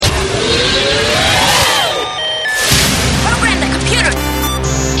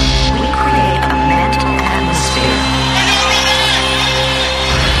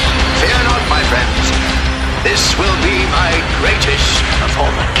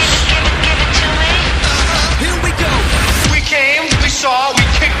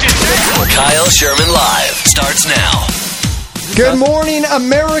Sherman Live starts now. Good morning,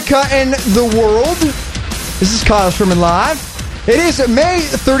 America and the world. This is Kyle Sherman Live. It is May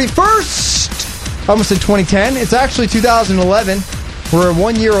 31st. I almost said 2010. It's actually 2011. We're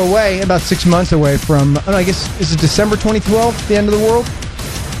 1 year away, about 6 months away from, I guess, is it December 2012, the end of the world?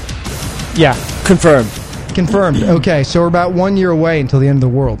 Yeah. Confirmed. Okay, so we're about 1 year away until the end of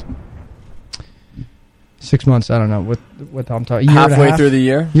the world. 6 months, I don't know what I'm talking. Halfway through the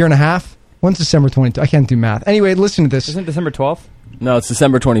year? Year and a half? When's December 22? I can't do math. Anyway, listen to this. Isn't it December 12th? No, it's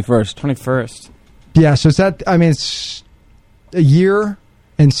December 21st. 21st. Yeah, so it's a year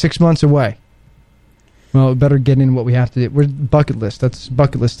and 6 months away. Well, we better get in what we have to do. We're bucket list. That's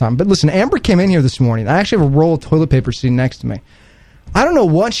bucket list time. But listen, Amber came in here this morning. I actually have a roll of toilet paper sitting next to me. I don't know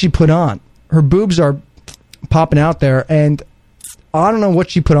what she put on. Her boobs are popping out there, and I don't know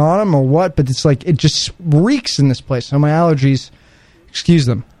what she put on them or what, but it's like it just reeks in this place. So my allergies, excuse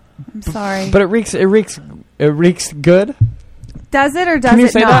them. I'm sorry. But it reeks good? Does it or does Can you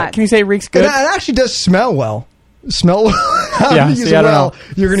it say not? that? Can you say it reeks good? It actually does smell well. Yeah, use see, I don't know.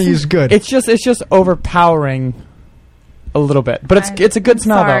 You're going to use good. It's just overpowering a little bit. But it's a good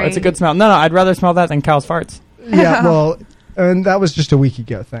smell, sorry. though. It's a good smell. No, I'd rather smell that than Kyle's farts. Yeah, well, and that was just a week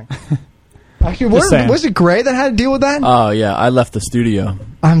ago thing. Actually, was it Gray that had to deal with that? Oh, yeah. I left the studio.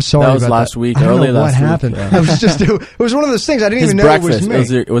 I'm sorry. That was about last that. week. I don't Early know last what week. happened. Yeah. It was one of those things I didn't even know breakfast. it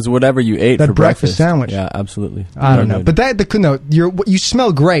was me. It was whatever you ate That for breakfast sandwich. Yeah, absolutely. I don't know, but you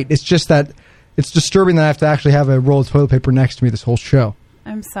smell great. It's just that it's disturbing that I have to actually have a roll of toilet paper next to me this whole show.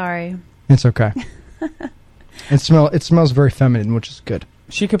 I'm sorry. It's okay. It smells very feminine, which is good.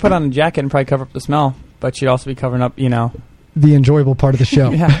 She could put on a jacket and probably cover up the smell, but she'd also be covering up, the enjoyable part of the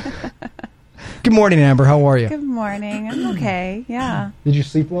show. Yeah. Good morning, Amber. How are you? Good morning. I'm okay. Yeah. Did you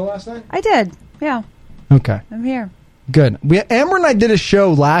sleep well last night? I did. Yeah. Okay. I'm here. Good. Amber and I did a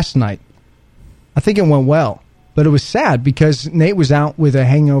show last night. I think it went well, but it was sad because Nate was out with a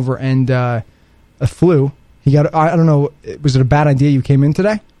hangover and a flu. He got. I don't know. Was it a bad idea you came in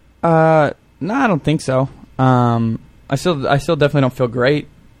today? No, I don't think so. I still definitely don't feel great,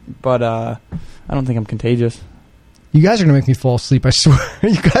 but I don't think I'm contagious. You guys are going to make me fall asleep, I swear.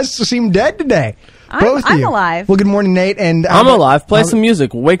 You guys seem dead today. Both of you. I'm alive. Well, good morning, Nate. And I'm alive. Play some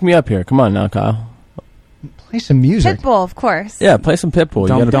music. Wake me up here. Come on now, Kyle. Play some music. Pitbull, of course. Yeah, play some Pitbull.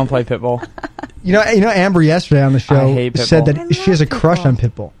 Don't play Pitbull. You know, Amber yesterday on the show said that she has a crush on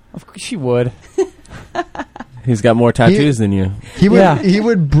Pitbull. Of course she would. He's got more tattoos than you. He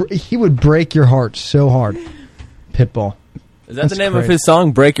would break your heart so hard. Pitbull. Is that the name of his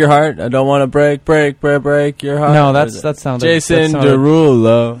song? Break Your Heart? I don't want to break your heart. No, that sounded Jason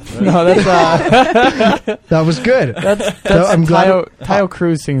Derulo. No, that's that was good. That's I'm glad Tayo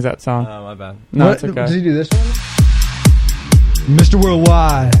Cruz sings that song. Oh, my bad. No, it's okay. Did he do this one? Mr.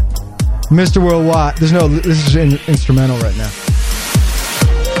 Worldwide. Mr. Worldwide. This is instrumental right now.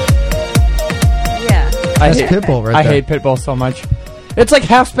 Yeah. That's Pitbull right there. I hate Pitbull so much. It's like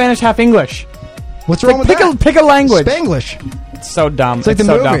half Spanish, half English. What's wrong with that? Pick a language. Spanglish. It's so dumb. It's like the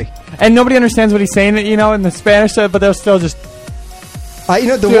movie. Dumb. And nobody understands what he's saying, in the Spanish, but they'll still just...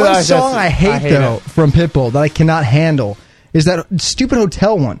 One song I hate though, from Pitbull, that I cannot handle, is that stupid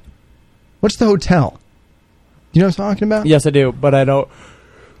hotel one. What's the hotel? Do you know what I'm talking about? Yes, I do, but I don't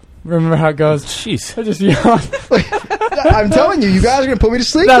remember how it goes. Jeez. I just yawn. I'm telling you, you guys are going to put me to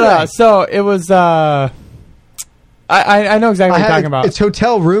sleep No, today. so it was... I know exactly what you're talking about. It's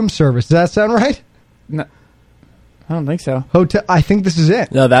hotel room service. Does that sound right? No, I don't think so. Hotel. I think this is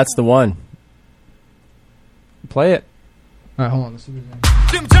it. No, that's the one. Play it. All right, hold on. Let's see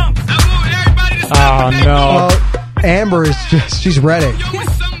Oh, no. Well, Amber is she's ready.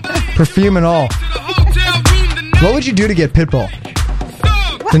 Perfume and all. What would you do to get Pitbull?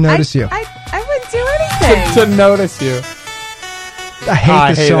 To notice you. I wouldn't do anything. To notice you. I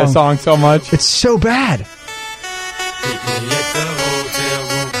hate this song so much. It's so bad.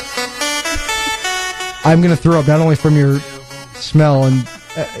 I'm going to throw up not only from your smell and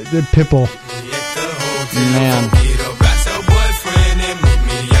the Pitbull. Man.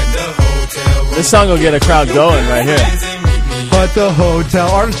 This song will get a crowd going right here. But the hotel.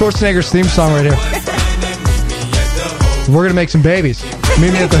 Arnold Schwarzenegger's theme song right here. We're going to make some babies.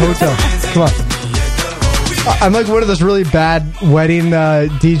 Meet me at the hotel. Come on. I'm like one of those really bad wedding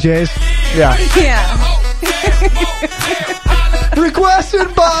DJs. Yeah. Yeah.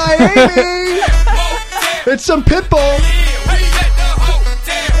 Requested by Amy. It's some Pitbull.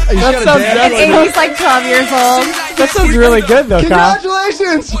 And Amy's like 12 years old. That sounds really good, though, Kyle.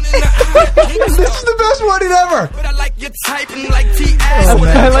 Congratulations. This is the best wedding ever. I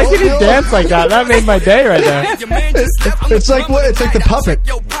like it. You dance like that. That made my day right there. It's like what? It's like the puppet.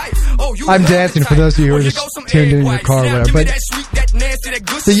 I'm dancing for those of you who are just tuned in your car or whatever. But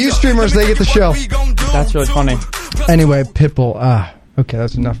the Ustreamers, they get the show. That's really funny. Anyway, Pitbull. Okay,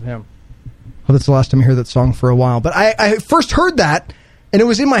 that's enough of him. Well, that's the last time I heard that song for a while. But I first heard that, and it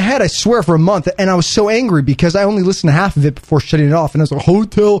was in my head, I swear, for a month. And I was so angry because I only listened to half of it before shutting it off. And I was like,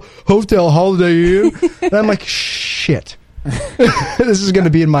 Hotel Holiday Inn. And I'm like, shit. This is going to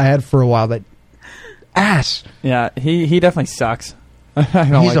be in my head for a while. That ass. Yeah, he definitely sucks. I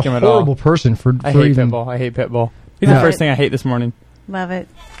don't He's like him a at all. horrible person for I hate even... Pitbull. I hate Pitbull. He's the first thing I hate this morning. Love it.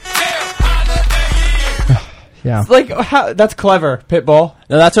 Yeah. Like, that's clever, Pitbull.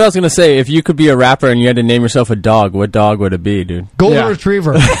 No, that's what I was going to say. If you could be a rapper and you had to name yourself a dog, what dog would it be, dude? Golden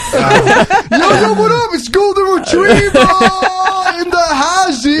Retriever. Yo, what up? It's Golden Retriever in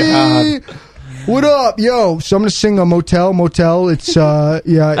the Hazy. What up, yo? So I'm gonna sing a motel. It's At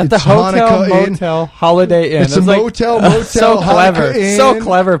it's the Hotel Hanukkah Inn. Motel Holiday Inn. It's a motel. So clever. Hanukkah Inn. So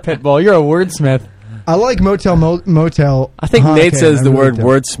clever, Pitbull. You're a wordsmith. I like motel. I think Hanukkah Nate says Inn. the I word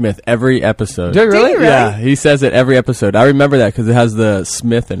really do. wordsmith every episode. Do you really? Yeah, he says it every episode. I remember that because it has the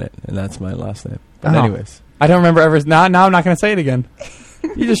Smith in it, and that's my last name. But anyways. I don't remember ever. Now I'm not going to say it again.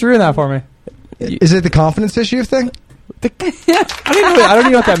 You just ruined that for me. Is it the confidence issue thing? I don't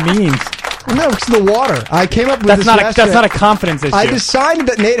even know what that means. No, it's the water. I came up with That's this not yesterday. a confidence issue. I decided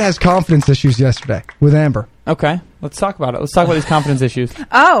that Nate has confidence issues yesterday with Amber. Okay, let's talk about it. Let's talk about these confidence issues.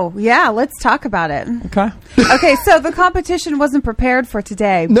 Oh, yeah, let's talk about it. Okay. Okay, so the competition wasn't prepared for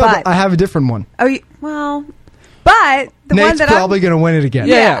today. No, but I have a different one. but the one Nate's that probably going to win it again.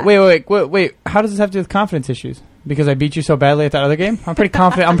 Yeah. Wait. How does this have to do with confidence issues? Because I beat you so badly at that other game? I'm pretty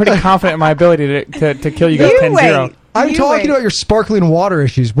confident. I'm pretty confident in my ability to kill you guys 10-0. I'm talking about your sparkling water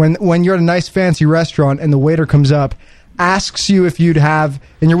issues. When you're at a nice fancy restaurant and the waiter comes up, asks you if you'd have,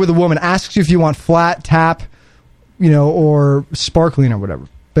 and you're with a woman, asks you if you want flat, tap, or sparkling or whatever.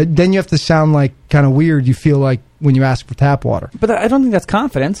 But then you have to sound like kind of weird. You feel like when you ask for tap water. But I don't think that's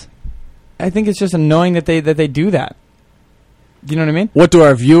confidence. I think it's just annoying that they do that. Do you know what I mean? What do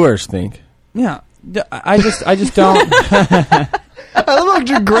our viewers think? Yeah. I just don't. I love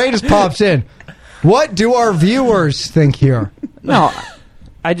how Gray just pops in. What do our viewers think here? No,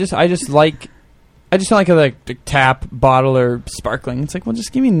 I just like a tap, bottle, or sparkling. It's like, well,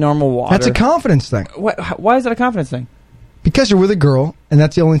 just give me normal water. That's a confidence thing. Why is that a confidence thing? Because you're with a girl, and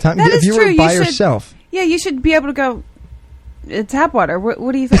that's the only time. That if is you true. were by You should- yourself, Yeah, you should be able to go tap water.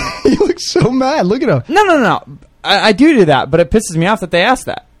 What do you think? you look so mad. Look at him. No. I do that, but it pisses me off that they ask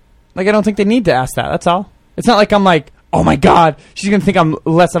that. Like, I don't think they need to ask that. That's all. It's not like I'm like, oh my god, she's gonna think I'm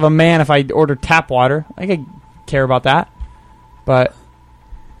less of a man if I order tap water. I could care about that, but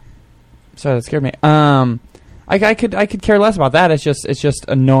sorry, that scared me. I could care less about that. It's just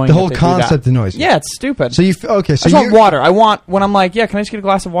annoying. The whole that they do concept that. annoys you. Yeah, it's stupid. So okay. I So just want water. I want when I'm like, yeah, can I just get a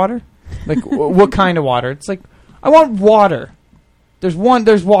glass of water? Like, what kind of water? It's like, I want water. There's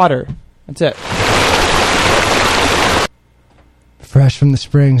water. That's it. fresh from the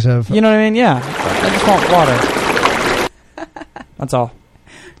springs of. You know what I mean? Yeah. I just want water. That's all.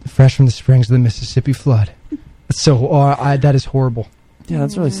 Fresh from the springs of the Mississippi flood. So that is horrible. Yeah,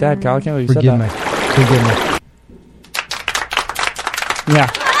 that's really sad, Kyle. I can't believe you Forgive said me. that. Forgive me. Yeah.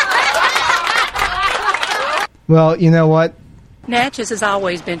 Well, you know what? Natchez has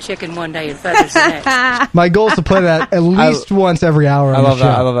always been chicken one day and feathers the next. My goal is to play that at least once every hour. I on love the show.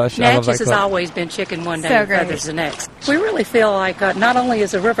 that. I love that. I love that Natchez has clip. always been chicken one day So and great. feathers the next. We really feel like not only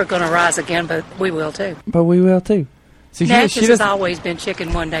is the river going to rise again, but we will too. But we will too. See, Natchez she has doesn't. always been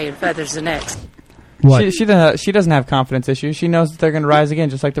chicken one day and feathers the next. What? She doesn't have confidence issues. She knows that they're going to rise again,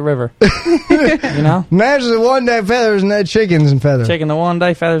 just like the river. You know, Imagine one day feathers and that chickens and feathers. chicken the one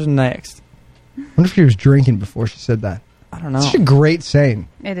day, feathers the next. I wonder if she was drinking before she said that. I don't know. Such a great saying.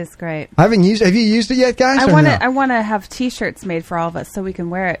 It is great. I haven't used. Have you used it yet, guys? I or want no? to. I want to have T-shirts made for all of us so we can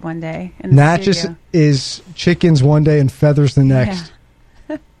wear it one day. In the Natchez studio. is chickens one day and feathers the next.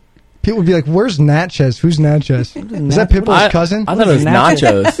 People would be like, "Where's Natchez? Who's Natchez? Is that Pitbull's cousin?" I thought it was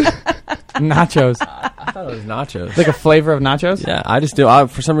Natchez? nachos. Nachos. I thought it was nachos. Like a flavor of nachos? Yeah, I just do.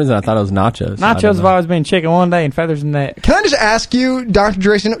 For some reason, I thought it was nachos. I Nachos don't have know. always been chicken one day and feathers the next. Can I just ask you, Dr.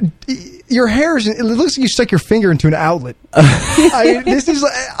 Drayson, your hair is, it looks like you stuck your finger into an outlet.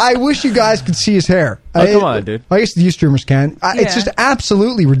 I wish you guys could see his hair. Oh, come on, dude. I guess the streamers can. It's just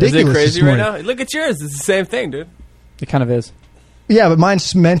absolutely Is ridiculous. it crazy this right morning. now? Look at yours. It's the same thing, dude. It kind of is. Yeah, but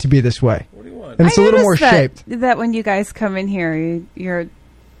mine's meant to be this way. What do you want? And it's a little more shaped. That when you guys come in here, you're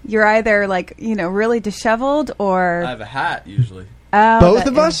either like really disheveled or I have a hat usually. Both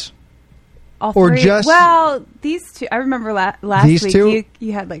of us? all or three? just- well, these two. I remember last These week two?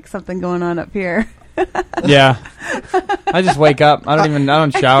 you had like something going on up here. Yeah. I just wake up. I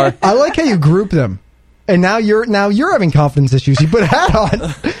don't shower. I like how you group them. And now you're having confidence issues. You put a hat on.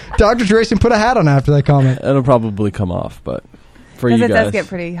 Dr. Drayson put a hat on after that comment. It'll probably come off, but for you Because guys. it does get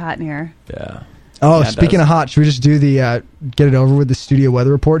pretty hot in here. Yeah. Oh, Yeah, it speaking does. of hot, should we just do the get it over with the studio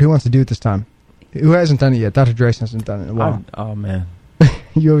weather report? Who wants to do it this time? Who hasn't done it yet? Dr. Drayson hasn't done it in a while. Oh, man.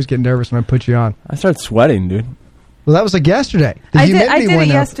 You always get nervous when I put you on. I started sweating, dude. Well, that was like yesterday. The I did humidity it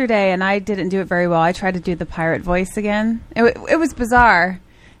went up. yesterday, and I didn't do it very well. I tried to do the pirate voice again. It was bizarre.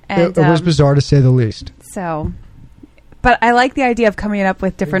 And, It was bizarre to say the least. So, but I like the idea of coming up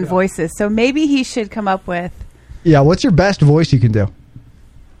with different voices. So maybe he should come up with. Yeah, what's your best voice you can do?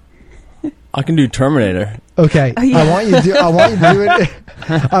 I can do Terminator. Okay, Oh, yeah. I want you to do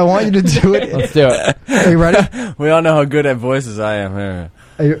it. I want you to do it. Let's do it. Are you ready? We all know how good at voices I am. Here.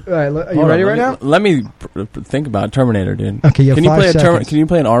 Are you Hold on, ready let right me- now? Let me think about Terminator, dude. Okay, you have can you 5 play a seconds. Can you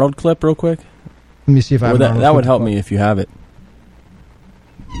play an Arnold clip real quick? Let me see if I have Well, an that Arnold would clip help to me play. if you have it.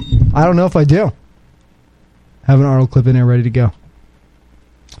 I don't know if I do. Have an Arnold clip in there ready to go.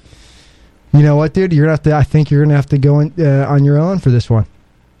 You know what, dude? You're gonna have to. I think you're gonna have to go on your own for this one.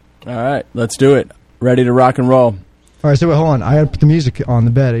 All right, let's do it. Ready to rock and roll. All right, so wait, hold on. I gotta put the music on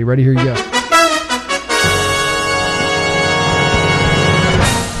the bed. Are you ready? Here you go.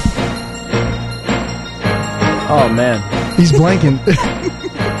 Oh man, He's blanking.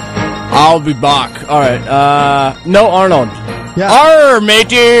 I'll be back. All right. No Arnold. Yeah, Arr,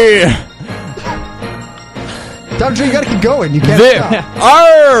 matey. Dr. Dre, you gotta keep going. You can't stop.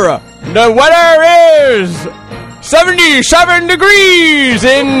 Arr, the weather is 77 degrees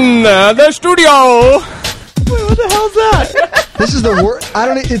in the studio. Wait, what the hell's that? This is the worst. I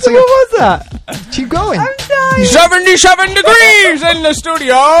don't. It's like. What was that? Keep going. I'm dying. 77 degrees in the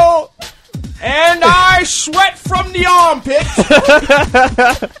studio, and I sweat from the armpits.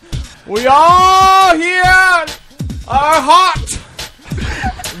 We all here are hot,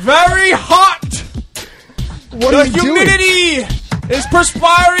 very hot. What The are you doing? humidity is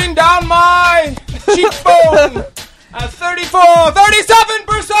perspiring down my cheekbone at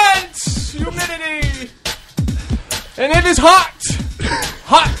 37% humidity, and it is hot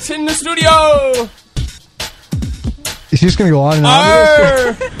in the studio. Is he just gonna go on and on?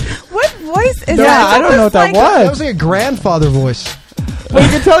 with this? Arr. What voice is Yeah, that? I don't know what that That was. was like a grandfather voice. Well, you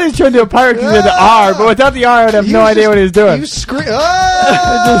can tell he's trying to do a pirate because he had the R, but without the R, I would have no idea what he was doing. You scream.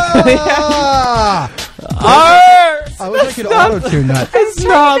 Ah! Arr. I was like an auto-tune that. It's I'm not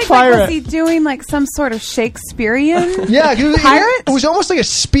trying to think, like, pirate. was he doing like some sort of Shakespearean? Yeah, Pirate? it was almost like a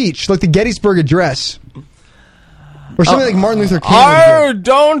speech, like the Gettysburg Address. Or something like Martin Luther King. Arr,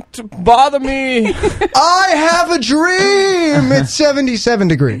 don't bother me. I have a dream. It's 77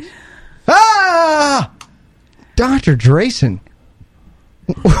 degrees. Ah! Dr. Drayson.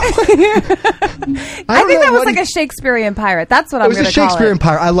 I think that was like a Shakespearean pirate. That's what It I'm was going a to call Shakespearean it.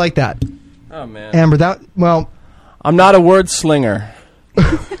 pirate. I like that. Oh man, Amber, that, well, I'm not a word slinger.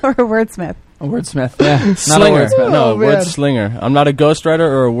 Or a wordsmith. A wordsmith, yeah. Not a Slinger, wordsmith. no, Oh, word man. slinger. I'm not a ghostwriter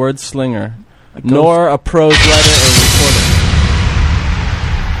or a word slinger, nor a prose writer or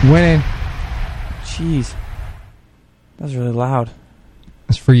reporter. winning. Jeez. That was really loud.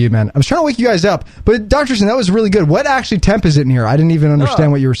 That's for you, man. I was trying to wake you guys up, but Dr. Drayson, that was really good. What actually temp is it in here? I didn't even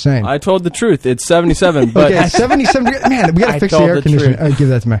understand what you were saying. I told the truth. It's 77, but Okay, 77 degrees. Man, we got to I fix the told air the conditioning. truth. Give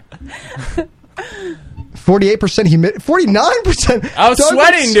that to me. 48% humidity. 49%. I was Talk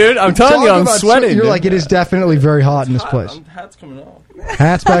sweating, about- dude. I'm telling you, talk I'm about sweating. You're dude. like, it is definitely very hot in this place. Hat's coming off.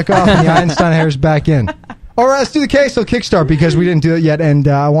 Hat's back off and the Einstein hair's back in. All right, let's do the KSL Kickstart because we didn't do it yet, and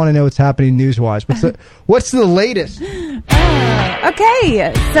I want to know what's happening news-wise. What's the latest?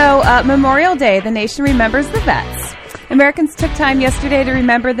 Okay, so Memorial Day, the nation remembers the vets. Americans took time yesterday to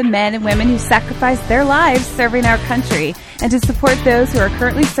remember the men and women who sacrificed their lives serving our country and to support those who are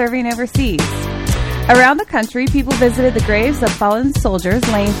currently serving overseas. Around the country, people visited the graves of fallen soldiers,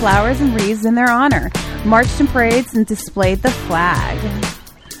 laying flowers and wreaths in their honor, marched in parades, and displayed the flag.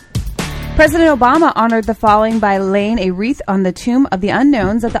 President Obama honored the fallen by laying a wreath on the Tomb of the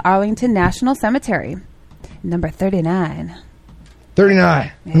Unknowns at the Arlington National Cemetery. Number 39.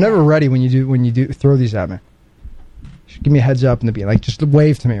 39. I'm never ready when you do throw these at me. Just give me a heads up in the beginning, like just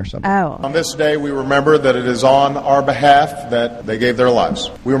wave to me or something. Oh. On this day, we remember that it is on our behalf that they gave their lives.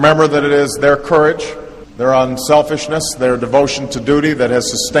 We remember that it is their courage, their unselfishness, their devotion to duty that has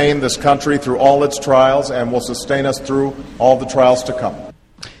sustained this country through all its trials and will sustain us through all the trials to come.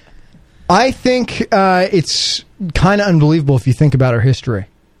 I think it's kind of unbelievable if you think about our history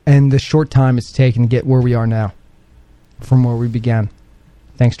and the short time it's taken to get where we are now from where we began,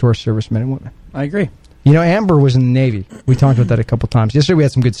 thanks to our servicemen and women. I agree. You know, Amber was in the Navy. We talked about that a couple times. Yesterday we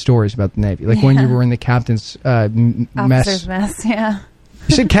had some good stories about the Navy. Like when you were in the captain's Officer's mess. mess, yeah.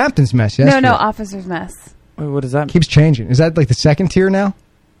 You said captain's mess, yes? No, officer's mess. Wait, what is that? Keeps changing. Is that like the second tier now?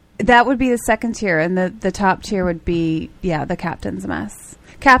 That would be the second tier, and the top tier would be, the captain's mess.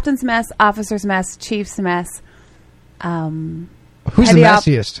 Captain's mess, officer's mess, chief's mess. Who's the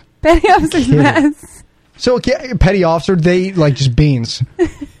messiest? Petty officer's mess. So, petty officer, they eat like just beans.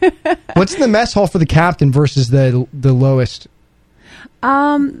 What's the mess hall for the captain versus the lowest?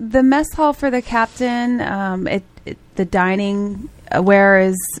 The mess hall for the captain, the dining ware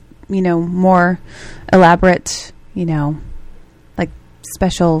is, more elaborate, like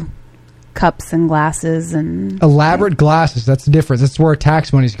special cups and glasses and elaborate glasses. That's the difference. That's where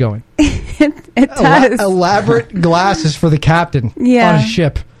tax money's going. it does. Elaborate glasses for the captain on a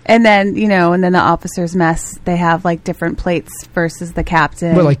ship. And then, and then the officer's mess, they have like different plates versus the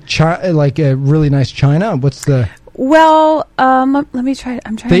captain. What, like a really nice china? What's the... Well, let me try.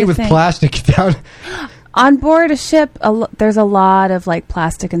 I'm trying to think. With plastic down... On board a ship, there's a lot of like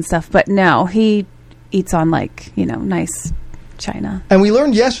plastic and stuff, but no, he eats on like, nice china. And we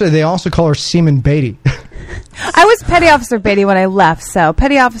learned yesterday they also call her Seaman Beatty. I was Petty Officer Beatty when I left, so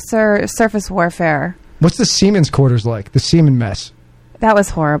Petty Officer Surface Warfare. What's the seaman's quarters like? The seaman mess. That was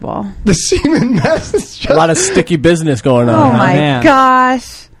horrible. The seaman mess is just... A lot of sticky business going on. Oh my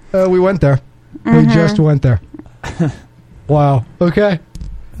gosh. We went there. We just went there. Wow. Okay.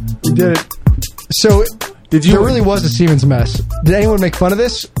 We did it. So, there really was a seaman's mess. Did anyone make fun of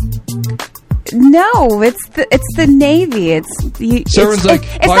this? No, it's the Navy. It's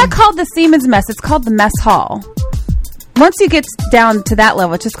not called the seaman's mess. It's called the mess hall. Once you get down to that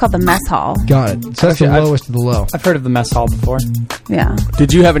level, it's just called the mess hall. Got it. So that's the lowest of the low. I've heard of the mess hall before. Yeah.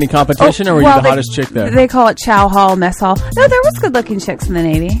 Did you have any competition, or were you the hottest chick there? They call it chow hall, mess hall. No, there was good-looking chicks in the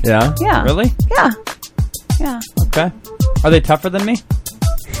Navy. Yeah? Yeah. Really? Yeah. Yeah. Okay. Are they tougher than me?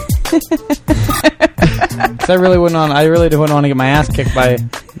 Because I really wouldn't want to get my ass kicked by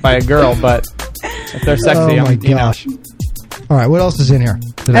a girl, but if they're sexy, oh my gosh. All right, what else is in here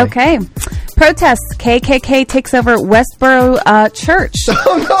today? Okay. Protests. KKK takes over Westboro Church.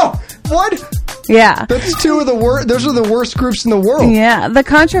 Oh, no. What? Yeah. That's two of the worst. Those are the worst groups in the world. Yeah. The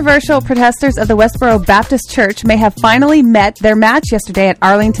controversial protesters of the Westboro Baptist Church may have finally met their match yesterday at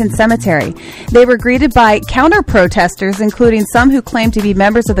Arlington Cemetery. They were greeted by counter-protesters, including some who claimed to be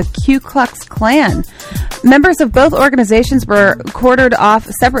members of the Ku Klux Klan. Members of both organizations were quartered off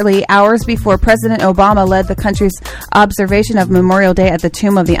separately hours before President Obama led the country's observation of Memorial Day at the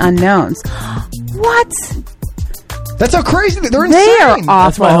Tomb of the Unknowns. What? That's how crazy they're insane. They are awful.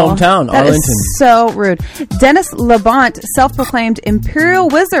 That's my hometown, That Arlington. is so rude. Dennis Labont, self-proclaimed imperial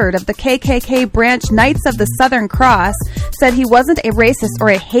wizard of the KKK branch Knights of the Southern Cross, said he wasn't a racist or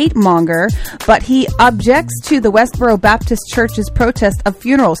a hate monger, but he objects to the Westboro Baptist Church's protest of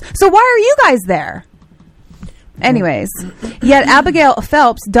funerals. So why are you guys there? Anyways, yet Abigail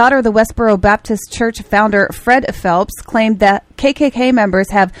Phelps, daughter of the Westboro Baptist Church founder Fred Phelps, claimed that KKK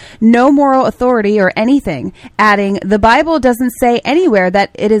members have no moral authority or anything, adding, "The Bible doesn't say anywhere that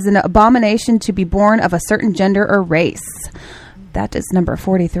it is an abomination to be born of a certain gender or race." That is number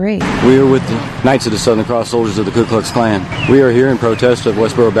 43. We are with the Knights of the Southern Cross Soldiers of the Ku Klux Klan. We are here in protest of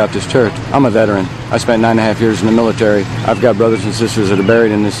Westboro Baptist Church. I'm a veteran. I spent 9.5 years in the military. I've got brothers and sisters that are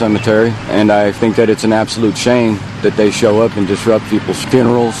buried in this cemetery, and I think that it's an absolute shame that they show up and disrupt people's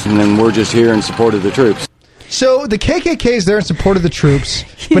funerals, and then we're just here in support of the troops. So the KKK is there in support of the troops,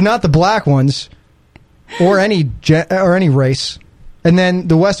 but not the black ones, or any race. And then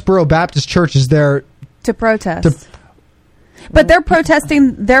the Westboro Baptist Church is there to protest. But they're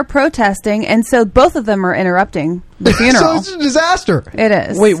protesting, and so both of them are interrupting the funeral. So it's a disaster. It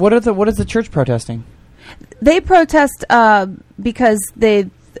is. Wait, what is the church protesting? They protest because the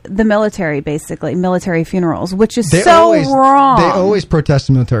military, basically, military funerals, which is wrong. They always protest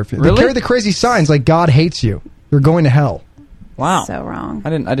the military funerals. Really? They carry the crazy signs like "God hates you. You're going to hell." Wow. So wrong. I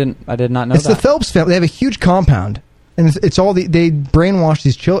did not know It's that. the Phelps family. They have a huge compound. And it's all they brainwash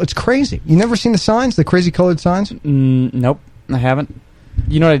these children. It's crazy. You never seen the signs, the crazy colored signs? Nope, I haven't.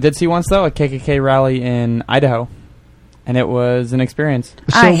 You know what I did see once, though? A KKK rally in Idaho. And it was an experience.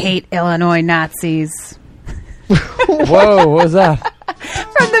 I hate Illinois Nazis. Whoa, what was that?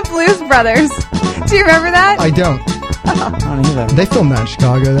 From the Blues Brothers. Do you remember that? I don't. I don't either. They filmed that in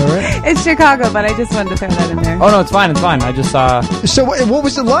Chicago, though, right? It's Chicago, but I just wanted to throw that in there. Oh, no, it's fine. I just saw... So what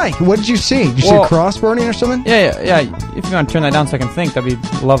was it like? What did you see? Did you see a cross burning or something? Yeah. If you want to turn that down so I can think, that'd be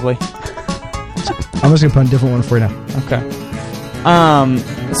lovely. I'm just going to put a different one for you now. Okay.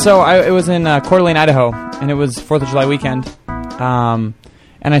 So it was in Coeur d'Alene, Idaho, and it was 4th of July weekend.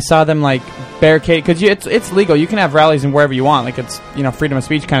 And I saw them, like, barricade because it's legal. You can have rallies in wherever you want, like it's freedom of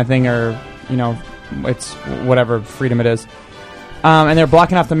speech kind of thing, or it's whatever freedom it is. And they're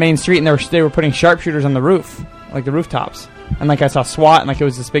blocking off the main street, and they were putting sharpshooters on the roof, like the rooftops. And like I saw SWAT, and like it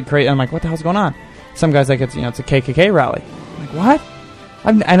was this big crate. And I'm like, what the hell's going on? Some guy's like, it's a KKK rally. I'm like, what?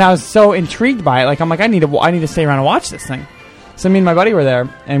 And I was so intrigued by it. Like I'm like, I need to stay around and watch this thing. So me and my buddy were there,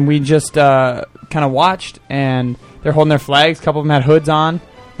 and we just kind of watched. And they're holding their flags. A couple of them had hoods on.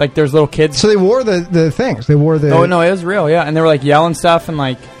 Like there's little kids. So they wore the things. They wore the. Oh no, it was real. Yeah, and they were like yelling stuff and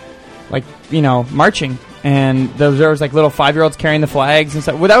like marching. And there was like little 5-year-olds carrying the flags and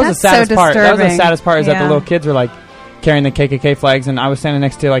stuff. Well, that was the saddest part. That was the saddest part is that the little kids were like carrying the KKK flags, and I was standing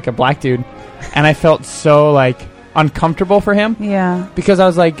next to like a black dude, and I felt so like uncomfortable for him. Yeah. Because I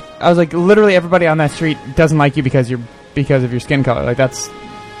was like literally everybody on that street doesn't like you because of your skin color. Like that's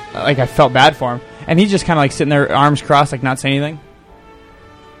like I felt bad for him, and he's just kind of like sitting there, arms crossed, like not saying anything.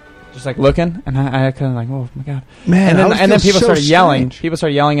 Just like looking, and I kind of like, oh my god, man! And then people started yelling. Strange. People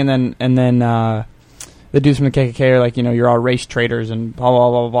started yelling, and then the dudes from the KKK are like, you're all race traitors and blah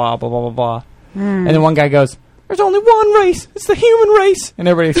blah blah blah blah blah blah blah. And then one guy goes, "There's only one race. It's the human race." And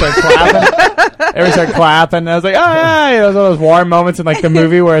everybody started clapping. Everybody started clapping. And I was like, oh yeah, it was one of those warm moments in like the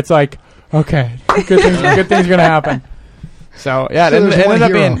movie where it's like, okay, good things are gonna happen. So yeah, it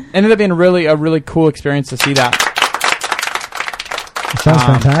ended up being a really cool experience to see that. Sounds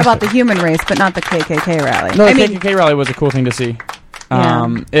fantastic. About the human race, but not the KKK rally. No, the KKK rally was a cool thing to see.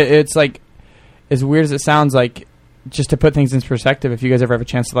 It's like, as weird as it sounds, like, just to put things in perspective, if you guys ever have a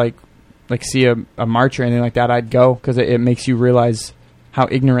chance to like see a march or anything like that, I'd go, because it makes you realize how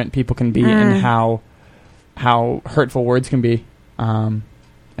ignorant people can be and how hurtful words can be, and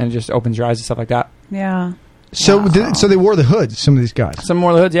it just opens your eyes to stuff like that. Yeah. So, so they wore the hoods. Some of these guys. Some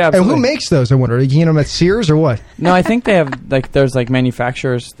wore the hoods, yeah. Absolutely. And who makes those? I wonder. Are you getting them at Sears or what? No, I think they have there's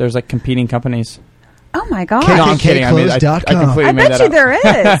manufacturers. There's competing companies. Oh my god! No, I'm kidding. I completely made that up. I bet you there is.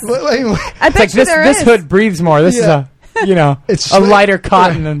 I bet you there is. This hood breathes more. This is it's a lighter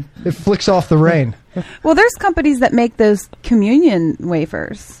cotton. And it flicks off the rain. Well, there's companies that make those communion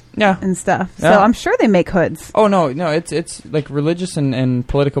wafers. Yeah. And stuff. So I'm sure they make hoods. Oh no, it's like religious and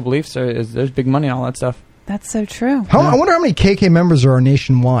political beliefs. There's big money and all that stuff. That's so true. I wonder how many KK members there are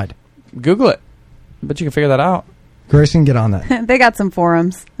nationwide. Google it. I bet you can figure that out. Grayson, get on that. They got some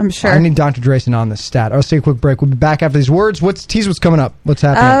forums, I'm sure. I need Dr. Grayson on this stat. I'll take a quick break. We'll be back after these words. Tease what's coming up. What's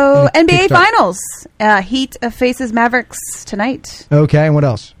happening? Oh, NBA Finals. Heat faces Mavericks tonight. Okay, and what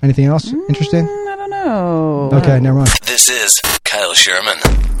else? Anything else interesting? I don't know. Okay, never mind. This is Kyle Sherman,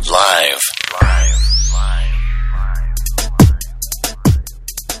 live.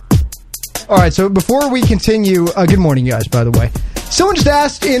 All right, so before we continue, good morning, guys, by the way. Someone just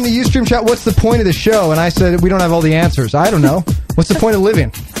asked in the Ustream chat, what's the point of the show? And I said, we don't have all the answers. I don't know. What's the point of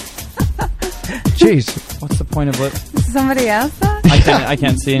living? Jeez. What's the point of living? Somebody asked that? I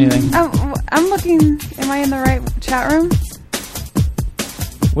can't see anything. I'm looking. Am I in the right chat room?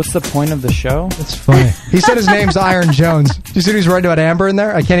 What's the point of the show? That's funny. He said his name's Iron Jones. Do you see he's writing about Amber in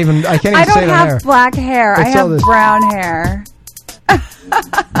there? I can't even say it on air. I don't have black hair. I have brown hair.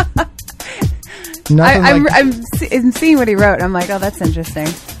 I'm seeing what he wrote. And I'm like, oh, that's interesting.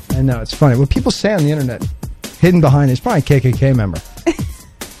 I know, it's funny. What people say on the internet, hidden behind it, is probably a KKK member.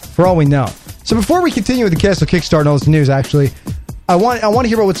 For all we know. So before we continue with the Castle Kickstart and all this news, actually, I want to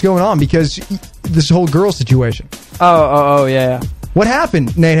hear about what's going on, because this whole girl situation. Oh, yeah. What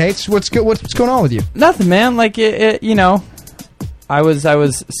happened, Nate Hates? What's going on with you? Nothing, man. Like I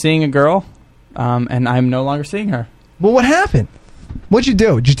was seeing a girl, and I'm no longer seeing her. Well, what happened? What'd you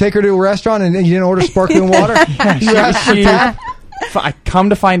do? Did you take her to a restaurant and you didn't order sparkling water? You asked for tap? I come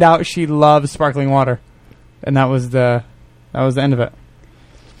to find out she loves sparkling water, and that was the end of it.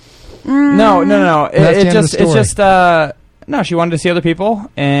 No. No. She wanted to see other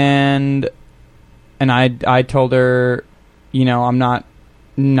people, and I told her, I'm not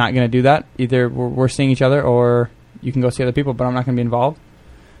going to do that. Either we're seeing each other, or you can go see other people, but I'm not going to be involved.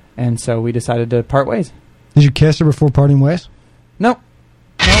 And so we decided to part ways. Did you kiss her before parting ways? Nope.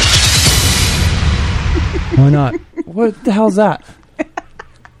 Why not? What the hell's that?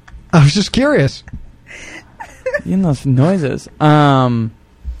 I was just curious. Those noises.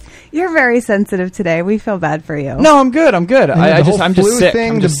 You're very sensitive today. We feel bad for you. No, I'm good. I'm I'm just sick.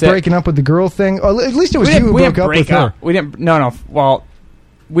 Thing, the breaking up with the girl thing. Or at least it was you who broke up with her. We didn't. No. Well,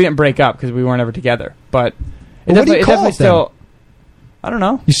 we didn't break up because we weren't ever together. But it definitely still. I don't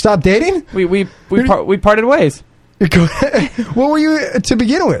know. You stopped dating? We parted ways. What were you to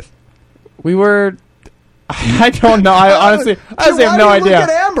begin with? We were. I don't know. I honestly have no idea. Look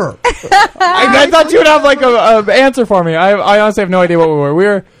at Amber. I thought you would have like a answer for me. I honestly have no idea what we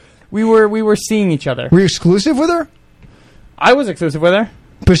were. we were seeing each other. Were you exclusive with her? I was exclusive with her.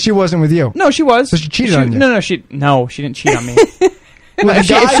 But she wasn't with you. No, she was. So she cheated on you. No, she didn't cheat on me. Well, if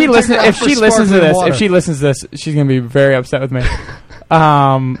she listens to this, she's gonna be very upset with me.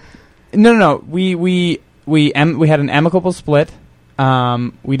 No. We had an amicable split.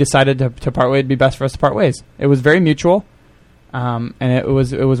 We decided to part ways. It'd be best for us to part ways. It was very mutual, and it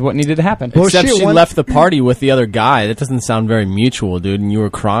was what needed to happen. Well, except she left the party with the other guy. That doesn't sound very mutual, dude. And you were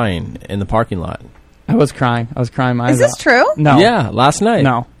crying in the parking lot. I was crying my eyes Is this out. true? No. Yeah, last night.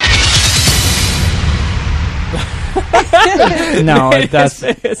 No. No, that's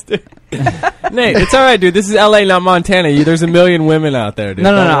Nate, it's all right, dude. This is LA, not Montana. There's a million women out there, dude.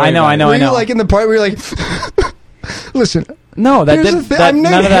 No. I know. Were you like in the part where you're like, listen. No, that here's didn't. the thing, That, I'm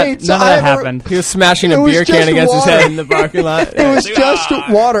none of Nate that. Hates. None of that happened. He was smashing It a was beer can just against his water. head in the parking lot. It was just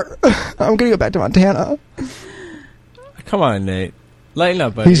water. I'm gonna go back to Montana. Come on, Nate. Lighten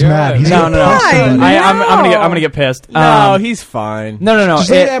up, buddy. He's mad. He's No. gonna punch somebody. I'm gonna get pissed. No, he's fine. No. Just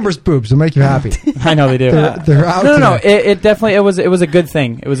look at Amber's boobs. It'll make you happy. I know they do. They're out. No. today. It definitely it was a good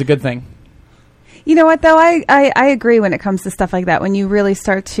thing. It was a good thing. You know what, though? I agree when it comes to stuff like that. When you really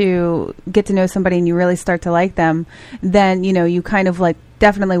start to get to know somebody and you really start to like them, then, you kind of like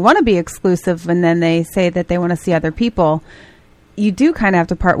definitely want to be exclusive, and then they say that they want to see other people. You do kind of have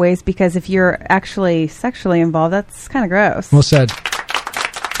to part ways, because if you're actually sexually involved, that's kind of gross. Well said.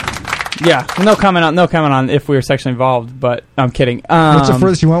 Yeah. No comment on if we were sexually involved, but I'm kidding. What's the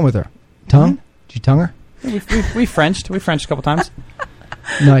furthest you went with her? Tongue? Did you tongue her? We Frenched. We Frenched a couple times.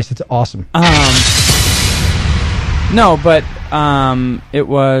 Nice. That's awesome. No, but it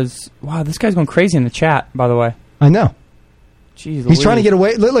was... Wow, this guy's going crazy in the chat, by the way. I know. Jeez, He's trying to get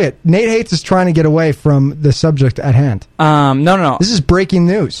away. Look at Nate Hates is trying to get away from the subject at hand. No. This is breaking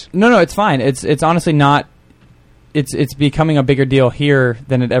news. No, it's fine. It's honestly not... It's becoming a bigger deal here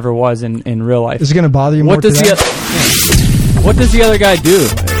than it ever was in real life. Is it going to bother you more What does today? What does the other guy do?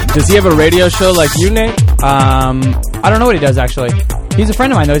 Does he have a radio show like you, Nate? I don't know what he does, actually. He's a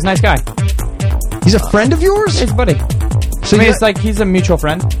friend of mine, though. He's a nice guy. He's a friend of yours? He's a buddy. So it's like he's a mutual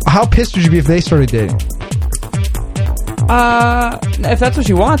friend. How pissed would you be if they started dating? If that's what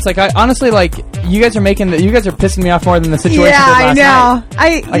she wants, like, I honestly, like, you guys are pissing me off more than the situation did last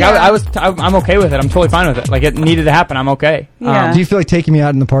night. I'm okay with it. I'm totally fine with it. Like, it needed to happen. I'm okay. Yeah. Do you feel like taking me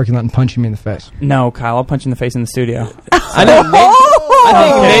out in the parking lot and punching me in the face? No, Kyle, I'll punch you in the face in the studio. I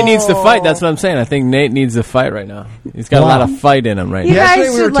think Nate needs to fight. That's what I'm saying. I think Nate needs to fight right now. He's got a lot of fight in him right You now.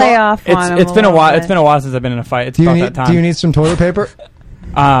 guys should lay off on him. It's been a while. It's been a while since I've been in a fight. It's about that time. Do you need some toilet paper?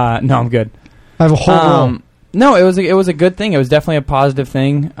 No, I'm good. I have a whole roll. No, it was a good thing. It was definitely a positive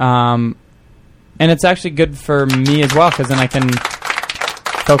thing, and it's actually good for me as well, because then I can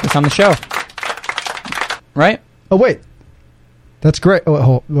focus on the show. Right? Oh wait, that's great.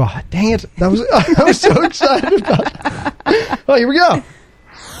 Oh, dang it! That was I was so excited about that. Oh, here we go.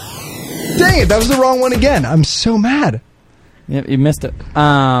 Dang it! That was the wrong one again. I'm so mad. Yep, you missed it.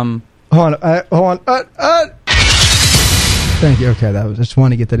 Hold on. Thank you. Okay, I just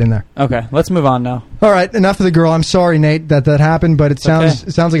wanted to get that in there. Okay, let's move on now. All right, enough of the girl. I'm sorry, Nate, that happened, but it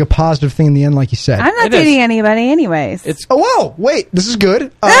sounds like a positive thing in the end, like you said. I'm not dating anybody anyways. Oh, whoa, wait, this is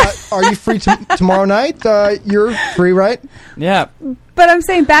good. Are you free tomorrow night? You're free, right? Yeah. But I'm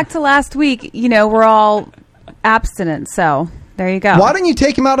saying back to last week, we're all abstinent, so there you go. Why don't you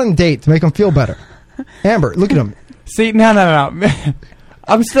take him out on a date to make him feel better? Amber, look at him. See, no.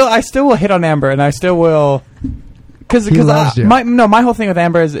 I still will hit on Amber, and I still will... Because my whole thing with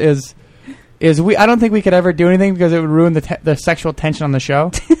Amber is I don't think we could ever do anything because it would ruin the sexual tension on the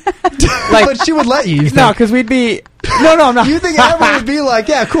show. But she would let you. No, because we'd be no, I'm not. You think Amber would be like,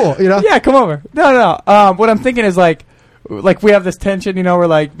 yeah, cool, Yeah, come over. No. What I'm thinking is like we have this tension, we're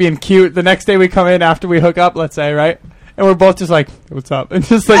like being cute. The next day we come in after we hook up, let's say, right? And we're both just like, what's up? And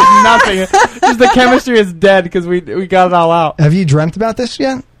just like nothing. Just the chemistry is dead because we got it all out. Have you dreamt about this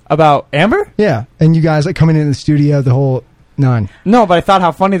yet? About Amber? Yeah, and you guys like coming in the studio, the whole nine. No, but I thought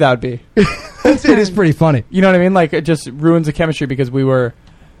how funny that would be. It is pretty funny. You know what I mean? Like, it just ruins the chemistry because we were,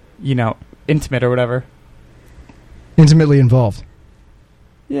 intimate or whatever. Intimately involved.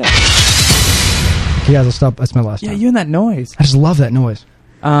 Yeah. Okay, guys, I'll stop. That's my last time. Yeah, you and that noise. I just love that noise.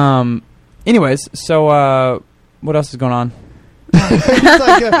 Anyways, so what else is going on?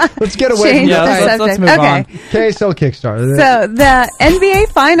 Let's get away from that. Let's move on. KSL Kickstarter. So the NBA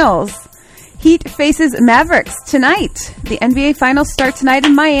Finals. Heat faces Mavericks tonight. The NBA Finals start tonight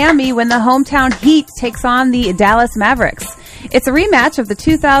in Miami when the hometown Heat takes on the Dallas Mavericks. It's a rematch of the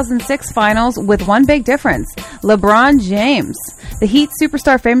 2006 finals with one big difference. LeBron James. The Heat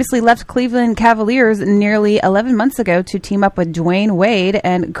superstar famously left Cleveland Cavaliers nearly 11 months ago to team up with Dwayne Wade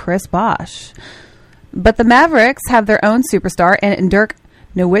and Chris Bosh. But the Mavericks have their own superstar in Dirk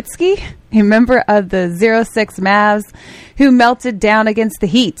Nowitzki, a member of the 06 Mavs who melted down against the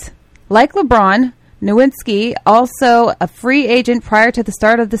Heat. Like LeBron, Nowitzki, also a free agent prior to the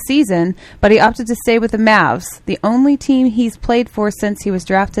start of the season, but he opted to stay with the Mavs, the only team he's played for since he was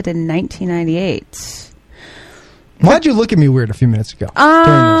drafted in 1998. Why'd you look at me weird a few minutes ago?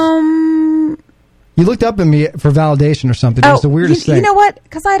 You looked up at me for validation or something. It was the weirdest thing. You know what?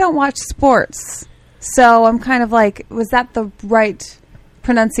 Because I don't watch sports. So I'm kind of like, was that the right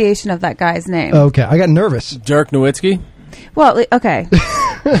pronunciation of that guy's name? Okay, I got nervous. Dirk Nowitzki? Well, okay.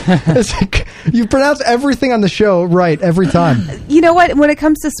 You pronounce everything on the show right every time. You know what? When it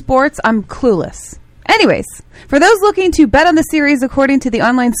comes to sports, I'm clueless. Anyways, for those looking to bet on the series, according to the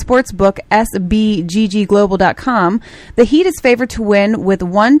online sports book SBGGglobal.com, the Heat is favored to win with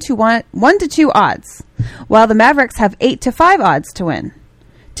 1 to 2 odds, while the Mavericks have 8 to 5 odds to win.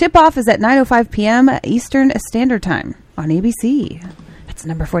 Tip-off is at 9:05 p.m. Eastern Standard Time on ABC. That's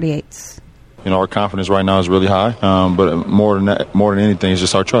number 48. Our confidence right now is really high, but more than anything, it's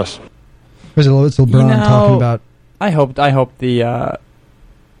just our trust. It's LeBron talking about. I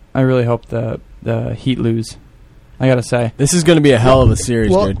really hope the Heat lose. I gotta say, this is going to be a hell of a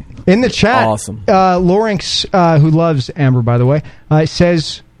series, dude. In the chat, awesome. Lawrence, who loves Amber, by the way,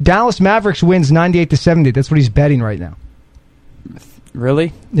 says Dallas Mavericks wins 98-70. That's what he's betting right now.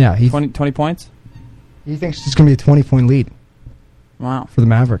 Really? Yeah, 20 points. He thinks it's going to be a 20-point lead. Wow, for the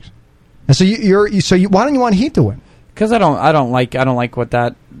Mavericks. And so why don't you want Heat to win? Because I don't like how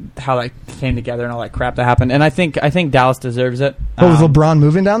that came together and all that crap that happened. And I think Dallas deserves it. With LeBron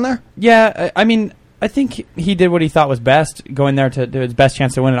moving down there? Yeah, I mean, I think he did what he thought was best, going there to do his best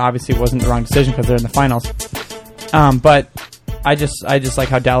chance to win. And obviously, it wasn't the wrong decision because they're in the finals. But I just like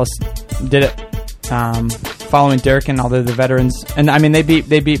how Dallas did it, following Dirk and all the veterans. And I mean, they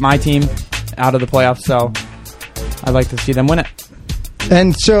beat my team out of the playoffs, so I'd like to see them win it.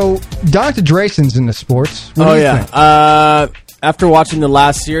 And so, Dr. Drayson's in the sports. What do you think? After watching the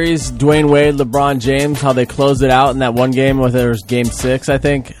last series, Dwayne Wade, LeBron James, how they closed it out in that one game, where there was Game 6, I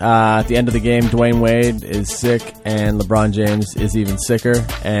think. At the end of the game, Dwayne Wade is sick, and LeBron James is even sicker.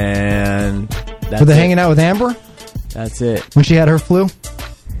 And that's Were they hanging out with Amber? That's it. When she had her flu?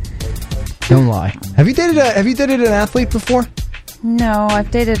 Don't lie. Have you dated an athlete before? No, I've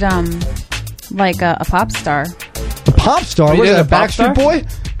dated like a pop star. A pop star? You Was it a dated a pop Backstreet star? Boy?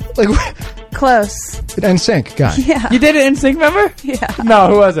 Like Close. NSYNC guy. Yeah. You did it NSYNC, remember? Yeah. No,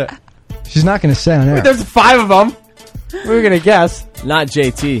 who was it? She's not going to say on air. There's 5 of them. We were gonna guess. Not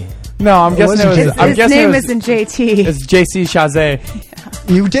JT. No, I'm guessing it was. His name isn't JT. It's JC Chazé.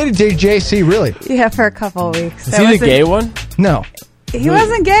 You dated JC, really? Yeah, for a couple of weeks. Is he the gay one? No. He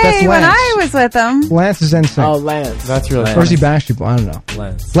wasn't That's gay when Lance. I was with him. Lance is NSYNC. Oh, Lance. That's really. Or is he Backstreet Boy? I don't know.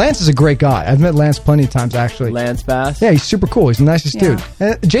 Lance is a great guy. I've met Lance plenty of times, actually. Lance Bass? Yeah, he's super cool. He's the nicest dude.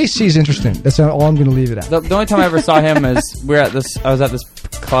 JC's interesting. That's all I'm going to leave it at. The only time I ever saw him is I was at this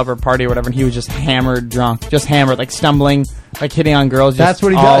club or party or whatever, and he was just hammered drunk, just hammered, like stumbling, like hitting on girls. Just That's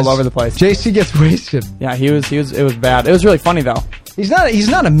what he all does. All over the place. JC gets wasted. Yeah, he was. It was bad. It was really funny though. He's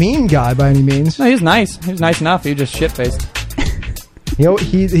not a mean guy by any means. No, he was nice. He was nice enough. He was just shit faced.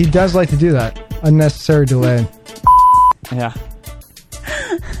 He does like to do that. Unnecessary delay. Yeah.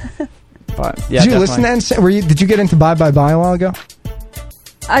 But yeah, did you listen to NSYNC? Did you get into Bye Bye Bye a while ago?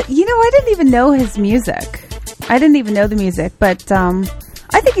 I didn't even know his music. I didn't even know the music, but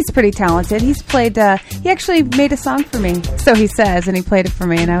I think he's pretty talented. He's played. He actually made a song for me, so he says, and he played it for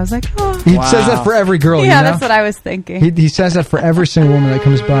me, and I was like, oh. He says that for every girl. Yeah, you know? that's what I was thinking. He says that for every single woman that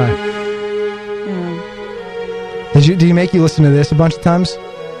comes by. Did he make you listen to this a bunch of times?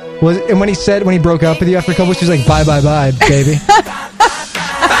 And when he broke up with you after a couple, she was like, bye, bye, bye, baby.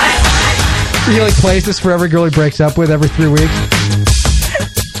 He like plays this for every girl he breaks up with every 3 weeks.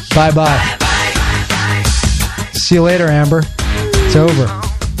 Bye, bye. See you later, Amber. It's over.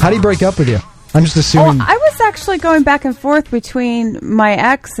 How do you break up with you? I'm just assuming. Oh, I was actually going back and forth between my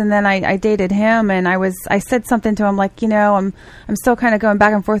ex, and then I dated him, and I said something to him like, I'm still kind of going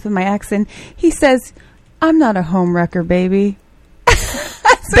back and forth with my ex, and he says, I'm not a homewrecker, baby.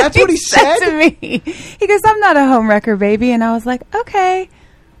 That's what he said to me. He goes, I'm not a homewrecker, baby. And I was like, okay.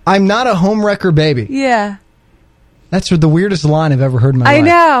 I'm not a homewrecker, baby. Yeah. That's the weirdest line I've ever heard in my life.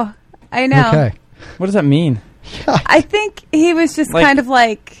 I know. Okay. What does that mean? I think he was just kind of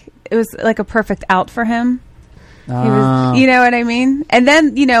like, it was like a perfect out for him. He was, you know what I mean? And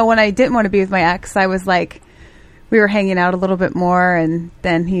then, when I didn't want to be with my ex, I was like, we were hanging out a little bit more, and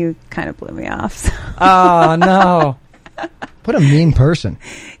then he kind of blew me off. So. Oh, no. What a mean person.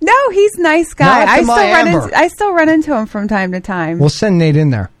 No, he's a nice guy. Not to my Amber. I still run into him from time to time. We'll send Nate in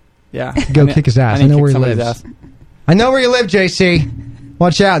there. Yeah. Go kick his ass. I know where he lives. Ass. I know where you live, JC.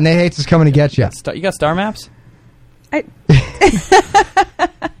 Watch out. Nate hates us coming to get you. You got star maps? That's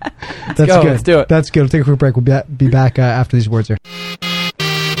go. good. Let's do it. That's good. We'll take a quick break. We'll be back after these words here.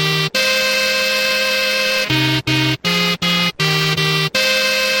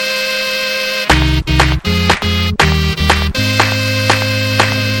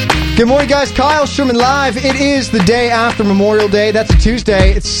 Good morning, guys. Kyle Sherman live. It is the day after Memorial Day. That's a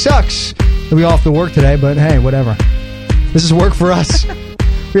Tuesday. It sucks that we all have to work today, but hey, whatever. This is work for us.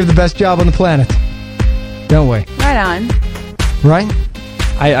 We have the best job on the planet, don't we? Right on. Right?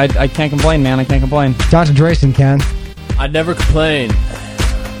 I can't complain, man. I can't complain. Dr. Drayson can. I never complain.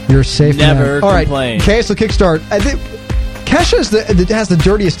 You're safe. Never All right. complain. Okay, so kickstart. Kesha has the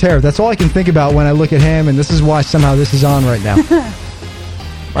dirtiest hair. That's all I can think about when I look at him, and this is why somehow this is on right now.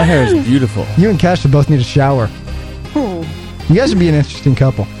 My hair is beautiful. You and Kesha both need a shower. Ooh. You guys would be an interesting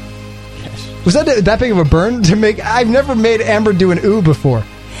couple. Was that big of a burn to make? I've never made Amber do an ooh before.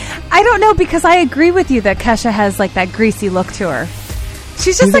 I don't know, because I agree with you that Kesha has like that greasy look to her.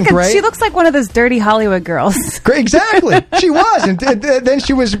 She's just like she looks like one of those dirty Hollywood girls. Great, exactly. She was, and then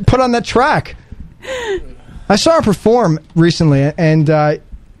she was put on that track. I saw her perform recently, and it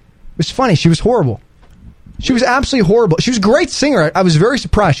was funny. She was horrible. She was absolutely horrible. She was a great singer. I was very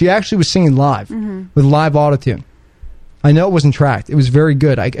surprised. She actually was singing live with live autotune. I know it wasn't tracked. It was very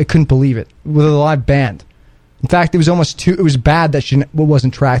good. I couldn't believe it with a live band. In fact, it was almost it was bad that she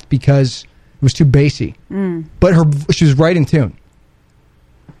wasn't tracked because it was too bassy. But she was right in tune.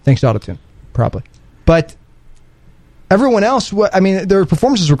 Thanks to autotune, probably. But everyone else, their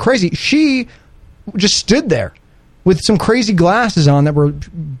performances were crazy. She just stood there with some crazy glasses on that were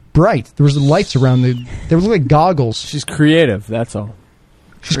bright. There was lights around they were like goggles. She's creative, that's all.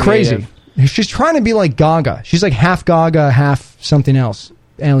 She's crazy. She's trying to be like Gaga. She's like half Gaga, half something else.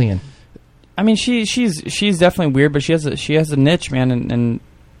 Alien. I mean, she's definitely weird, but she has a niche, man, and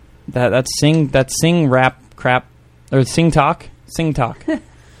that sing rap crap or sing talk.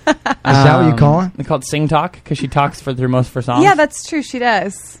 Is that what you call it? They call it sing talk because she talks through most of her songs. Yeah, that's true. She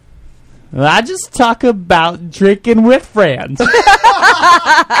does. I just talk about drinking with friends. You know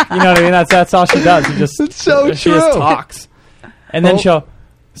what I mean? That's all she does. It's so she true. just talks, and then she'll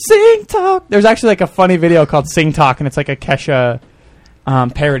sing talk. There's actually like a funny video called "Sing Talk," and it's like a Kesha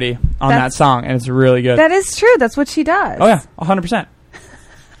parody on that song, and it's really good. That is true. That's what she does. Oh yeah, 100%.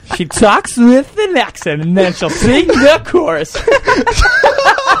 She talks with an accent, and then she'll sing the chorus.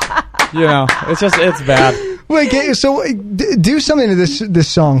 It's bad. Wait, so do something to this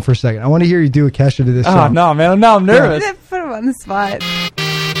song for a second. I want to hear you do a Kesha to this song. Oh, no, man. No, I'm nervous. Put him on the spot.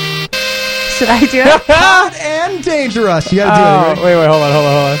 Should I do it? Hot and dangerous. You gotta do it. Wait, hold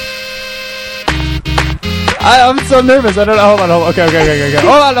on. I'm so nervous. I don't know. Hold on. Okay.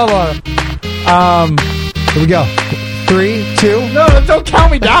 Hold on. Here we go. 3, 2. No, don't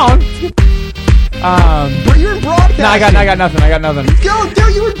count me down. But you're in broadcasting. No, I got nothing. Go, dude.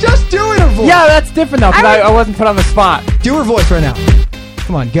 You were just doing her voice. Yeah, that's different though, because I wasn't put on the spot. Do her voice right now.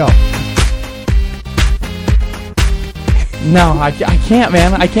 Come on, go. No, I can't,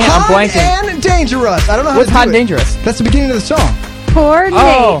 man. I can't. I'm blanking. Hot and dangerous. I don't know how What's to do hot and it. dangerous? That's the beginning of the song. Poor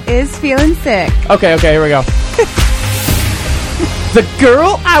Nate is feeling sick. Okay, here we go. The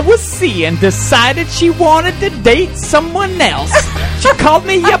girl I was seeing decided she wanted to date someone else. She called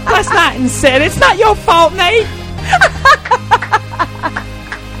me up last night and said, "It's not your fault, Nate."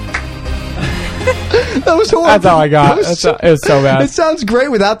 That was horrible. That's all I got. It was so bad. It sounds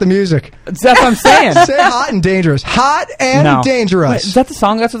great without the music. That's what I'm saying. Say hot and dangerous. Hot and dangerous. Wait, is that the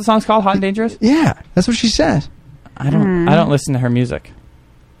song? That's what the song's called, Hot and Dangerous? Yeah, that's what she says. I don't listen to her music.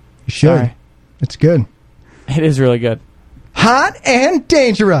 You should. Sorry. It's good. It is really good. Hot and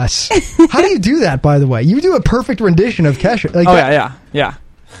dangerous. How do you do that, by the way? You do a perfect rendition of Kesha. Yeah.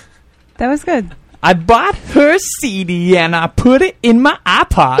 That was good. I bought her CD and I put it in my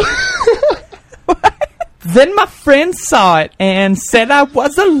iPod. Then my friend saw it and said I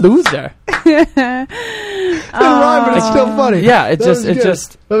was a loser. It rhyme, but it's still funny. Yeah, it just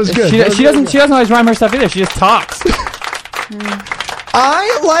that was good. She doesn't always rhyme her stuff either. She just talks.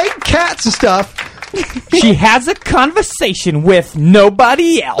 I like cats and stuff. She has a conversation with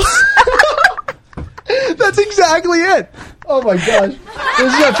nobody else. That's exactly it. Oh my gosh.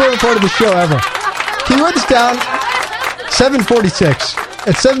 This is my favorite part of the show ever. Can you write this down? 7:46.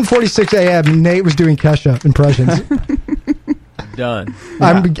 At 7:46 a.m., Nate was doing Kesha impressions. done.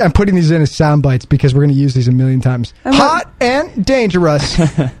 I'm putting these in as sound bites because we're going to use these a million times. Hot and dangerous.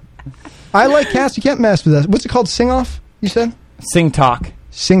 I like Cass. You can't mess with us. What's it called? Sing off? You said? Sing Talk.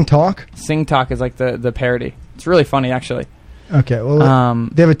 Sing Talk? Sing Talk is like the parody. It's really funny, actually. Okay. Well,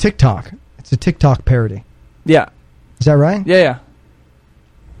 they have a TikTok. It's a TikTok parody. Yeah. Is that right? Yeah.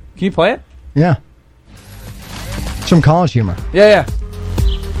 Can you play it? Yeah. It's from College Humor. Yeah.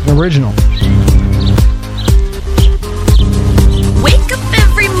 The original. Wake up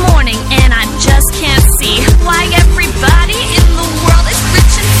every morning and I just can't see why everybody in the world is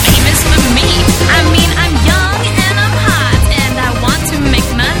rich and famous but me. I mean, I'm young and I'm hot and I want to make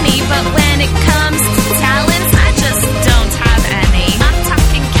money, but when it comes to talents, I just don't have any. I'm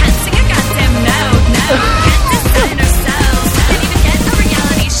talking can't sing a goddamn note, no. Can't design or sew, can't even get a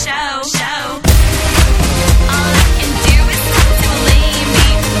reality show. All I can do is talk to a lady.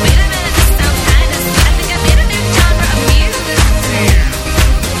 Wait a minute, this sounds kinda I think I made a new genre of music.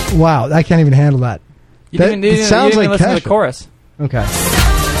 Wow, I can't even handle that. You didn't sounds like listen to the Kesha. chorus. Okay.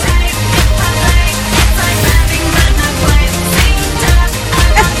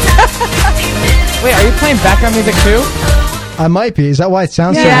 Wait, are you playing background music too? I might be. Is that why it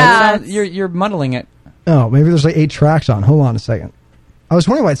sounds so heavy? You're muddling it. Oh, maybe there's like 8 tracks on. Hold on a second. I was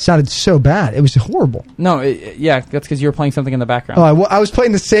wondering why it sounded so bad. It was horrible. No, yeah, that's because you were playing something in the background. Oh, I was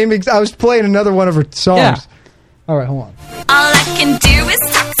playing the same. I was playing another one of her songs. Yeah. All right, hold on. All I can do is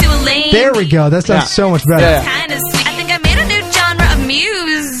talk to a lady. There we go. That sounds so much better. Yeah. Kinda sweet. I think I made a new genre of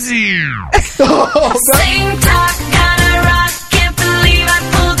music. Oh, Sing talk, gotta rock. Can't believe I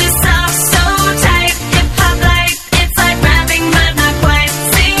pulled this off so tight. Hip hop life, it's like rapping but not quite.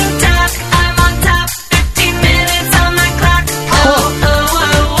 Sing talk, I'm on top. 15 minutes on my clock.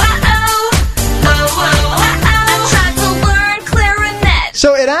 I tried to learn clarinet.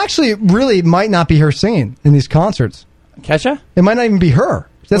 So it actually really might not be her singing in these concerts. Kesha? It might not even be her.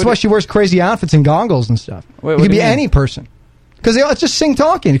 That's why she wears crazy outfits and goggles and stuff. Wait, it what could do be you mean? any person. Because it's just sing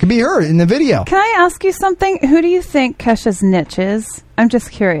talking. It could be her in the video. Can I ask you something? Who do you think Kesha's niche is? I'm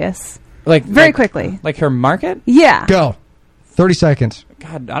just curious. Very quickly. Like her market? Yeah. Go. 30 seconds.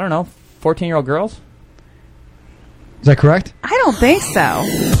 God, I don't know. 14-year-old girls? Is that correct? I don't think so.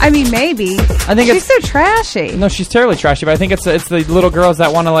 I mean, maybe. I think she's so trashy. No, she's terribly trashy, but I think it's the little girls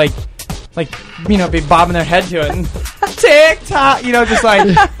that want to be bobbing their head to it and TikTok, just like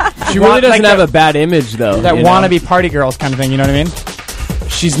She really doesn't have a bad image though. That want to be party girls kind of thing. You know what I mean?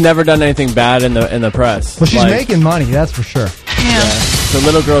 She's never done anything bad in the press. Well, she's making money, that's for sure. Yeah. So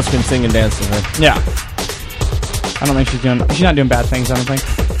little girls can sing and dance to her. Yeah. I don't think she's not doing bad things. I don't think.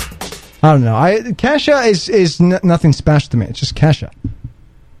 I don't know. Kesha is nothing special to me. It's just Kesha.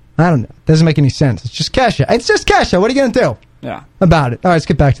 I don't know. It doesn't make any sense. It's just Kesha. It's just Kesha. What are you going to do? Yeah. About it. All right, let's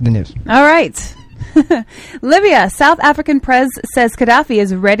get back to the news. All right. Libya, South African press says Gaddafi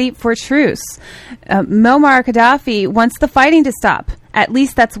is ready for truce. Muammar Gaddafi wants the fighting to stop. At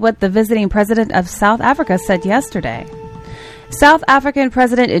least that's what the visiting president of South Africa said yesterday. South African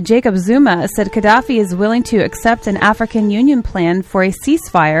President Jacob Zuma said Gaddafi is willing to accept an African Union plan for a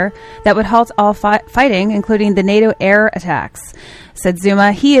ceasefire that would halt all fighting, including the NATO air attacks. Said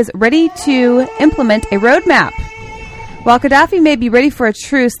Zuma, he is ready to implement a roadmap. While Gaddafi may be ready for a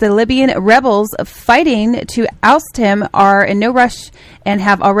truce, the Libyan rebels fighting to oust him are in no rush and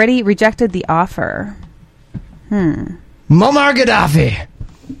have already rejected the offer. Muammar Gaddafi.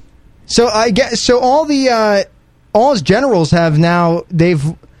 So I guess all his generals have now. They've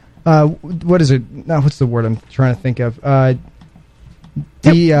what is it? No, what's the word I'm trying to think of?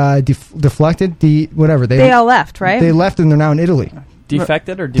 Deflected. Whatever. They all left, right? They left and they're now in Italy.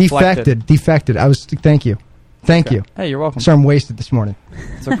 Defected or deflected? Defected. Thank you. Thank you. Hey, you're welcome. Sorry, I'm wasted this morning.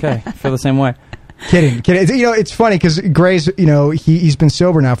 It's okay. I feel the same way. Kidding. It's funny because Gray's. He's been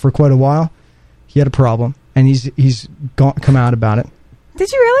sober now for quite a while. He had a problem, and he's come out about it.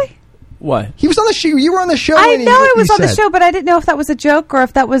 Did you really? What? He was on the show. You were on the show. I know it was on the show, but I didn't know if that was a joke or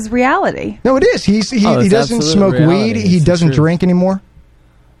if that was reality. No, it is. He doesn't smoke weed. He doesn't drink anymore.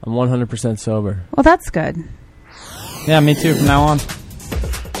 I'm 100% sober. Well, that's good. Yeah, me too. From now on.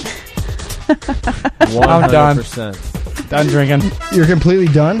 100%. I'm done drinking. You're completely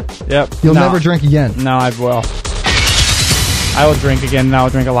done? Yep. You'll never drink again? No, I will. I will drink again, and I will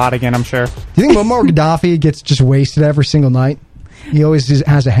drink a lot again, I'm sure. Do you think Muammar Gaddafi gets just wasted every single night? He always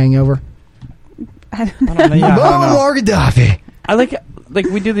has a hangover. I don't know. Muammar Gaddafi. I like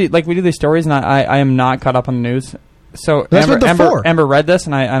we do these stories, and I am not caught up on the news. So That's what they're for. Amber read this,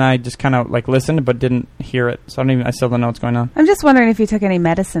 and I just kind of listened, but didn't hear it. So I still don't know what's going on. I'm just wondering if you took any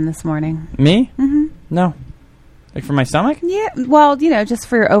medicine this morning. Me? Mm-hmm. No. Like for my stomach? Yeah. Well, just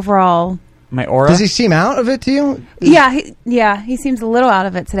for your overall my aura. Does he seem out of it to you? Yeah, he seems a little out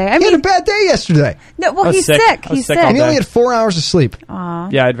of it today. I He mean, had a bad day yesterday. no, well, I was he's sick. sick. I was He's sick sick. all And he day. only had 4 hours of sleep. Aw.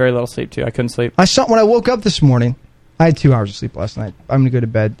 Yeah, I had very little sleep too. I couldn't sleep. When I woke up this morning, I had 2 hours of sleep last night. I'm going to go to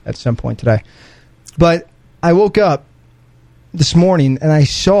bed at some point today. But I woke up this morning and I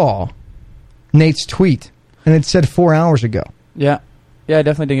saw Nate's tweet, and it said 4 hours ago. Yeah, I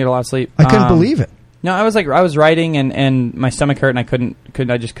definitely didn't get a lot of sleep. I couldn't believe it. No, I was writing and my stomach hurt and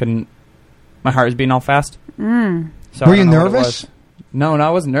I just couldn't. My heart was beating all fast. So Were I you don't know what it nervous? was. No, I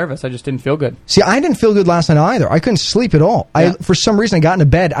wasn't nervous. I just didn't feel good. See, I didn't feel good last night either. I couldn't sleep at all. Yeah. For some reason, I got into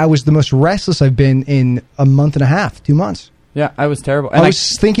bed. I was the most restless I've been in a month and a half, 2 months. Yeah, I was terrible. And I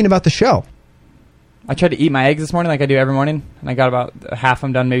was thinking about the show. I tried to eat my eggs this morning like I do every morning, and I got about half of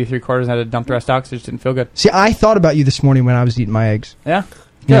them done, maybe 3/4, and I had to dump the rest out because I just didn't feel good. See, I thought about you this morning when I was eating my eggs. Yeah?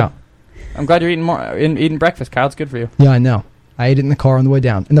 Good. Yeah. I'm glad you're eating more, eating breakfast, Kyle. It's good for you. Yeah, I know. I ate it in the car on the way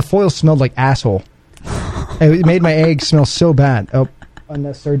down. And the foil smelled like asshole. It made my eggs smell so bad. Oh,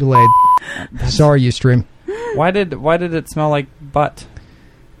 unnecessary delayed. Sorry, Ustream. Why did it smell like butt?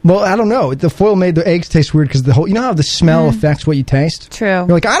 Well, I don't know. The foil made the eggs taste weird because you know how the smell affects what you taste? True. You're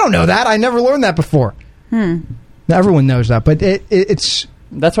like, I don't know that. I never learned that before. Now, everyone knows that, but it's...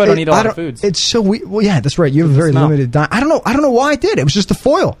 That's why I don't eat a lot of foods. It's so weird. Well, yeah, that's right. You have a very smell. limited diet. I don't know why I did. It was just the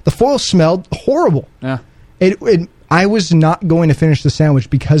foil. The foil smelled horrible. Yeah. I was not going to finish the sandwich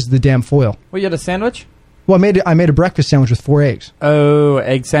because of the damn foil. Well, you had a sandwich? Well, I made a breakfast sandwich with 4 eggs. Oh,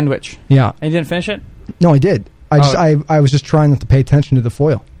 egg sandwich. Yeah. And you didn't finish it? No, I did. I was just trying not to pay attention to the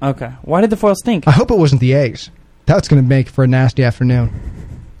foil. Okay. Why did the foil stink? I hope it wasn't the eggs. That's going to make for a nasty afternoon.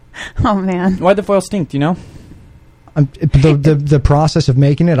 Oh man. Why'd the foil stink? Do you know? The process of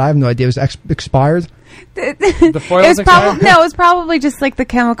making it, I have no idea. It was expired. The foil It was was it was probably just like the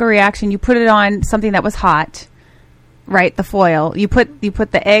chemical reaction. You put it on something that was hot, right? The foil. You put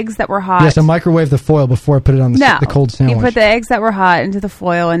the eggs that were hot. Yes, I microwaved the foil before I put it on the cold sandwich. You put the eggs that were hot into the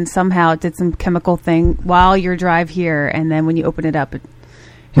foil, and somehow it did some chemical thing while your drive here, and then when you open it up,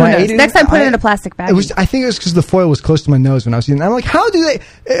 who knows? Next time, put it in a plastic bag. I think it was because the foil was close to my nose when I was eating. I'm like, how do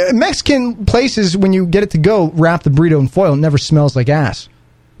they? Mexican places, when you get it to go, wrap the burrito in foil. It never smells like ass.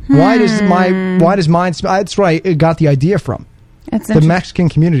 Why does mine smell? That's where I got the idea from. It's the Mexican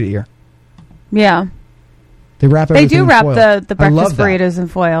community here. Yeah. They wrap They everything do in wrap foil. the I love breakfast that. burritos in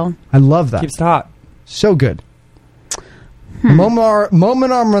foil. I love that. Keeps it hot. So good. Momanar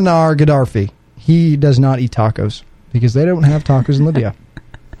Gaddafi, he does not eat tacos because they don't have tacos in Libya.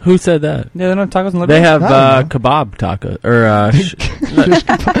 Who said that? Yeah, they don't have tacos in Libya. They have kebab tacos or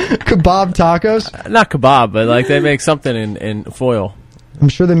kebab tacos. Not kebab, but like they make something in foil. I'm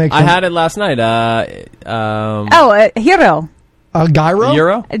sure they make. I had it last night. Hero. Gyro?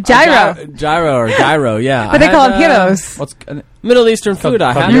 Euro? Gyro. Or gyro, yeah. But they call them heroes. What's Middle Eastern food?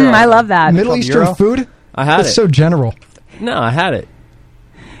 I had it. I love that. Middle Eastern gyro? food? I had It's it. so general. No, I had it.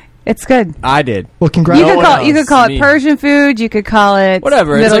 It's good. I did. Well, congrats. You could call it Persian food. You could call it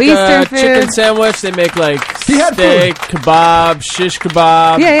Whatever. Middle It's like Eastern a food. chicken sandwich. They make like had steak, kebab, shish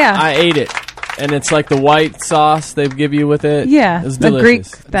kebab. Yeah. I ate it. And it's like the white sauce they give you with it. Yeah, It's the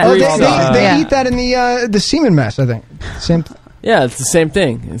delicious. Greek. That Oh, Greek they sauce. eat that in the semen mess, I think. Same. Yeah, it's the same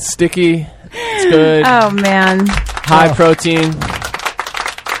thing. It's sticky. It's good. Oh man. High protein.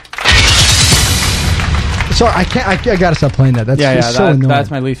 Sorry, I can't. I gotta stop playing that. That's just so annoying. That's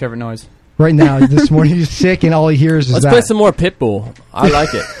my least favorite noise. Right now, this morning he's sick, and all he hears is Let's that. play some more Pitbull. I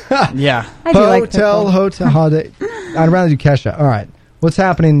like it. Yeah. I do like Hotel, holiday. I'd rather do Kesha. All right. What's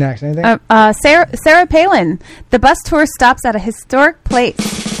happening next? Anything? Sarah Palin. The bus tour stops at a historic place.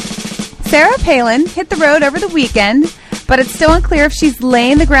 Sarah Palin hit the road over the weekend, but it's still unclear if she's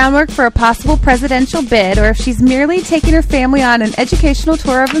laying the groundwork for a possible presidential bid or if she's merely taking her family on an educational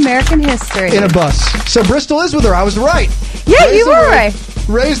tour of American history. In a bus. So Bristol is with her. I was right. Yeah, Raise you the were roof. right.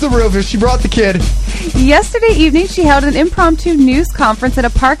 Raise the roof if she brought the kid. Yesterday evening, she held an impromptu news conference at a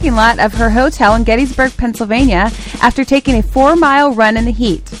parking lot of her hotel in Gettysburg, Pennsylvania, after taking a 4-mile run in the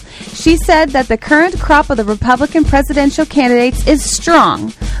heat. She said that the current crop of the Republican presidential candidates is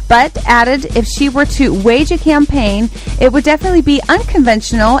strong, but added if she were to wage a campaign, it would definitely be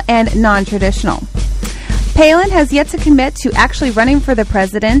unconventional and non-traditional. Palin has yet to commit to actually running for the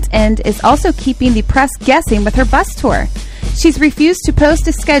president and is also keeping the press guessing with her bus tour. She's refused to post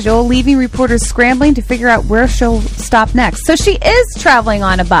a schedule, leaving reporters scrambling to figure out where she'll stop next. So she is traveling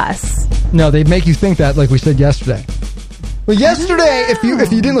on a bus. No, they make you think that, like we said yesterday. Well, yesterday, if you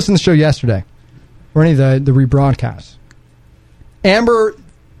didn't listen to the show yesterday, or any of the rebroadcasts, Amber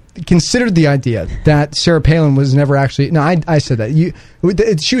considered the idea that Sarah Palin was never actually. No, I said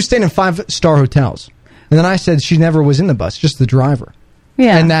that she was staying in 5-star hotels, and then I said she never was in the bus, just the driver.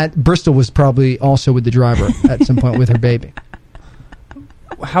 Yeah. And that Bristol was probably also with the driver at some point with her baby.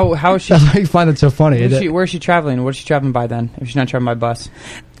 How is she? That's why you find it so funny. Where is she traveling? What is she traveling by then? If she's not traveling by bus,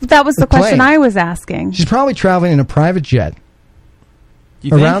 That was the question plane. I was asking. She's probably traveling in a private jet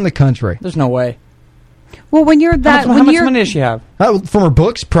you think? around the country. There's no way. Well, when you're that, How much money does she have? From her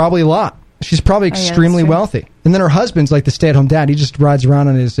books, probably a lot. She's probably yeah, that's extremely true. wealthy. And then her husband's like the stay-at-home dad. He just rides around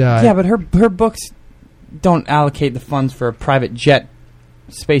on his... Yeah, but her books don't allocate the funds for a private jet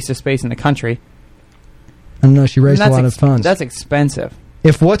space to space in the country. I don't know. She raised a lot of funds. That's expensive.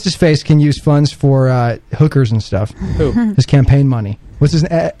 If What's-His-Face can use funds for Hmm. hookers and stuff, Who? his campaign money. What's his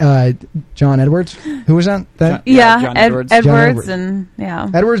John Edwards? Who was that? John Edwards. Edwards. And yeah.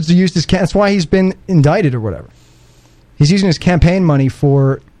 Edwards used his... That's why he's been indicted or whatever. He's using his campaign money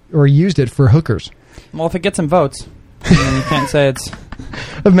for... Or used it for hookers. Well, if it gets him votes, then you can't say it's...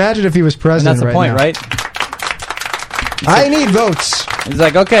 Imagine if he was And president that's the right point, now. right? I need votes. He's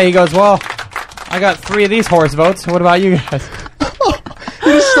like, okay. He goes, well, I got 3 of these horse votes. What about you guys? He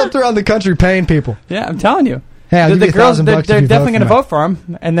just slipped around the country paying people. Yeah, I'm telling you. Hey, I'll give the you girls, $1,000 they're if you definitely going to for me. vote for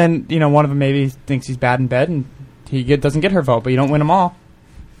him. And then, one of them maybe thinks he's bad in bed, and he doesn't get her vote, but you don't win them all.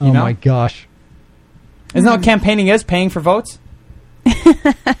 You know? My gosh. Isn't that what campaigning is? Paying for votes?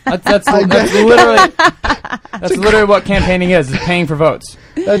 That's literally what campaigning is paying for votes.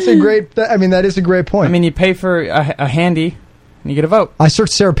 That's a great... that is a great point. I mean, you pay for a handy, and you get a vote. I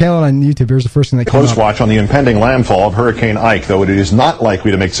searched Sarah Palin on YouTube. Here's the first thing that came Close up. watch on the impending landfall of Hurricane Ike, though it is not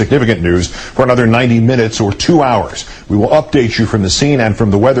likely to make significant news for another 90 minutes or 2 hours. We will update you from the scene and from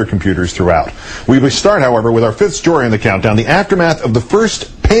the weather computers throughout. We will start, however, with our 5th story in the countdown, the aftermath of the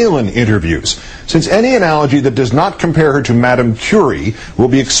first Palin interviews. Since any analogy that does not compare her to Madame Curie will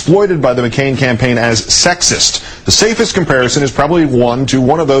be exploited by the McCain campaign as sexist, the safest comparison is probably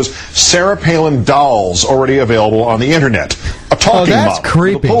one of those Sarah Palin dolls already available on the internet. A talking that's model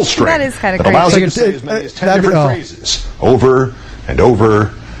creepy. with a pull string That is kinda that allows creepy. you to say as many as 10 That'd be- different phrases over and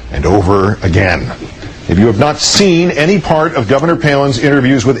over and over again. If you have not seen any part of Governor Palin's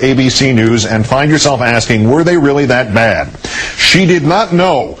interviews with ABC News and find yourself asking, were they really that bad? She did not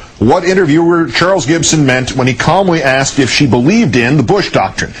know what interviewer Charles Gibson meant when he calmly asked if she believed in the Bush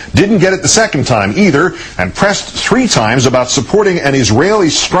Doctrine. Didn't get it the second time either, and pressed 3 times about supporting an Israeli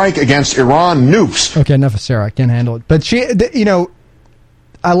strike against Iran nukes. Okay, enough of Sarah. I can't handle it. But she,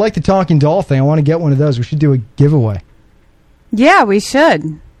 I like the talking doll thing. I want to get one of those. We should do a giveaway. Yeah, we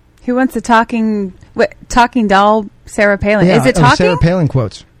should. Who wants a talking doll Sarah Palin? Yeah, Is it of talking? Sarah Palin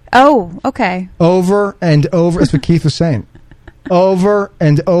quotes. Oh, okay. Over and over. That's what Keith was saying. Over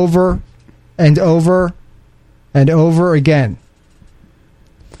and over and over and over again.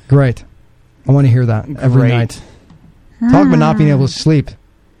 Great. I want to hear that every Great. night. Talk about not being able to sleep.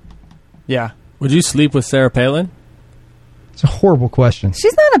 Yeah. Would you sleep with Sarah Palin? It's a horrible question.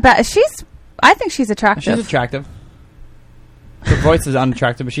 She's not a bad. I think she's attractive. She's attractive. Her voice is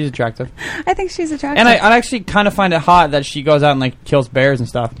unattractive, but she's attractive. I think she's attractive. And I actually kind of find it hot that she goes out and kills bears and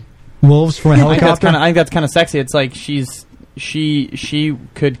stuff. Wolves from a helicopter? I think that's kind of sexy. It's like she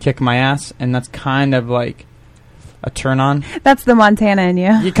could kick my ass, and that's kind of like a turn on. That's the Montana in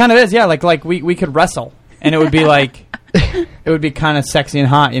you. It kind of is, yeah. Like we could wrestle, and it would be like it would be kind of sexy and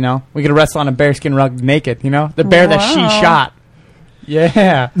hot, We could wrestle on a bearskin rug naked, the bear that she shot.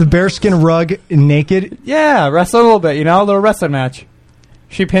 Yeah, the bearskin rug naked. Yeah, wrestle a little bit, a little wrestling match.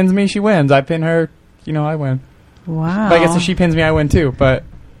 She pins me, she wins. I pin her, I win. Wow. But I guess if she pins me, I win too. But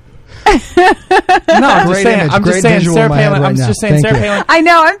no, I'm just saying. Image, I'm great just saying. visual Sarah in my head Palin. right I'm now. just saying. Thank Sarah you. Palin. I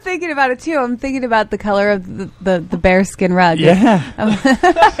know. I'm thinking about it too. I'm thinking about the color of the bearskin rug. Yeah.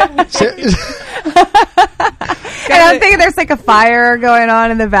 And I'm thinking there's like a fire going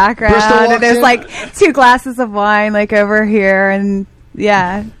on in the background, Bristol and walks there's in. like 2 glasses of wine like over here, and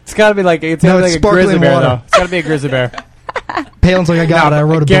yeah. It's got to be like a grizzly sparkling bear water. though. It's got to be a grizzly bear. Palin's like, I got it. I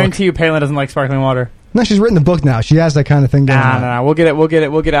wrote a book. guarantee you, Palin doesn't like sparkling water. No, she's written the book now. She has that kind of thing going on. No. We'll get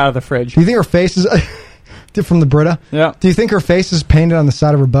it out of the fridge. Do you think her face is from the Brita? Yeah. Do you think her face is painted on the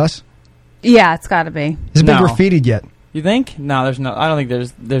side of her bus? Yeah, it's got to be. Has it been No. graffitied yet? You think? No, there's no. I don't think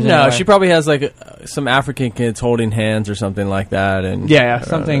there's. No, any way. she probably has like some African kids holding hands or something like that, and Yeah,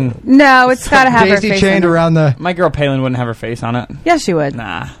 something. No, it's got to have her Daisy face. chained on it. around the... My girl Palin wouldn't have her face on it. Yeah, she would.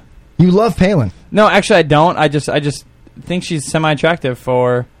 Nah. You love Palin. No, actually, I don't. I just think she's semi-attractive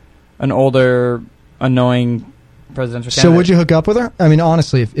for an older, annoying presidential candidate. So would you hook up with her? I mean,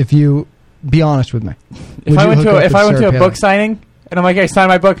 honestly, if you... Be honest with me. If I went to a book signing and I'm like, hey, sign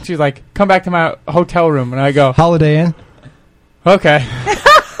my book, and she's like, come back to my hotel room, and I go, Holiday Inn? okay. I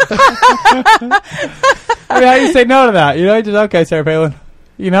mean, how do you say no to that? Just okay, Sarah Palin.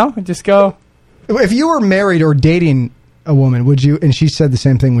 Just go. If you were married or dating a woman, would you? And she said the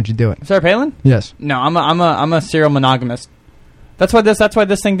same thing. Would you do it? Sarah Palin? Yes. No, I'm a serial monogamist. That's why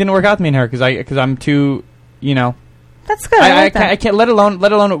this thing didn't work out with me and her because I'm too, you know. That's good. I like that. I can't let alone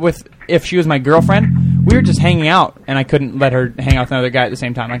with if she was my girlfriend. We were just hanging out, and I couldn't let her hang out with another guy at the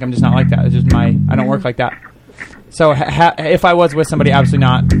same time. Like I'm just not like that. It's just I don't work like that. So if I was with somebody, absolutely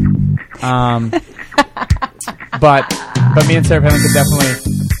not. But me and Sarah Palin could definitely.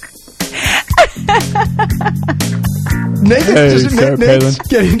 Nate's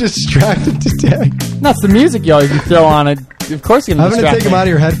getting distracted today. No, it's the music you always throw on it. Of course, you're I'm going to take them out of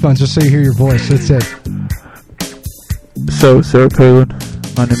your headphones just so you hear your voice. That's it. So, Sarah Palin,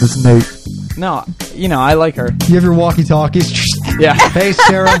 my name is Nate. No, you know, I like her. You have your walkie-talkies. Yeah. Hey,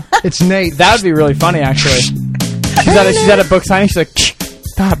 Sarah, it's Nate. That would be really funny, actually. She's at a book signing. She's like,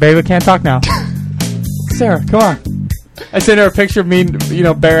 stop, babe, I can't talk now. Sarah, come on. I sent her a picture of me, you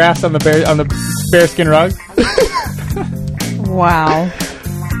know, bare ass on the bearskin rug. Wow.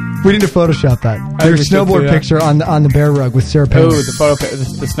 We need to Photoshop that. Your snowboard picture on the bear rug with Sarah Palin. Oh,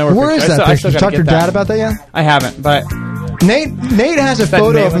 the snowboard Where picture. is that picture? Did you talk to your dad about that yet? I haven't, but... Nate has a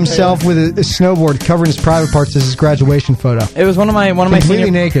photo of himself with a snowboard covering his private parts as his graduation photo. It was one of my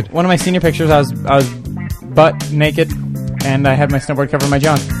completely naked. One of my senior pictures. I was butt naked, and I had my snowboard covering my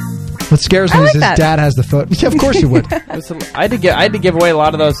john. What scares me is his dad has the photo. Yeah, of course you would. I had to give away a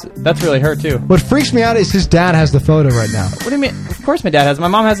lot of those. That's really hurt too. What freaks me out is his dad has the photo right now. What do you mean? Of course my dad has it. My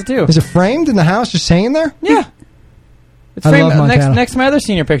mom has it too. Is it framed in the house, just hanging there? Yeah. It's I framed love Montana. next to my other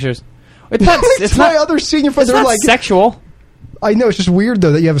senior pictures. It's not. It's my other senior photos. It's not sexual. I know, it's just weird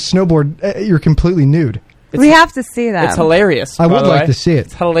though that you have a snowboard. You're completely nude. We have to see that. It's hilarious. I would like to see it.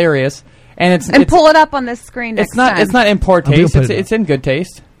 It's hilarious, and it's pull it up on the screen. Next time. It's not in poor taste. It's in good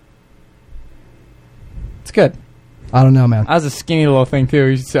taste. It's good. I don't know, man. I was a skinny little thing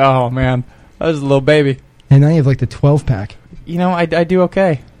too. Oh man, I was a little baby. And now you have like the 12-pack. You know, I do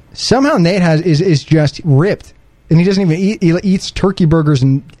okay. Somehow Nate is just ripped, and he doesn't even eat. He eats turkey burgers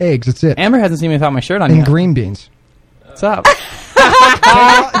and eggs. That's it. Amber hasn't seen me without my shirt on and yet. green beans. What's up?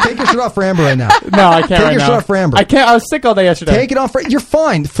 Take your shirt off for Amber right now. No, I can't. Take your shirt off for Amber. I can't. I was sick all day yesterday. Take it off for. You're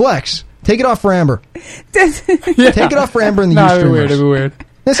fine. Flex. Take it off for Amber. Yeah. Take it off for Amber and the No, Ustreamers. it'd be weird.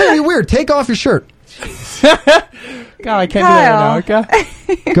 That's not even weird. Take off your shirt. God, I can't do that right now.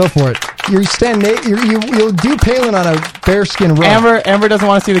 Okay. Go for it. You stand Nate. You'll do Palin on a bearskin rug. Amber doesn't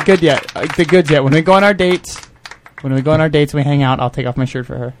want to see the good yet. When we go on our dates, we hang out. I'll take off my shirt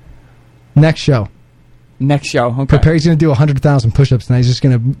for her. Next show. Okay. Prepare. He's going to do 100,000 push-ups tonight. He's just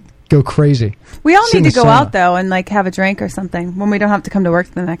going to go crazy. We all need to go out though and like have a drink or something when we don't have to come to work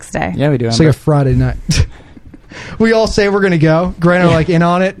the next day. Yeah, we do. It's like a Friday night. We all say we're going to go. Grant are like in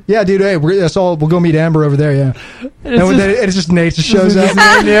on it. Yeah, dude. Hey, that's all. We'll go meet Amber over there. Yeah. It's just Nate just shows up.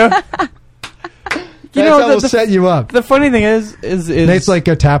 You know, we'll set you up. The funny thing is Nate's like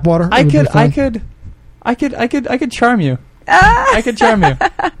a tap water. I could charm you. I could charm you.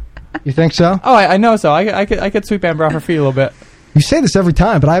 You think so? Oh, I know so. I could sweep Amber off her feet a little bit. You say this every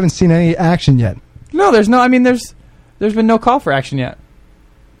time, but I haven't seen any action yet. No, there's no. I mean, there's been no call for action yet.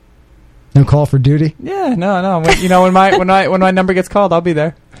 No call for duty? Yeah, no. When my number gets called, I'll be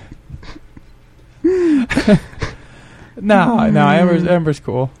there. No, Amber's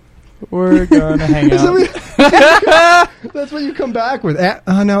cool. We're gonna hang out. That's what you come back with.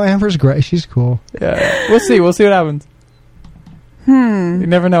 Oh no, Amber's great. She's cool. Yeah, we'll see. We'll see what happens. You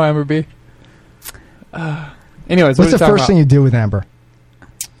never know, Amber B. Anyways, what's the first thing you do with Amber?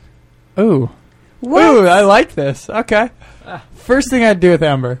 Ooh, I like this. Okay, first thing I'd do with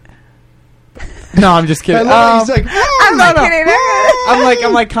Amber. No, I'm just kidding. He's like, I'm not kidding.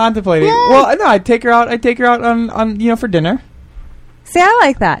 I'm like contemplating. Well, no, I'd take her out on for dinner. See, I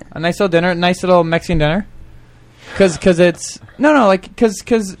like that. A nice little dinner, nice little Mexican dinner. Because it's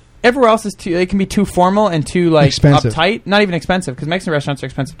because everywhere else is too. It can be too formal and too like expensive. Uptight. Not even expensive because Mexican restaurants are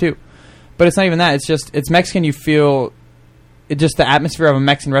expensive too. But it's not even that. It's Mexican. You feel it just the atmosphere of a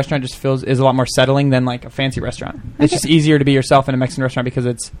Mexican restaurant just is a lot more settling than like a fancy restaurant. Okay. It's just easier to be yourself in a Mexican restaurant because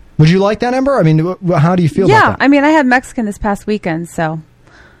it's. Would you like that, Amber? I mean, how do you feel? about that? I mean, I had Mexican this past weekend, so.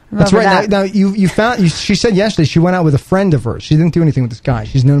 That's right. Now you found. She said yesterday she went out with a friend of hers. She didn't do anything with this guy.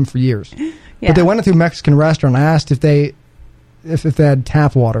 She's known him for years. Yeah. But they went to a Mexican restaurant. I asked if they had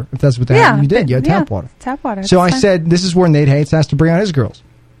tap water. If that's what they had. You did. You had tap water. Tap water. So I said, this is where Nate Hates has to bring out his girls.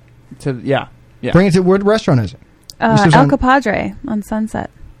 Yeah. Bring it to what restaurant is it? El Compadre on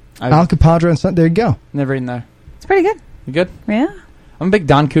Sunset. El Compadre on Sunset. There you go. Never eaten there. It's pretty good. You good? Yeah. I'm a big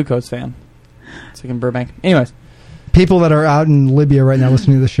Don Cucos fan. It's like in Burbank. Anyways. People that are out in Libya right now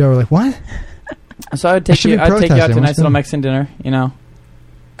listening to the show are like, what? So I'd take you out to a nice little Mexican dinner,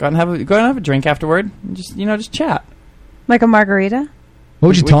 Go out and have a drink afterward. And just chat. Like a margarita? What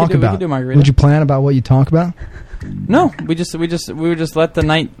would you talk We about? could do margarita. Would you plan about what you talk about? No, we would just let the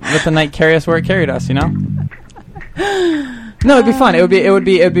night carry us where it carried us. You know. No, it'd be fun. It would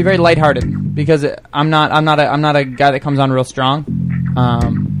be very lighthearted because I'm not a guy that comes on real strong.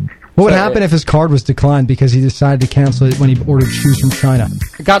 What would happen if his card was declined because he decided to cancel it when he ordered shoes from China?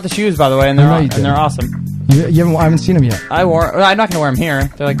 I got the shoes, by the way, and they're awesome. I haven't seen them yet. I'm not going to wear them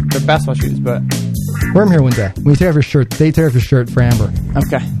here. They're basketball shoes, but wear them here one day. When you take off your shirt, take off your shirt for Amber.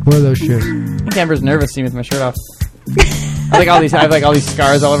 Okay. Wear those shoes. I think Amber's nervous seeing me with my shirt off. I have all these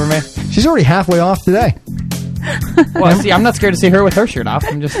scars all over me. She's already halfway off today. Well, see, I'm not scared to see her with her shirt off.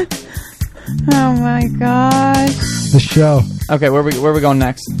 I'm just. Oh my gosh. The show. Okay, where are we going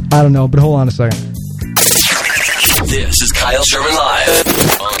next? I don't know, but hold on a second. This is Kyle Sherman Live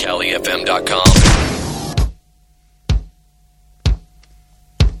on CaliFM.com.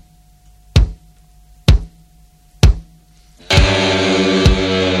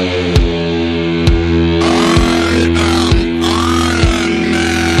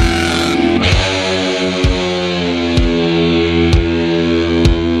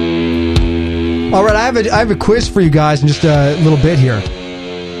 All right, I have a quiz for you guys in just a little bit here.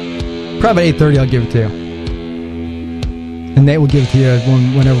 Probably about 8:30 I'll give it to you. And Nate will give it to you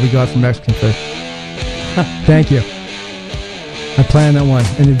whenever we go out for Mexican food. Thank you. I planned that one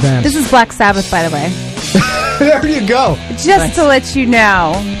in advance. This is Black Sabbath, by the way. There you go. Just to let you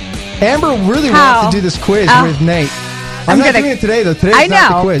know. Amber really wants to do this quiz with Nate. I'm not doing it today, though. Today's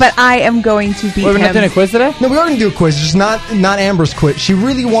not the quiz. But I am going to beat We're him. not doing a quiz today? No, we are going to do a quiz. Just not Amber's quiz. She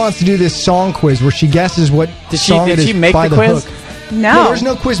really wants to do this song quiz where she guesses what song it is. Did she make by the quiz? Hook. No. There's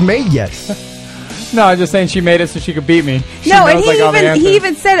no quiz made yet. No, I'm just saying she made it so she could beat me. No, and he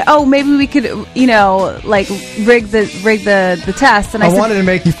even said, "Oh, maybe we could, rig the test." And I wanted to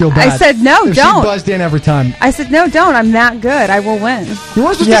make you feel bad. I said, "No, if don't." She buzzed in every time. I said, "No, don't. I'm that good. I will win." You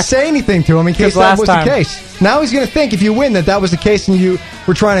weren't supposed to say anything to him in case that was the case. Now he's going to think if you win that was the case and you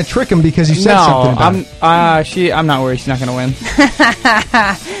were trying to trick him because you said something about it. I'm not worried. She's not going to win.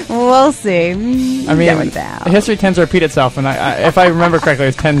 We'll see. I mean, history tends to repeat itself, and if I remember correctly, it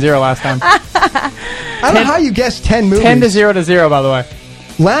was 10-0 last time. I don't know how you guessed 10 movies. 10-0, by the way.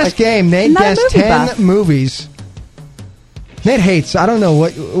 Last game, Nate guessed 10 movies. Nate hates. I don't know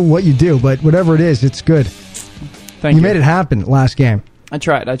what you do, but whatever it is, it's good. Thank you. You made it happen last game. I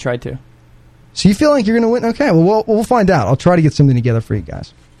tried to. So you feel like you're going to win? Okay, well, we'll find out. I'll try to get something together for you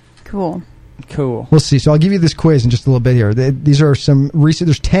guys. Cool. We'll see. So I'll give you this quiz in just a little bit here. These are some recent.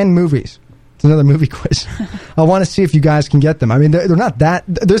 There's 10 movies. It's another movie quiz. I want to see if you guys can get them. I mean, they're not that.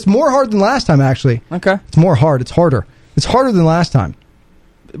 There's more hard than last time, actually. Okay. It's more hard. It's harder. It's harder than last time.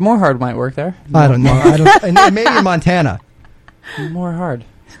 More hard might work there. I don't know. And maybe in Montana. More hard.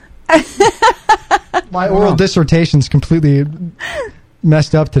 My oral dissertation's completely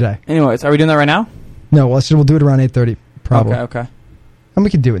messed up today. Anyways, are we doing that right now? No, we'll do it around 8:30, probably. Okay. And we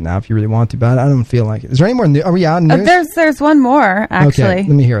could do it now if you really want to, but I don't feel like it. Is there any more news? Are we out in news? There's one more, actually. Okay, let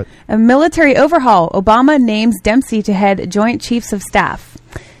me hear it. A military overhaul. Obama names Dempsey to head Joint Chiefs of Staff.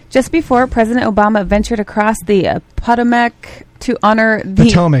 Just before President Obama ventured across the Potomac to honor the...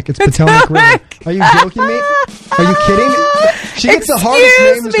 Potomac. It's Potomac River. Are you joking me? Are you kidding? She gets the hardest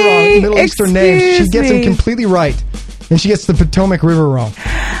names wrong, Middle Eastern names. She gets them completely right. And she gets the Potomac River wrong.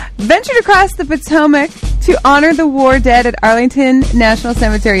 Ventured across the Potomac to honor the war dead at Arlington National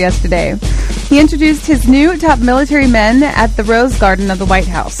Cemetery yesterday. He introduced his new top military men at the Rose Garden of the White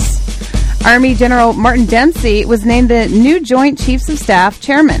House. Army General Martin Dempsey was named the new Joint Chiefs of Staff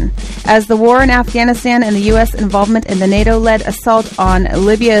chairman as the war in Afghanistan and the U.S. involvement in the NATO-led assault on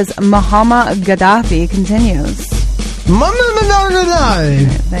Libya's Muammar Gaddafi continues.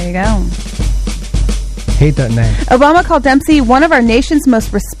 There you go. Hate that name. Obama called Dempsey one of our nation's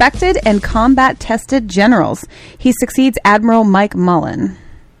most respected and combat-tested generals. He succeeds Admiral Mike Mullen.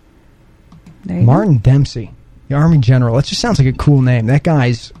 Martin Dempsey, the Army General. That just sounds like a cool name. That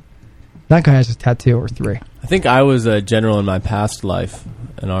guy has a tattoo or 3. I think I was a general in my past life,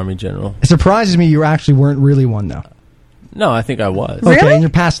 an Army general. It surprises me you actually weren't really one, though. No, I think I was. Okay, in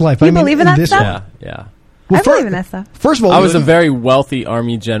your past life. You believe in that stuff? Yeah. I believe in that stuff. First of all, I was a very wealthy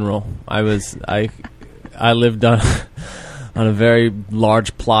Army general. I lived on a very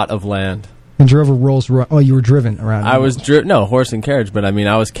large plot of land. And drove a Rolls Royce. Oh, you were driven around. I was horse and carriage, but I mean,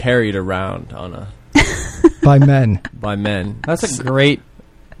 I was carried around on a by men. By men. That's a great.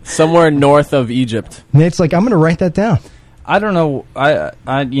 Somewhere north of Egypt. Nate's like, I'm going to write that down. I don't know. I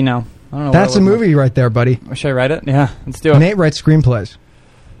don't know. That's a movie right there, buddy. Should I write it? Yeah, let's do it. Nate writes screenplays.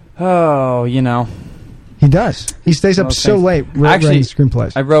 Oh, He does. He stays up so late writing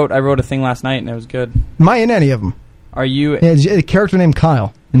screenplays. I wrote a thing last night and it was good. Am I in any of them? Are you? Yeah, is a character named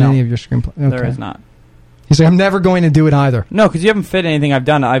Kyle in any of your screenplays? Okay. There is not. He's like, I'm never going to do it either. No, because you haven't fit anything I've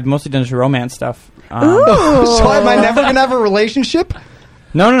done. I've mostly done just romance stuff. So am I never going to have a relationship?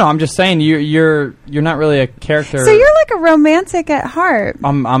 No. I'm just saying you're not really a character. So you're like a romantic at heart.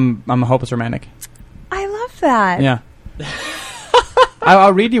 I'm a hopeless romantic. I love that. Yeah.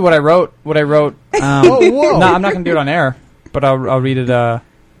 I'll read you what I wrote. Whoa! No, I'm not going to do it on air, but I'll read it. I'll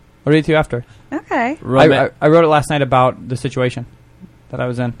read it to you after. Okay. I wrote it last night about the situation that I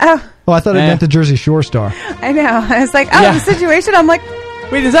was in. Oh, I thought it meant the Jersey Shore star. I know. I was like, the situation. I'm like,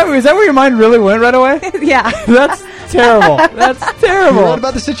 wait, is that where your mind really went right away? Yeah. That's terrible. That's terrible. You wrote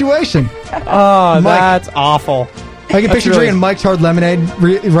about the situation. Oh, Mike, that's awful. I can picture drinking Mike's Hard Lemonade,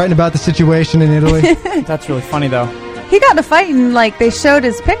 writing about the situation in Italy. That's really funny, though. He got in a fight and like they showed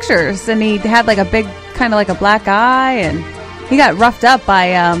his pictures, and he had like a big kind of like a black eye, and he got roughed up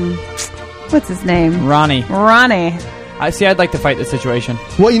by what's his name? Ronnie. I'd like to fight this situation.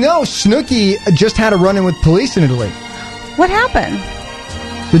 Well, Snooki just had a run-in with police in Italy. What happened?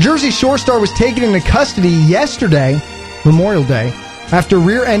 The Jersey Shore star was taken into custody yesterday, Memorial Day, after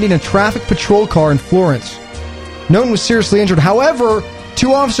rear-ending a traffic patrol car in Florence. No one was seriously injured. However,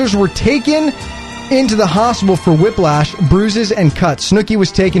 2 officers were taken into the hospital for whiplash, bruises, and cuts. Snooki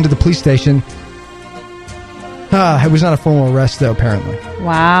was taken to the police station. It was not a formal arrest, though, apparently.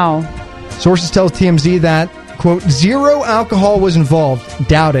 Wow. Sources tell TMZ that, quote, 0 alcohol was involved.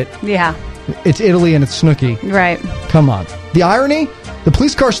 Doubt it. Yeah. It's Italy and it's Snooki. Right. Come on. The irony? The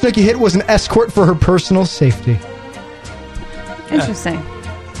police car Snooki hit was an escort for her personal safety. Interesting.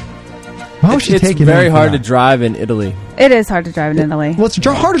 Why was she It's taking very hard to drive in Italy. It is hard to drive in Italy. Well, it's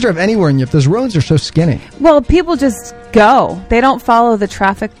hard to drive anywhere in Europe. Those roads are so skinny. Well, people just go. They don't follow the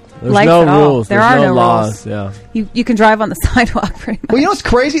traffic There's lights no at all. rules. There There's are no no laws. rules. Yeah. You can drive on the sidewalk pretty much. Well, what's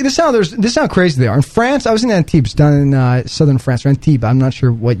crazy? This is how crazy they are. In France, I was in Antibes, down in southern France, or Antibes. I'm not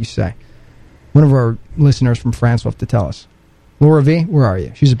sure what you say. One of our listeners from France will have to tell us. Laura V, where are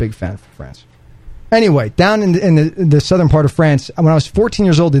you? She's a big fan of France. Anyway, down in the southern part of France, when I was 14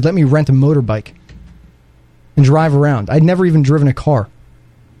 years old, they let me rent a motorbike and drive around. I'd never even driven a car.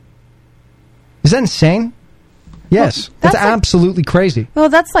 Is that insane? Yes. Well, that's like, absolutely crazy. Well,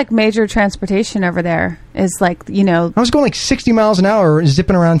 that's like major transportation over there. Is like, I was going like 60 miles an hour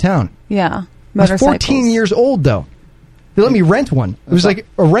zipping around town. Yeah. I was 14 years old, though. They let me rent one. It was like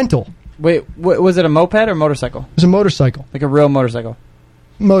a rental. Wait, was it a moped or motorcycle? It was a motorcycle. Like a real motorcycle?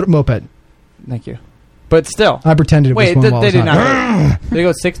 Moped. Thank you. But still. I pretended it was one while they I was did on not. Did they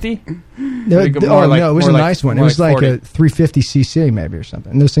go 60? No, it was a nice one. It was like a 350cc maybe or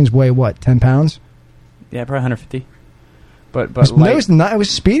something. And those things weigh, what, 10 pounds? Yeah, probably 150. But it was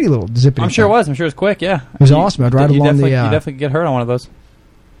speedy little zippity. I'm sure it was. I'm sure it was quick, yeah. It was awesome. I'd ride along the... You definitely get hurt on one of those. It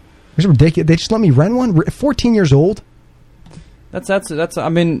was ridiculous. They just let me rent one? 14 years old? That's a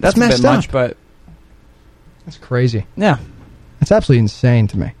bit much, but... That's crazy. Yeah. That's absolutely insane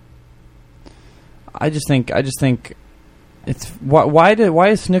to me. I just think it's why is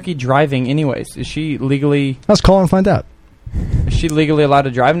Snooki driving anyways? Is she legally? Let's call and find out. Is she legally allowed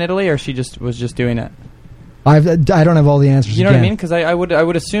to drive in Italy, or she was just doing it? I don't have all the answers. You know what I mean? Because I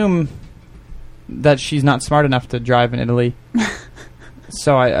would assume that she's not smart enough to drive in Italy.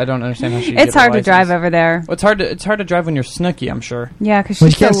 So I don't understand how she. It's hard to drive over there. Well, it's hard to drive when you're Snooki, I'm sure. Yeah, because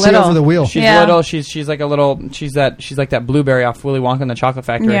she's you can't so little. see over the wheel. She's little. She's like a little. She's like that blueberry off Willy Wonka and the Chocolate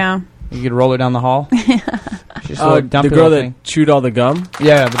Factory. Yeah. You could roll her down the hall. She's the girl that chewed all the gum?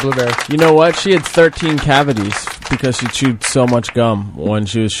 Yeah, the blueberry. You know what? She had 13 cavities because she chewed so much gum when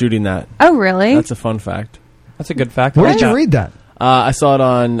she was shooting that. Oh, really? That's a fun fact. That's a good fact. Where did you read that? I saw it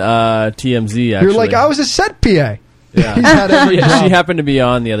on TMZ, actually. You're like, I was a set PA. Yeah. He's had every job. She happened to be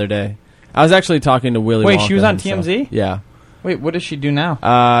on the other day. I was actually talking to Willy Wonka. Wait, she was on himself. TMZ? Yeah. Wait, what does she do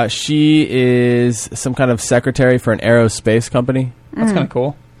now? She is some kind of secretary for an aerospace company. That's kind of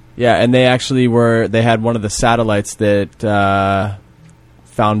cool. Yeah, and they actually they had one of the satellites that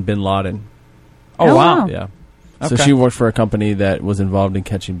found Bin Laden. Oh, wow. Yeah. Okay. So she worked for a company that was involved in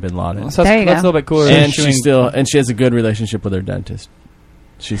catching Bin Laden. So that's a little bit cooler. And she has a good relationship with her dentist,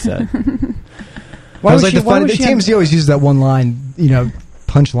 she said. Why was TMZ always uses that one line,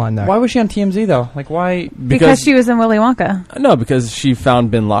 punchline there. Why was she on TMZ, though? Like, why? Because she was in Willy Wonka. No, because she found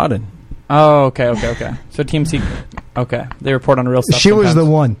Bin Laden. Oh, okay. So TMZ, okay. They report on real stuff. She was the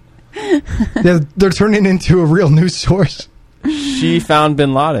one. They're turning into a real news source. She found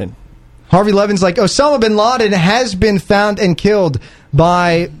Bin Laden. Harvey Levin's like, Osama Bin Laden has been found and killed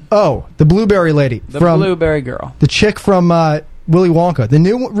by, the blueberry lady. The blueberry girl. The chick from Willy Wonka. The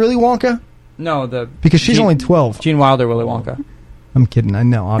new Willy Wonka? No, because she's only 12. Gene Wilder, Willy Wonka. I'm kidding. I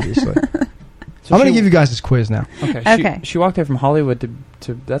know, obviously. So I'm going she- to give you guys this quiz now. Okay. Okay. She walked away from Hollywood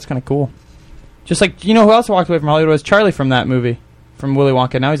to that's kind of cool. Just like, you know who else walked away from Hollywood was Charlie from that movie, from Willy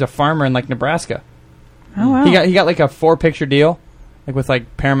Wonka. Now he's a farmer in like Nebraska. Oh wow. He got like a 4-picture deal, like with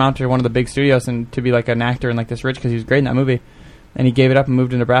like Paramount or one of the big studios, and to be like an actor and like this rich because he was great in that movie, and he gave it up and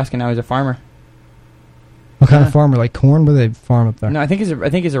moved to Nebraska. And now he's a farmer. What kind of farmer? Like corn? What do they farm up there? No, I think he's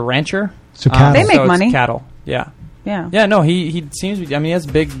a rancher. So cattle. They make it's money. Cattle. Yeah. Yeah. Yeah. No, he seems to be. I mean, he has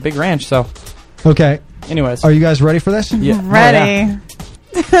a big ranch. So, Okay. anyways, Are you guys ready for this? yeah. Ready.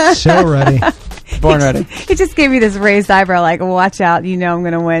 So ready. Born ready. He just gave me this raised eyebrow, like, watch out, you know I'm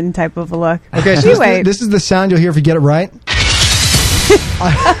going to win type of a look. Okay, so this is the sound you'll hear if you get it right.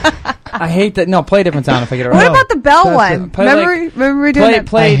 I hate that. No, play a different sound if I get it right. What about the bell That's one? it. Play Remember like- we were doing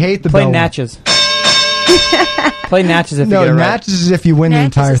that? I hate the play bell one. Natchez. Play Natchez if you No, get it right. Natchez is if you win the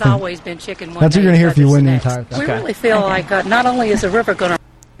Natchez entire has thing. always been chicken one That's what day you're going to hear and if you feathers win the the entire next. thing. We really feel like not only is the river going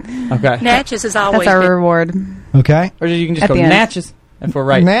to... Okay. Natchez has always That's our been... reward. Okay? Or you can just At go the end. Natchez if we're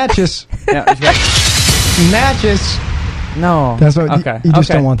right. Natchez. Yeah, just go- Natchez. no. That's what okay. you just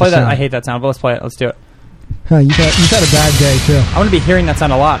okay. don't want play the that. sound. I hate that sound, but let's play it. Let's do it. Huh, you've had a bad day, too. I want to be hearing that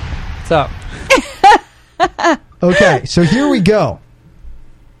sound a lot. What's up? Okay, so here we go.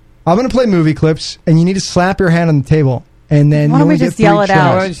 I'm going to play movie clips, and you need to slap your hand on the table. And then Why you don't we only get just 3 yell it out? Why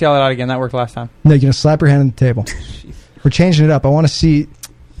don't tries. I just yell it out again? That worked last time. No, you're going to slap your hand on the table. We're changing it up. I want to see...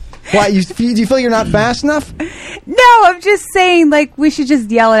 Why? Do you feel you're not fast enough? No, I'm just saying, like, we should just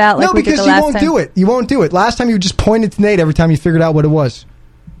yell it out like no, we did because the you last won't time. do it. You won't do it. Last time you just pointed to Nate every time you figured out what it was.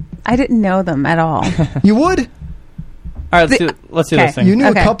 I didn't know them at all. You would? All right, let's do Okay. this thing. You knew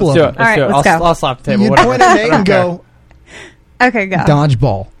Okay. a couple Let's of do it. them. Let's do it. All right, let's go. I'll slap the table. You'd Whatever. point at Nate and go, Okay, go.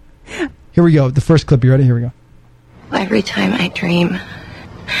 dodgeball. Here we go. The first clip. You ready? Here we go. Every time I dream,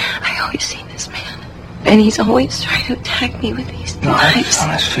 I always see this man. And he's always trying to attack me with these knives. on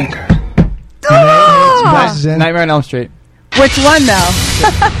his finger. Guys, in. Nightmare on Elm Street. Which one, though?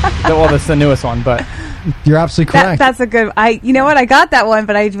 Well, that's the newest one, but You're absolutely correct. That's a good... You know what? I got that one,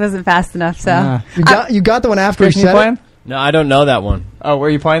 but I wasn't fast enough, so... You got the one after he Chris, you said playing? it? No, I don't know that one. Oh, were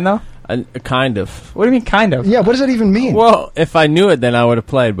you playing though? Kind of. What do you mean, kind of? Yeah, what does that even mean? Well, if I knew it, then I would have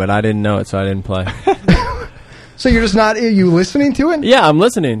played, but I didn't know it, so I didn't play. So you're just not... Are you listening to it? Yeah, I'm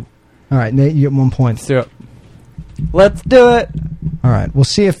listening. All right, Nate, you get 1 point. Let's do it. Let's do it. All right, we'll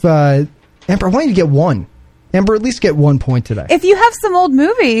see if... Amber, I want you to get 1. Amber, at least get 1 point today. If you have some old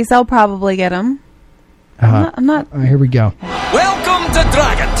movies, I'll probably get them. I'm not... All right, here we go. Welcome to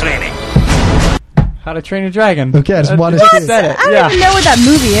Dragon Training. How to Train Your Dragon. Okay, I just wanted You to just see. said it. I don't Yeah. even know what that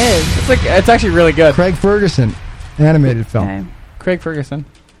movie is. It's actually really good. Craig Ferguson, animated film. Okay. Craig Ferguson.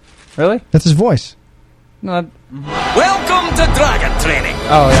 Really? That's his voice. No. Welcome to Dragon Training.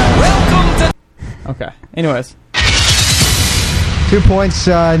 Oh yeah. Welcome to... Okay. Anyways. 2 points,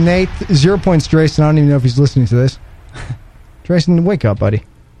 Nate. 0 points, Drayson. I don't even know if he's listening to this. Drayson, wake up, buddy.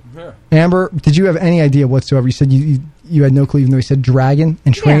 Amber, did you have any idea whatsoever? You said you had no clue, even though he said dragon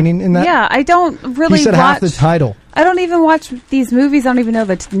and training in that. Yeah, I don't really He said watch... half the title. I don't even watch these movies. I don't even know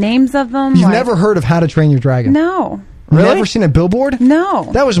the names of them. You've like- never heard of How to Train Your Dragon? No. Really? Never seen a billboard?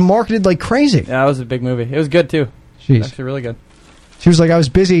 No. That was marketed like crazy. Yeah, that was a big movie. It was good too. Jeez. Actually, really good. She was like, I was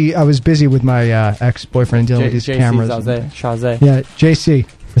busy with my ex-boyfriend dealing with these JC cameras. Chazé. Yeah, JC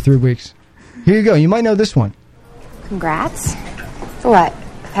for 3 weeks. Here you go. You might know this one. Congrats. For what?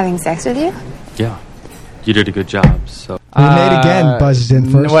 Having sex with you? Yeah, you did a good job. So Nate again buzzes in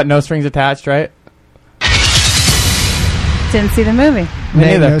first. What? No strings attached, right? Didn't see the movie. Me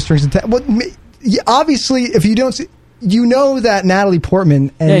Nate, neither. no strings attached. Well, obviously, if you don't see... You know that Natalie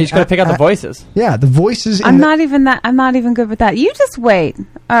Portman... And Yeah, you just gotta pick out the voices. Yeah, the voices... I'm not even good with that. You just wait.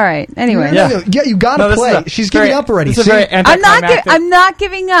 All right. Anyway. No, you gotta play. She's giving up already. See? I'm not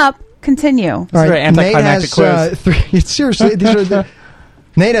giving up. Continue. All right, Nate has 3... Seriously, these are the...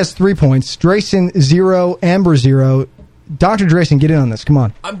 Nate has 3 points. Drayson 0. Amber 0. Dr. Drayson, get in on this. Come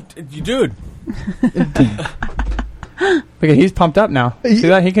on. Dude. Because he's pumped up now. See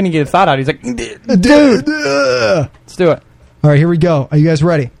that? He couldn't get a thought out. He's like, Dude. Let's do it. All right, here we go. Are you guys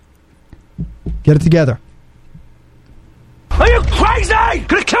ready? Get it together. Are you crazy?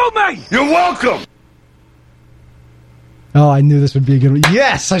 Gonna kill me? You're welcome. Oh, I knew this would be a good one.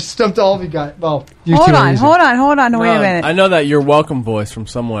 Yes, I stumped all of you guys. Well, you Hold two are on. easy. Wait a minute. I know that you're welcome voice from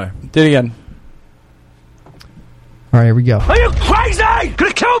somewhere. Do it again. All right, here we go. Are you crazy?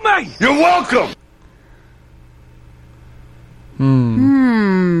 Gonna kill me? You're welcome.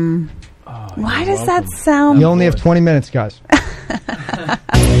 Why does that sound... You only have 20 minutes, guys.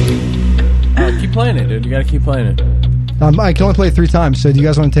 Keep playing it, dude. You gotta keep playing it. I can only play it 3 times, so do you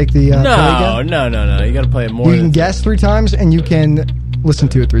guys want to take the play again? No. You gotta play it more. You can guess 3 times, and you can listen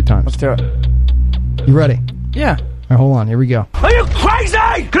to it 3 times. Let's do it. You ready? Yeah. All right, hold on. Here we go. Are you crazy?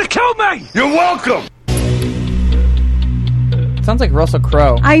 Gonna kill me? You're welcome. Sounds like Russell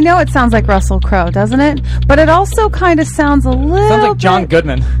Crowe. I know it sounds like Russell Crowe, doesn't it? But it also kind of sounds a little Sounds like John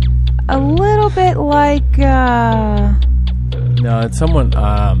Goodman. A little bit like, No, it's someone...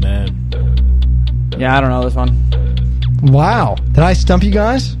 Ah, man. Yeah, I don't know this one. Wow. Did I stump you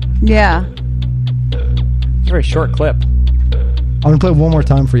guys? Yeah. It's a very short clip. I'm going to play it one more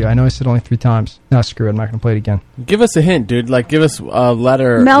time for you. I know I said only 3 times. No, screw it. I'm not going to play it again. Give us a hint, dude. Like, give us a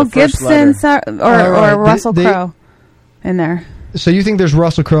letter. Mel the first Gibson letter. or Russell Crowe in there. So you think there's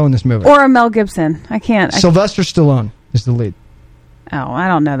Russell Crowe in this movie? Or a Mel Gibson. I can't. Sylvester Stallone is the lead. Oh, I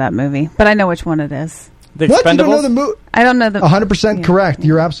don't know that movie. But I know which one it is. The What? You don't know the movie? I don't know the... 100% correct.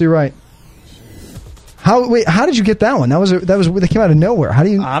 You're absolutely right. How did you get that one? That was they came out of nowhere. How do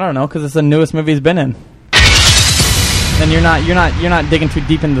you? I don't know, because it's the newest movie he's been in. And you're not digging too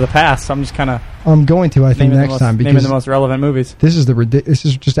deep into the past. So I'm just kind of. I'm going to. I think next time because naming the most relevant movies. This is this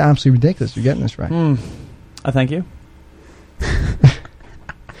is just absolutely ridiculous. You're getting this right. I thank you.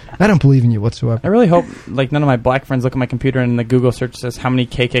 I don't believe in you whatsoever. I really hope like none of my black friends look at my computer and the Google search says how many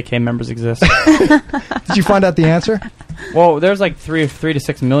KKK members exist. Did you find out the answer? Well, there's like 3 to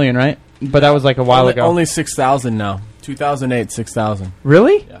 6 million, right? But that was like a while ago. Only 6,000 now. 2008, 6,000.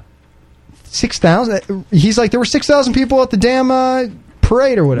 Really? Yeah. 6,000? He's like, there were 6,000 people at the damn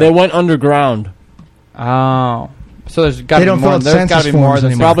parade or whatever. They went underground. Oh. So there's got to be don't more. fill out There's got census to be more forms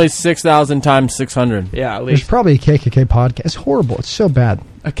than anymore. Probably 6,000 times 600. Yeah, at There's least. probably a KKK podcast. It's horrible. It's so bad.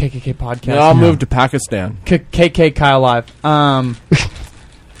 A KKK podcast. They all moved to Pakistan. KK Kyle Live.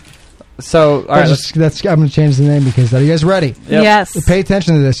 So, all right. I'm going to change the name because of that. Are you guys ready? Yep. Yes. Pay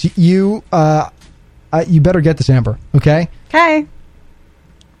attention to this. You better get this, Amber. Okay? Okay.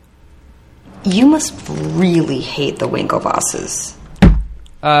 You must really hate the Winklevosses.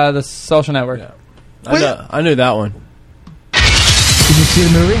 The Social Network. Yeah. I knew that one. Did you see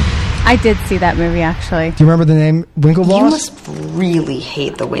the movie? I did see that movie, actually. Do you remember the name Winklevoss? You must really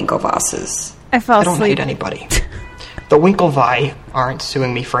hate the Winklevosses. I fell I asleep. don't hate anybody. The Winklevi aren't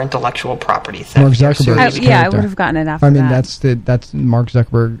suing me for intellectual property theft. Mark They're suing Zuckerberg's me- Yeah, I character. would have gotten it after I mean, that. that's Mark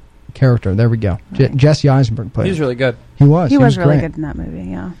Zuckerberg character. There we go. Jesse Eisenberg played. He was really good. He was. He was really great. good in that movie,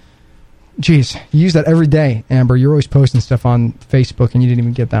 yeah. Jeez, you use that every day, Amber. You're always posting stuff on Facebook, and you didn't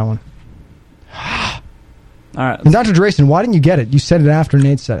even get that one. All right. And Dr. Drayson, why didn't you get it? You said it after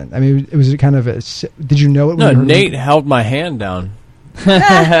Nate said it. I mean, it was kind of a... Did you know it? No, when you heard Nate it? held my hand down. He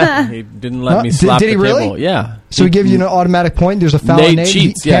didn't let me slap did he the really? table. Yeah. So he gave you an automatic point? There's a foul on Nate Nate?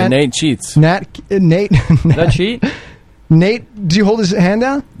 cheats. He Yeah, can't- Nate cheats. Nate... That cheat? Nate, did you hold his hand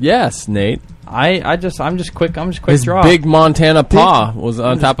down? Yes, Nate. I'm just quick His draw. big Montana paw was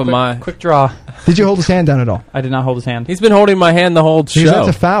on top of my... Quick draw. Did you hold his hand down at all? I did not hold his hand. He's been holding my hand the whole Because show. that's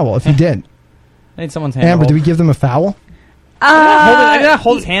a foul if he did. I need someone's hand. Amber, did we give them a foul? I did not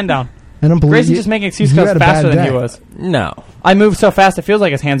hold his hand down. I don't believe Grayson you. just making excuse You because had a faster bad than he day. was. No. I moved so fast it feels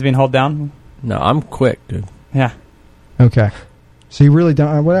like his hand's being held down. No, I'm quick, dude. Yeah. Okay. So you really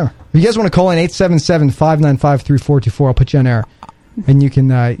don't... whatever. If you guys want to call in 877-595-3424, I'll put you on air. And you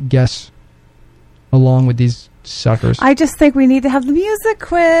can guess along with these suckers. I just think we need to have the music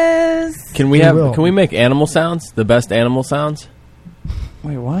quiz. Can we make animal sounds? The best animal sounds?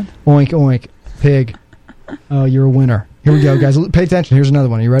 Wait, what? Oink, oink. Pig. Oh, you're a winner. Here we go, guys. Pay attention. Here's another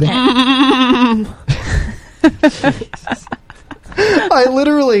one. Are you ready? I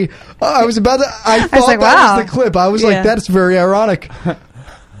literally... I was about to... I thought like, that wow. was the clip. I was Yeah. like, that's very ironic.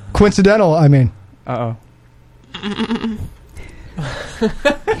 Coincidental, I mean. Uh-oh.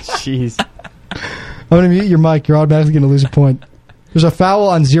 Jeez. I'm going to mute your mic. You're automatically going to lose a point. There's a foul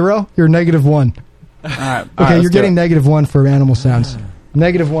on 0. You're -1. All right. Okay, you're getting -1 for animal sounds.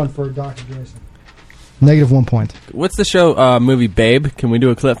 -1 for Dr. Jason. -1 point. What's the show movie Babe? Can we do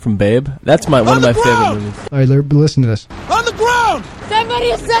a clip from Babe? That's one of my favorite movies. All right, listen to this. On the ground!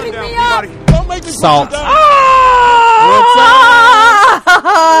 Somebody is setting me up! Don't make me Salt.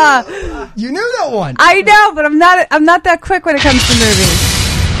 You knew that one. I know, but I'm not that quick when it comes to movies.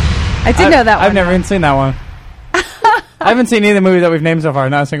 I did know that one. I've never even seen that one. I haven't seen either movie that we've named so far.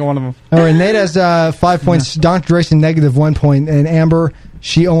 Not a single one of them. All right, Nate has 5 points. Dr. Drayson, -1 point. And Amber,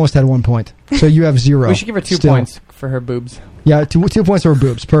 she almost had 1 point. So you have 0. We should give her 2 still. points for her boobs. Yeah, 2 points for her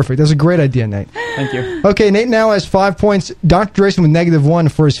boobs. Perfect. That's a great idea, Nate. Thank you. Okay, Nate now has 5 points. Dr. Drayson with -1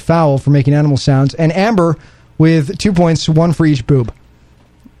 for his foul for making animal sounds. And Amber with 2 points, 1 for each boob.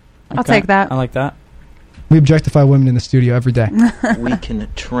 I'll take that. I like that. We objectify women in the studio every day. We can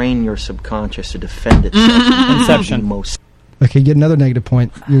train your subconscious to defend itself. Inception. Most Okay, get another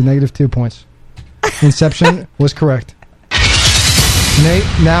 -point. You're -2 points. Inception was correct. Nate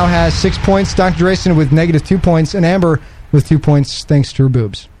now has 6 points. Dr. Drayson with negative 2 points, and Amber with 2 points thanks to her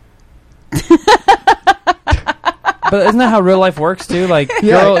boobs. But isn't that how real life works too? Like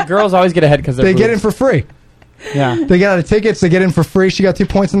girls always get ahead because they get in for free. Yeah, they get out of tickets. They get in for free. She got 2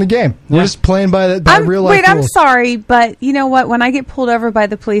 points in the game. We're just playing by real life Wait, I'm rules. sorry, but you know what? When I get pulled over by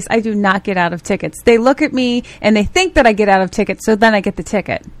the police, I do not get out of tickets. They look at me and they think that I get out of tickets, so then I get the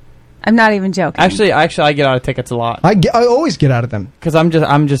ticket. I'm not even joking. Actually, I get out of tickets a lot. I always get out of them because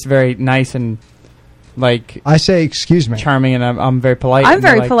I'm just very nice and like I say, excuse me, charming, and I'm very polite. I'm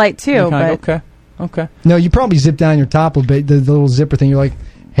very polite too. But okay. No, you probably zip down your top a bit, the little zipper thing. You're like,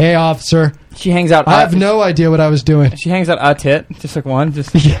 "Hey, officer." She hangs out. I have no idea what I was doing. She hangs out a tit, just like one,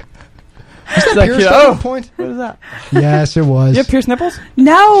 just yeah. Just like, point? What is that? Yes, it was. You have pierced nipples?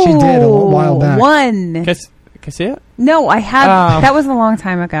 No, she did a while back. One. Can I see it? No, I had. That was a long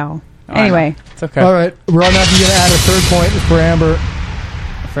time ago. Anyway, it's okay. All right, we're now going to add a third point for Amber.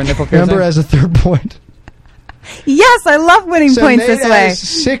 For nipple piercing? Amber has a third point. Yes, I love winning points Nate this way. has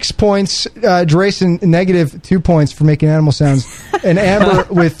 6 points. Drayson negative 2 points for making animal sounds, and Amber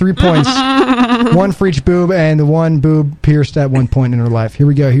with 3 points, 1 for each boob, and 1 boob pierced at 1 point in her life. Here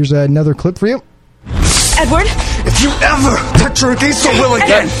we go. Here's another clip for you. Edward, if you ever touch her against the will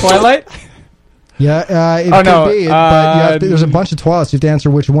again, Twilight. Yeah, it could be, but there's a bunch of Twilights. You have to answer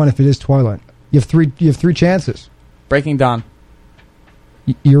which one if it is Twilight. You have three chances. Breaking Dawn.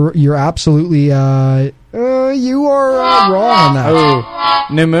 You're absolutely you are wrong on that. Oh,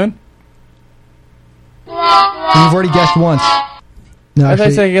 New Moon. You've already guessed once. No, I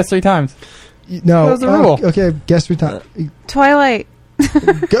thought I guessed 3 times. No, that was the rule. Okay, guess 3 times. Twilight.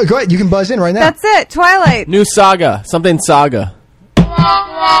 Go ahead. You can buzz in right now. That's it. Twilight. New Saga. Something Saga. Do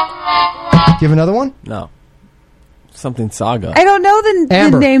you have another one? No. Something Saga. I don't know the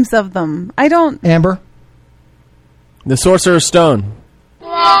Amber. names of them. I don't. Amber. The Sorcerer's Stone.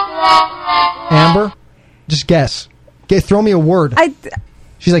 Amber. Just guess. Throw me a word.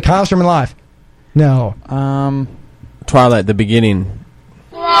 She's like Kyle Sherman Live. No. Twilight. The Beginning.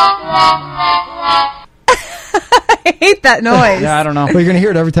 I hate that noise. Yeah, I don't know. Well, you're gonna hear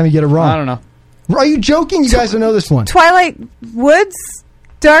it every time you get it wrong. I don't know. Are you joking? You guys don't know this one. Twilight Woods.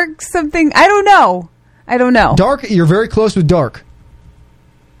 Dark something. I don't know. Dark. You're very close with dark.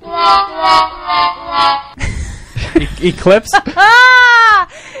 Eclipse.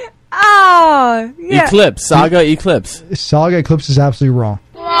 Oh, yeah. Eclipse. Saga Eclipse. Saga Eclipse is absolutely wrong.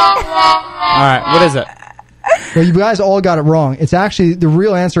 All right. What is it? Well, you guys all got it wrong. It's actually the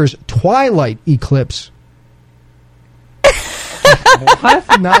real answer is Twilight Eclipse.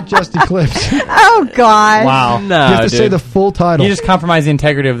 What? Not just Eclipse. Oh God! Wow. You have to say the full title. You just compromise the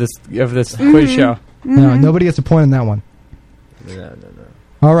integrity of this quiz show. No, nobody gets a point on that one. No.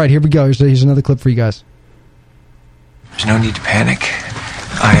 All right, here we go. Here's another clip for you guys. there's no need to panic.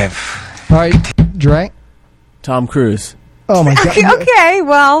 I have. All right, Dre. Tom Cruise. Oh my God. Okay,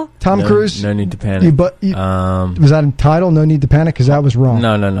 well. Tom Cruise. No need to panic. Was that a title? No need to panic because that was wrong.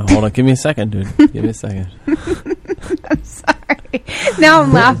 No. Hold on. Give me a second, dude. Give me a second. I'm sorry. Now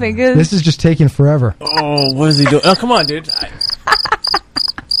I'm laughing. This is just taking forever. Oh, what is he doing? Oh, come on, dude. Tom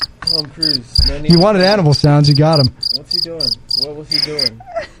Cruise. No need You wanted animal sounds. You got him. What's he doing? What was he doing?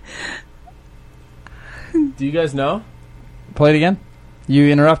 Do you guys know? Play it again. You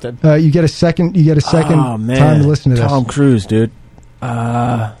interrupted. You get a second. You get a second time to listen to this. Tom Cruise, dude.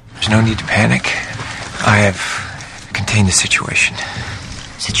 There's no need to panic. I have contained the situation.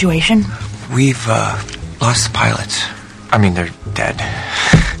 Situation? We've lost the pilots. I mean, they're dead.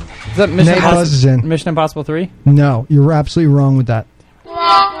 Is that Mission Nate buzzes in. Mission Impossible 3? No, you're absolutely wrong with that.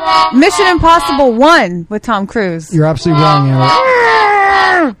 Mission Impossible 1 with Tom Cruise. You're absolutely wrong,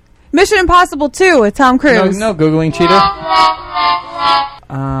 Amber. Mission Impossible 2 with Tom Cruise. No Googling, cheater.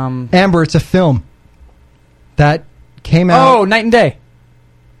 Amber, it's a film that came out. Oh, Night and Day.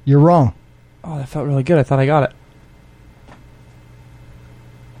 You're wrong. Oh, that felt really good. I thought I got it.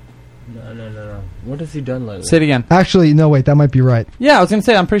 No. What has he done lately? Say it again. Actually, no, wait, that might be right. Yeah, I was going to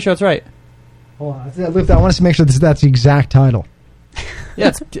say, I'm pretty sure it's right. Hold on. I want to make sure that's the exact title. Yeah,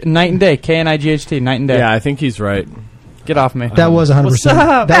 it's Night and Day. K-N-I-G-H-T. Night and Day. Yeah, I think he's right. Get off me. That was 100%. What's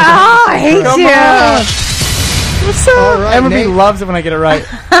up? I hate Come you. on. What's up? All right, Everybody Nate. loves it when I get it right.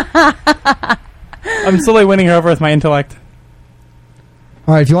 I'm slowly winning her over with my intellect.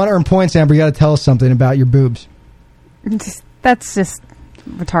 All right, if you want to earn points, Amber, you got to tell us something about your boobs. That's just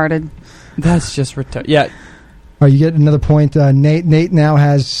retarded. That's just retarded. Yeah. All right, you get another point. Nate now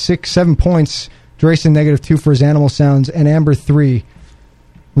has 7 points. Drayson -2 for his animal sounds, and Amber 3.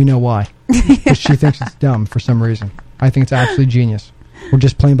 We know why. Because she thinks it's dumb for some reason. I think it's absolutely genius. We're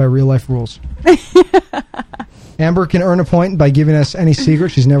just playing by real life rules. Amber can earn a point by giving us any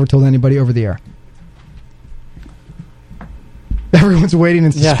secret she's never told anybody over the air. Everyone's waiting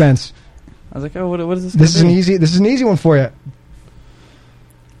in suspense. I was like, oh, what is this? This is an easy one for you.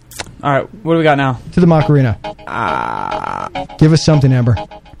 All right, what do we got now? To the Macarena. Give us something, Amber.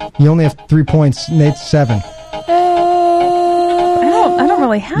 You only have 3 points. Nate's 7. I don't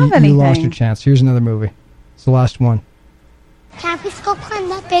really have anything. You lost your chance. Here's another movie. It's the last one. Can I please go climb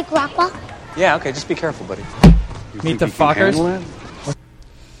that big rock wall? Yeah, okay, just be careful, buddy. Meet the Fockers?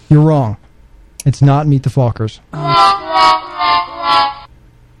 You're wrong. It's not Meet the Fockers.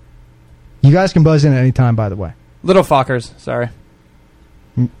 You guys can buzz in at any time, by the way. Little Fockers, sorry.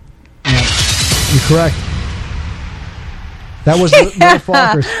 You're correct. That was Little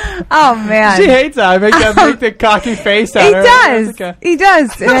Fockers. Oh, man. She hates that. I make the cocky face at her. He does. Okay. He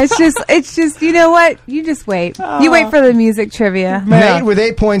does. And it's just, you know what? You just wait. You wait for the music trivia. Nate with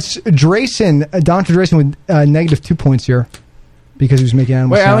 8 points. Drayson, Dr. Drayson with negative 2 points here because he was making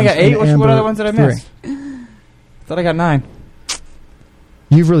animal sounds. Wait, I only got 8? What other ones did I miss? 3. I thought I got 9.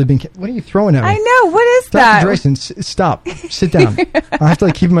 You've really been... What are you throwing at me? I know. What is that? Dr. Drayson, stop. Sit down. I have to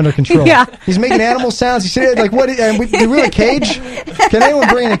keep him under control. Yeah. He's making animal sounds. He's saying, what? Do we really a cage? Can anyone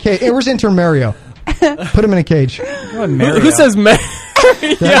bring in a cage? Hey, where's intern Mario? Put him in a cage. Who says Mario?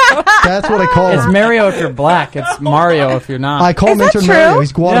 That's what I call him. It's Mario if you're black. It's Mario if you're not. I call him intern Mario.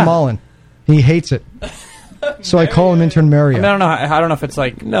 He's Guatemalan. Yeah. He hates it. So I call him intern Mario. I don't know if it's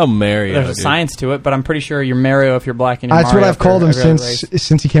like no Mario. There's a science to it, but I'm pretty sure you're Mario if you're black and you're That's Mario what I've called him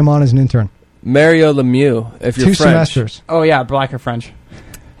since he came on as an intern. Mario Lemieux if you're 2 French. semesters. Oh yeah, black or French.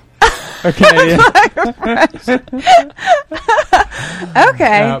 Or Canadian.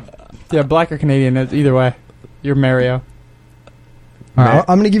 Okay. Yeah, black or Canadian. Either way, you're Mario. All right,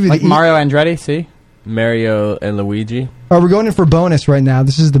 I'm going to give you like Mario Andretti. See, Mario and Luigi. All right, we're going in for bonus right now.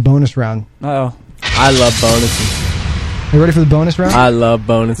 This is the bonus round. Oh. I love bonuses. Are you ready for the bonus round? I love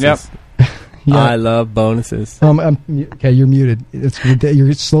bonuses. Yep. Yeah. I love bonuses. Okay, you're muted.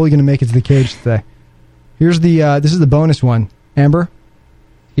 You're slowly going to make it to the cage today. Here's the. This is the bonus one. Amber,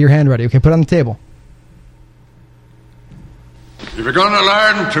 get your hand ready. Okay, put it on the table. If you're going to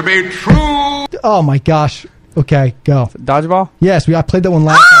learn to be true. Oh my gosh. Okay, go. Dodgeball? Yes, I played that one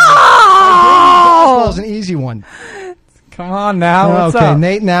last time. Dodgeball is an easy one. Come on now. What's okay, up?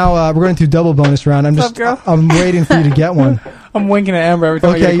 Nate. Now we're going to do double bonus round. I'm I'm waiting for you to get one. I'm winking at Amber every time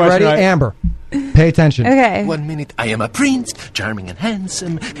I get a you question ready? right. Amber, pay attention. Okay. 1 minute, I am a prince, charming and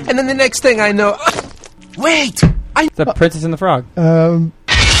handsome, and then the next thing I know, wait! It's the Princess and the Frog. Yep,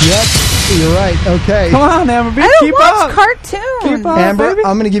 you're right. Okay. Come on, Amber. I don't keep watch up. cartoons. Keep up, Amber, baby.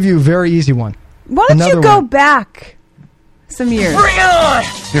 I'm going to give you a very easy one. Why don't Another you go one. back some years? Bring it on!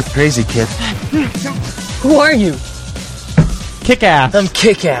 You're crazy, kid. Who are you? Kick-ass. I'm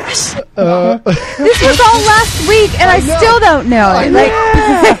kick-ass. This was all last week, and I still don't know it.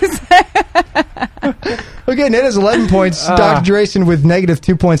 Okay, Nate has 11 points. Dr. Drayson with negative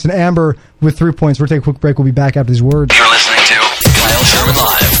 2 points, and Amber with 3 points. We'll take a quick break. We'll be back after these words. You're listening to Kyle Sherman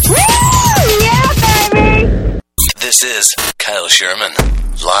Live. Yeah, baby! This is Kyle Sherman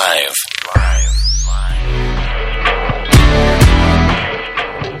Live.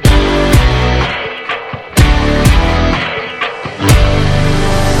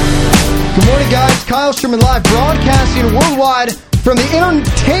 Good morning, guys. Kyle Sherman Live, broadcasting worldwide from the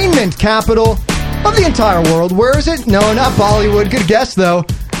entertainment capital of the entire world. Where is it? No, not Bollywood. Good guess, though.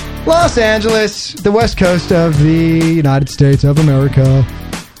 Los Angeles, the west coast of the United States of America.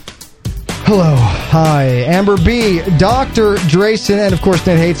 Hello. Hi. Amber B., Dr. Drayson, and, of course,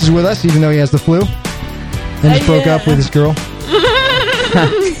 Ned Hates is with us, even though he has the flu. And just broke up with his girl.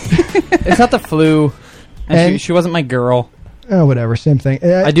 It's not the flu. And she wasn't my girl. Oh, whatever. Same thing.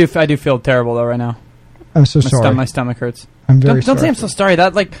 I do feel terrible, though, right now. I'm so sorry. My stomach hurts. I'm very Don't sorry. say I'm so sorry.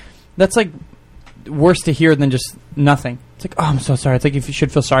 That's like worse to hear than just nothing. It's like, oh, I'm so sorry. It's like if you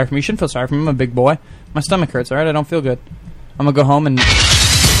should feel sorry for me. You shouldn't feel sorry for me. I'm a big boy. My stomach hurts, all right? I don't feel good. I'm going to go home and...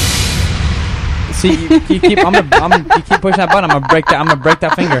 See, you keep pushing that button. I'm gonna break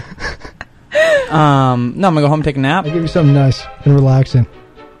that finger. No, I'm gonna go home and take a nap. I'll give you something nice and relaxing.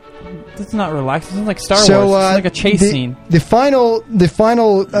 It's not relaxing. It's like Star Wars. It's like a chase scene. The final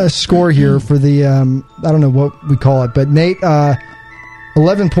score here for the I don't know what we call it, but Nate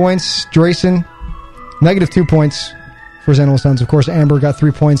 11 points, Drayson negative 2 points for his Animal Sons. Of course, Amber got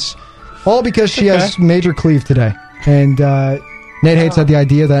 3 points, all because she has major cleave today, and Nate Hates had the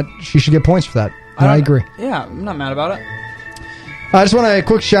idea that she should get points for that. And I agree. Yeah, I'm not mad about it. I just want a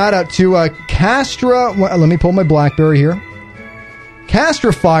quick shout out to Castra. Let me pull my BlackBerry here.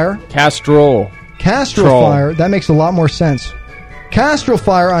 Castrol Fire. Castrol Fire. That makes a lot more sense. Castrol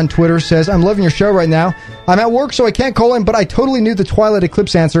Fire on Twitter says, I'm loving your show right now. I'm at work, so I can't call in, but I totally knew the Twilight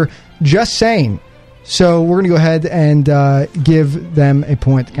Eclipse answer. Just saying. So we're going to go ahead and give them a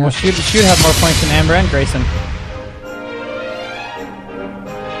point. Well, she would have more points than Amber and Grayson.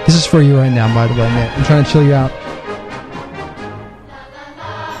 This is for you right now, by the way, Nick. I'm trying to chill you out.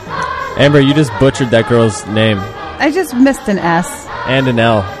 Amber, you just butchered that girl's name. I just missed an S. And an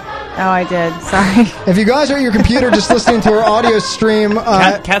L. Oh, I did. Sorry. If you guys are at your computer just listening to our audio stream...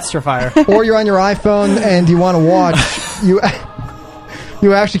 Catstrofire. Or you're on your iPhone and you want to watch, you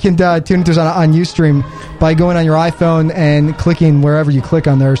actually can tune into us on Ustream by going on your iPhone and clicking wherever you click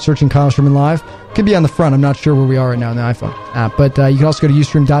on there, searching Kyle Sherman Live. Could be on the front. I'm not sure where we are right now on the iPhone app. But you can also go to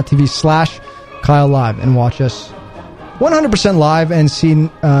ustream.tv/Kyle Live and watch us 100% live and see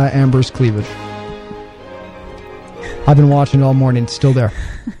Amber's cleavage. I've been watching it all morning. It's still there.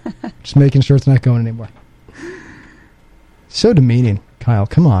 Just making sure it's not going anywhere. So demeaning, Kyle.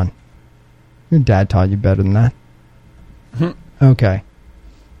 Come on. Your dad taught you better than that. Okay.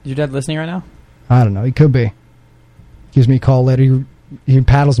 Is your dad listening right now? I don't know. He could be. Gives me a call later. He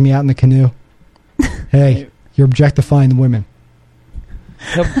paddles me out in the canoe. Hey, you're objectifying the women.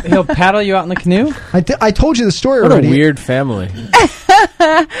 He'll paddle you out in the canoe? I told you the story What already. a weird family.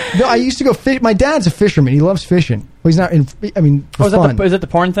 No, I used to go fish. My dad's a fisherman. He loves fishing. Well, he's not. For fun. Is that the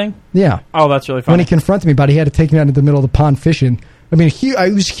porn thing? Yeah. Oh, that's really funny. When he confronted me about it, he had to take me out into the middle of the pond fishing. I mean,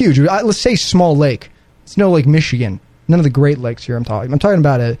 it was huge. Let's say small lake. It's no Lake Michigan. None of the Great Lakes here I'm talking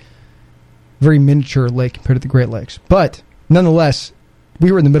about a very miniature lake compared to the Great Lakes. But, nonetheless,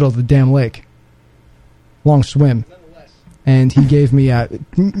 we were in the middle of the damn lake. Long swim. And he gave me...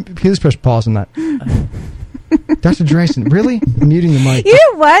 please press pause on that. Dr. Drayson, really? I'm muting the mic. You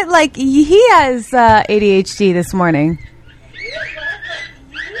know what? Like, he has ADHD this morning.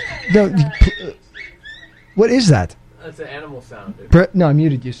 No, what is that? That's an animal sound, dude. No, I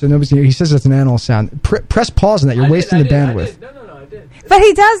muted you, so nobody's here. He says that's an animal sound. Press pause on that. You're wasting the bandwidth. I did. But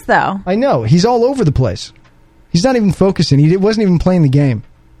he does, though. I know. He's all over the place. He's not even focusing. He wasn't even playing the game.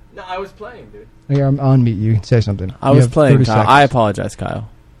 No, I was playing, dude. Here, I'm on mute. You can say something. I was playing, Kyle. I apologize, Kyle.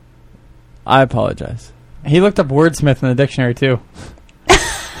 I apologize. He looked up wordsmith in the dictionary, too.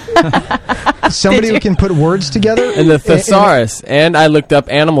 Somebody who can put words together? In the thesaurus. And I looked up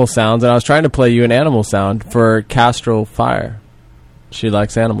animal sounds, and I was trying to play you an animal sound for Castrol Fire. She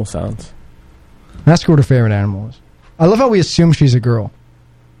likes animal sounds. Ask her what her favorite animal is. I love how we assume she's a girl.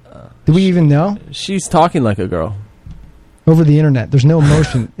 Do we even know? She's talking like a girl. Over the internet. There's no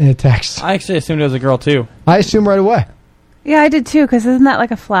emotion in a text. I actually assumed it was a girl, too. I assume right away. Yeah, I did, too, because isn't that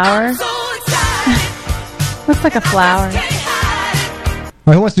like a flower? Looks like a flower. All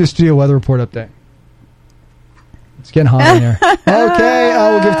right, who wants to do a studio weather report update? It's getting hot in here. Okay,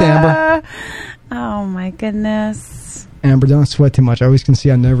 we'll give it to Amber. Oh, my goodness. Amber, don't sweat too much. I always can see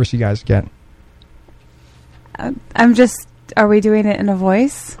how nervous you guys get. I'm just... Are we doing it in a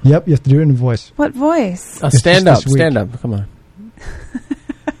voice? Yep, you have to do it in a voice. What voice? Stand up. Come on.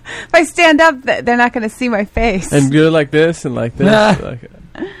 If I stand up, they're not going to see my face. And do it like this and like this.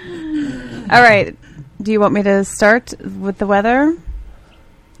 All right. Do you want me to start with the weather?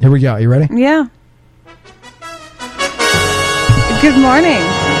 Here we go. You ready? Yeah. Good morning.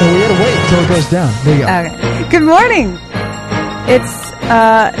 Well, we got to wait until it goes down. There you go. Okay. Good morning. It's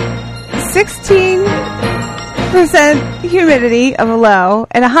 16% humidity of a low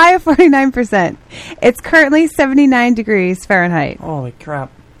and a high of 49%. It's currently 79 degrees Fahrenheit. Holy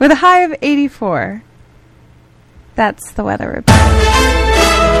crap. With a high of 84. That's the weather report.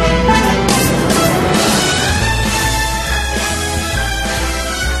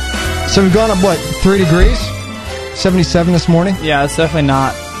 So we've gone up, 3 degrees? 77 this morning? Yeah, it's definitely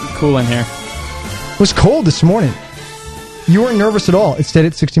not cool in here. It was cold this morning. You weren't nervous at all. It stayed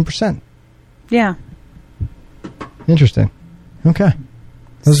at 16%. Yeah. Interesting. Okay.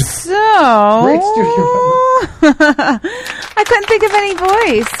 So, great studio. I couldn't think of any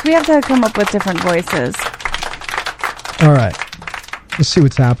voice. We have to come up with different voices. All right. Let's see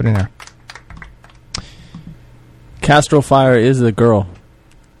what's happening there. Castrol Fire is a girl.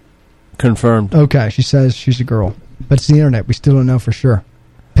 Confirmed. Okay, she says she's a girl. But it's the internet. We still don't know for sure.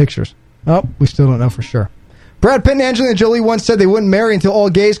 Pictures. Oh, we still don't know for sure. Brad Pitt and Angelina Jolie once said they wouldn't marry until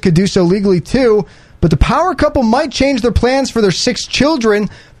all gays could do so legally too. But the power couple might change their plans for their 6 children.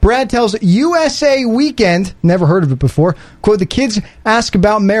 Brad tells USA Weekend, never heard of it before, quote, the kids ask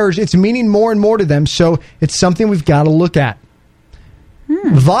about marriage. It's meaning more and more to them, so it's something we've got to look at.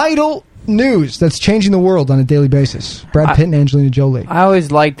 Vital news that's changing the world on a daily basis. Brad Pitt and Angelina Jolie. I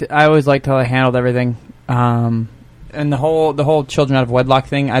always liked how they handled everything. And the whole children out of wedlock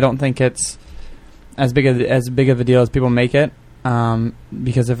thing, I don't think it's as big of a deal as people make it.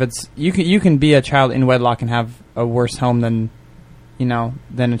 Because if it's you can be a child in wedlock and have a worse home than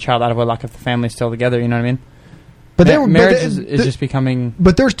a child out of wedlock if the family's still together. You know what I mean? But marriage is just becoming.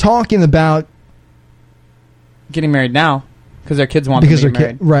 But they're talking about getting married now because their kids want them to get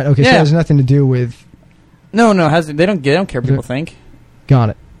married. Right? Okay, so it has nothing to do with. No, they don't care what people think. Got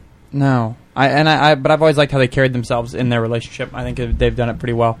it. No, but I've always liked how they carried themselves in their relationship. I think they've done it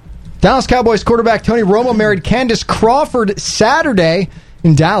pretty well. Dallas Cowboys quarterback Tony Romo married Candace Crawford Saturday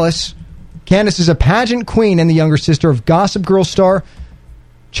in Dallas. Candace is a pageant queen and the younger sister of Gossip Girl star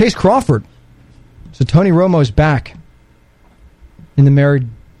Chase Crawford. So Tony Romo is back in the married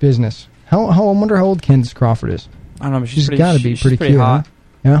business. I wonder how old Candace Crawford is. I don't know, but she's got to be pretty cute, hot. Huh?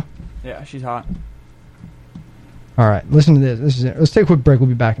 Yeah? Yeah, she's hot. All right, listen to this. This is it. Let's take a quick break. We'll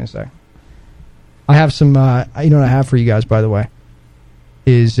be back in a sec. I have some, what I have for you guys, by the way,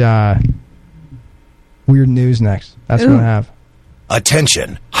 is weird news next. That's what I have.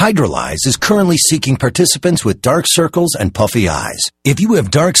 Attention! Hydrolyze is currently seeking participants with dark circles and puffy eyes. If you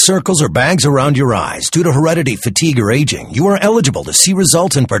have dark circles or bags around your eyes due to heredity, fatigue, or aging, you are eligible to see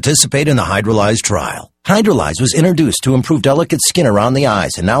results and participate in the Hydrolyze trial. Hydrolyze was introduced to improve delicate skin around the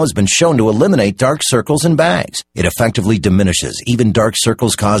eyes and now has been shown to eliminate dark circles and bags. It effectively diminishes even dark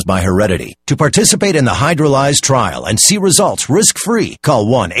circles caused by heredity. To participate in the Hydrolyze trial and see results risk-free, call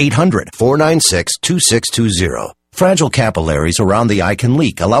 1-800-496-2620. Fragile capillaries around the eye can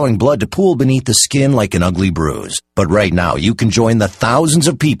leak, allowing blood to pool beneath the skin like an ugly bruise. But right now, you can join the thousands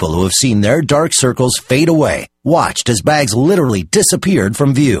of people who have seen their dark circles fade away, watched as bags literally disappeared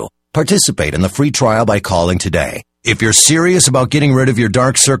from view. Participate in the free trial by calling today. If you're serious about getting rid of your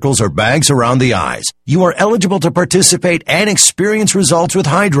dark circles or bags around the eyes, you are eligible to participate and experience results with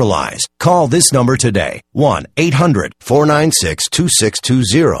Hydrolyze. Call this number today,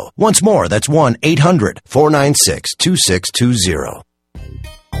 1-800-496-2620. Once more, that's 1-800-496-2620.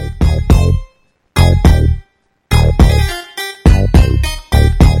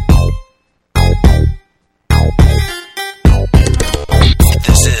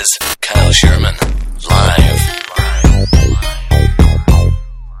 This is Kyle Sherman, live.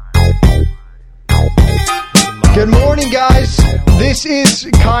 Good morning, guys. This is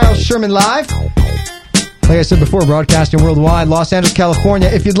Kyle Sherman Live. Like I said before, broadcasting worldwide, Los Angeles, California.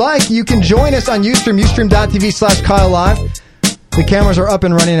 If you'd like, you can join us on Ustream, ustream.tv/Kyle Live. The cameras are up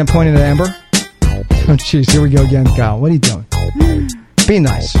and running and pointing at Amber. Oh, jeez, here we go again, Kyle. What are you doing? Be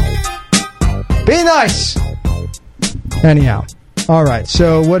nice. Be nice! Anyhow. All right,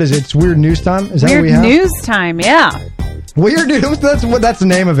 so what is it? It's Weird News Time? Is that what we have? Weird News Time, yeah. Weird News? That's the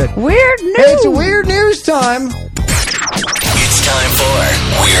name of it. Weird News! It's Weird News Time! It's time for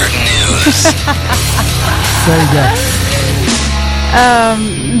Weird News. There you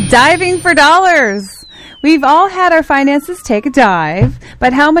go. Diving for dollars. We've all had our finances take a dive,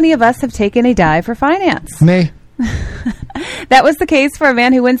 but how many of us have taken a dive for finance? Me. That was the case for a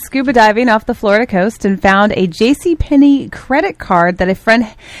man who went scuba diving off the Florida coast and found a JCPenney credit card that a friend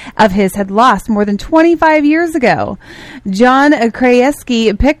of his had lost more than 25 years ago. John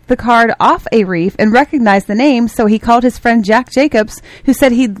Krajewski picked the card off a reef and recognized the name, so he called his friend Jack Jacobs, who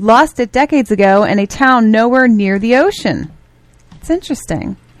said he'd lost it decades ago in a town nowhere near the ocean. It's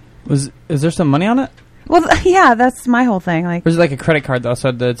interesting. Is there some money on it? Well, yeah, that's my whole thing. Or is it like a credit card, though, so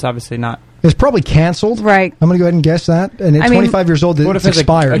it's obviously not... It's probably canceled. Right. I'm going to go ahead and guess that. And at 25 years old, it's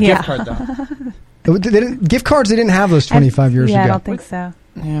expired. A gift card, though? Gift cards, they didn't have those 25 years ago. Yeah, I don't think so.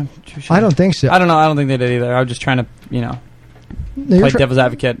 Yeah, I don't think so. I don't know. I don't think they did either. I was just trying to, play devil's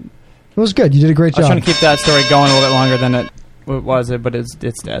advocate. It was good. You did a great job. I was trying to keep that story going a little bit longer than it was, but it's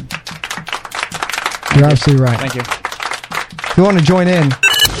dead. You're absolutely right. Thank you. If you want to join in...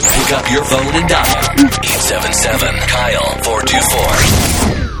 Pick up your phone and dial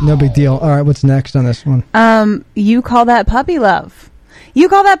 877-KYLE-424. No big deal. All right, what's next on this one? You call that puppy love. You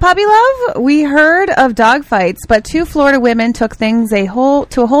call that puppy love? We heard of dog fights, but two Florida women took things to a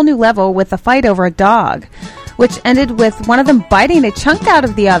whole new level with a fight over a dog, which ended with one of them biting a chunk out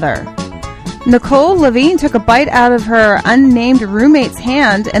of the other. Nicole Levine took a bite out of her unnamed roommate's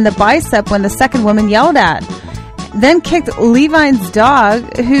hand and the bicep when the second woman yelled at. Then kicked Levine's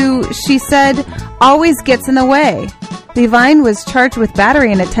dog, who she said always gets in the way. Levine was charged with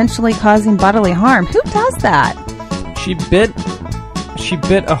battery and intentionally causing bodily harm. Who does that? She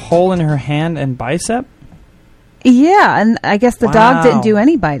bit a hole in her hand and bicep? Yeah, and I guess the dog didn't do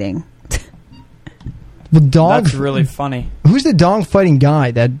any biting. The dog. That's really funny. Who's the dog fighting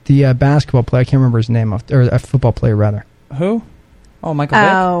guy? That the basketball player? I can't remember his name. Or a football player, rather. Who? Oh, Michael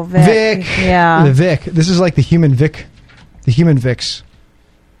Vick. Oh, Vic. Yeah. The Vic. This is like the human Vic. The human Vicks.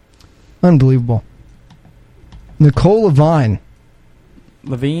 Unbelievable. Nicole Levine.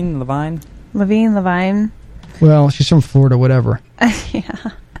 Levine. Well, she's from Florida, whatever. Yeah.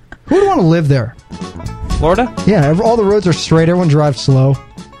 Who would want to live there? Florida? Yeah, all the roads are straight. Everyone drives slow.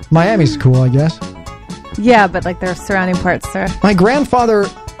 Miami's cool, I guess. Yeah, but like there are surrounding parts there. My grandfather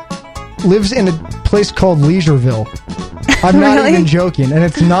lives in a place called Leisureville. I'm not Really? even joking, and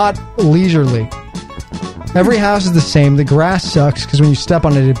it's not leisurely. Every house is the same. The grass sucks because when you step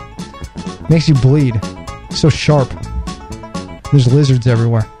on it, it makes you bleed. It's so sharp. There's lizards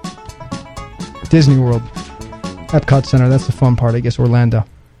everywhere. Disney World. Epcot Center, that's the fun part, I guess. Orlando.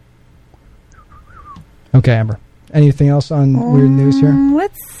 Okay, Amber. Anything else on weird news here?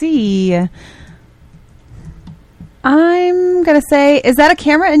 Let's see. I'm going to say, is that a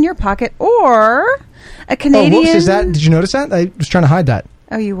camera in your pocket or a Canadian... Oh, whoops, is that... Did you notice that? I was trying to hide that.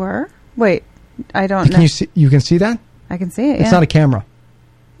 Oh, you were? Wait, I don't know. Can you see? You can see that? I can see it, yeah. It's not a camera.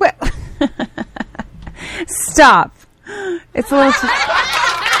 Well, stop. It's a little...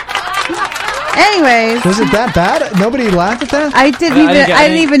 Anyways. Was it that bad? Nobody laughed at that? I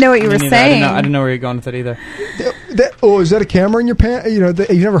didn't even know what you were saying. I didn't know where you're going with it either. Is that a camera in your pants? You know,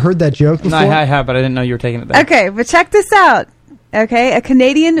 you never heard that joke before? No, I have, but I didn't know you were taking it there. Okay, but check this out. Okay, a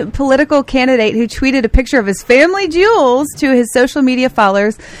Canadian political candidate who tweeted a picture of his family jewels to his social media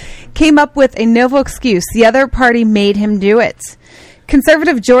followers came up with a novel excuse. The other party made him do it.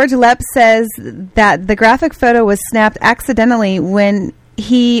 Conservative George Lepp says that the graphic photo was snapped accidentally when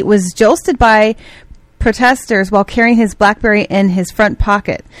he was jostled by protesters while carrying his BlackBerry in his front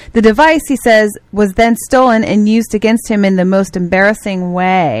pocket. The device, he says, was then stolen and used against him in the most embarrassing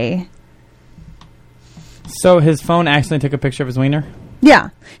way. So his phone accidentally took a picture of his wiener? Yeah.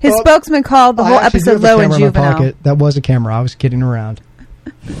 His spokesman called the whole episode low and juvenile. That was a camera. I was kidding around.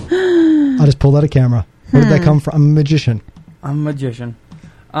 I just pulled out a camera. Where did that come from? I'm a magician.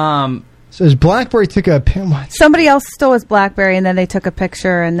 So his BlackBerry took a... Somebody else stole his BlackBerry, and then they took a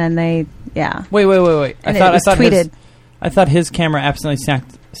picture, and then they... Yeah. Wait. And it was tweeted. I thought his camera accidentally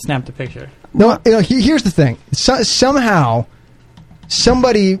snapped a picture. No, here's the thing. Somehow,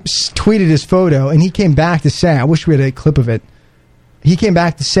 somebody tweeted his photo, and he came back to say, I wish we had a clip of it. He came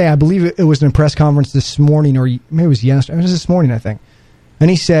back to say, I believe it was in a press conference this morning, or maybe it was yesterday. It was this morning, I think. And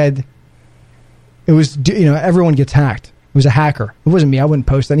he said, it was, everyone gets hacked. It was a hacker. It wasn't me. I wouldn't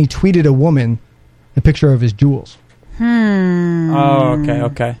post that. And he tweeted a woman a picture of his jewels. Oh,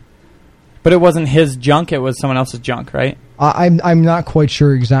 okay. But it wasn't his junk. It was someone else's junk, right? I'm not quite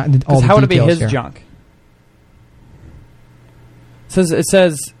sure exactly all the how would it be details his here. junk? It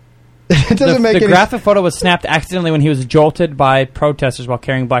says it doesn't make the any graphic photo was snapped accidentally when he was jolted by protesters while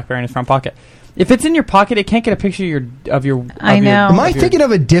carrying BlackBerry in his front pocket. If it's in your pocket, it can't get a picture of your. I know. Am I thinking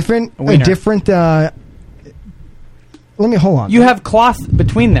of a different? Let me hold on. You have cloth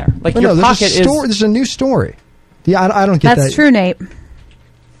between there, like your pocket is. There's a new story. Yeah, I don't get that. That's true, Nate.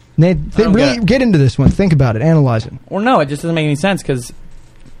 Nate, really get into this one. Think about it. Analyze it. Well, no, it just doesn't make any sense because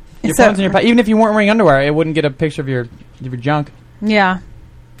your phone's in your pocket. Even if you weren't wearing underwear, it wouldn't get a picture of your junk. Yeah,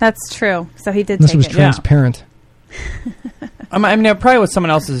 that's true. So he did This take was it. transparent. I mean, it probably was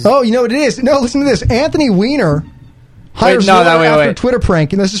someone else's. Oh, you know what it is? No, listen to this. Anthony Weiner hires after Twitter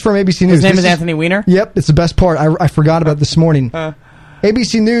prank, and this is from ABC News. His name is Anthony Weiner? Yep, it's the best part. I forgot about this morning.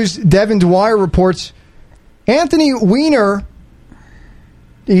 ABC News, Devin Dwyer reports Anthony Weiner,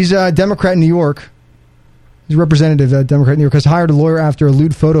 he's a Democrat in New York. He's a representative, Democrat in New York, has hired a lawyer after a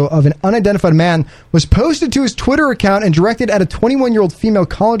lewd photo of an unidentified man was posted to his Twitter account and directed at a 21-year-old female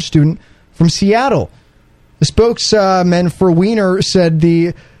college student from Seattle. The spokesman for Weiner said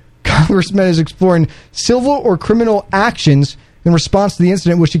the congressman is exploring civil or criminal actions in response to the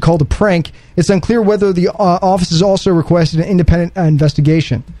incident, which he called a prank. It's unclear whether the office has also requested an independent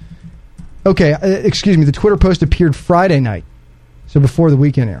investigation. Okay, excuse me. The Twitter post appeared Friday night, so before the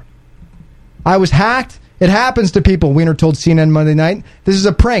weekend here. I was hacked. It happens to people, Weiner told CNN Monday night. This is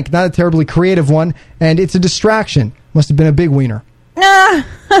a prank, not a terribly creative one, and it's a distraction. Must have been a big wiener.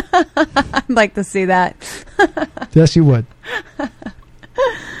 I'd like to see that. Yes, you would.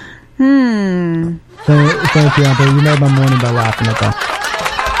 Thank you, Amber. You made my morning by laughing at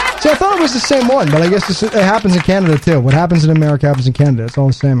that. See, I thought it was the same one, but I guess it happens in Canada, too. What happens in America happens in Canada. It's all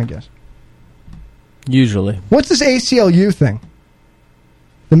the same, I guess. Usually. What's this ACLU thing?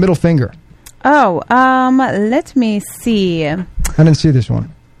 The middle finger. Oh, let me see. I didn't see this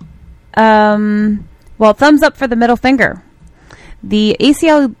one. Well, thumbs up for the middle finger. The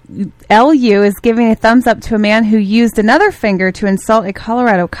ACLU is giving a thumbs up to a man who used another finger to insult a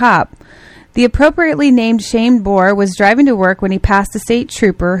Colorado cop. The appropriately named Shane Bohr was driving to work when he passed a state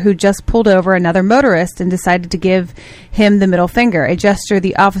trooper who just pulled over another motorist and decided to give him the middle finger, a gesture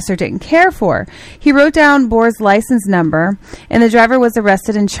the officer didn't care for. He wrote down Bohr's license number, and the driver was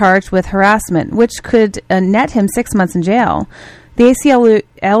arrested and charged with harassment, which could net him 6 months in jail. The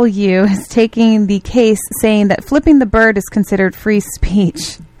ACLU is taking the case, saying that flipping the bird is considered free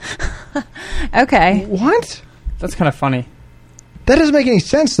speech. Okay. What? That's kind of funny. That doesn't make any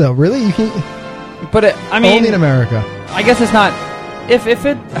sense, though. Really, you can. But I mean, only in America. I guess it's not.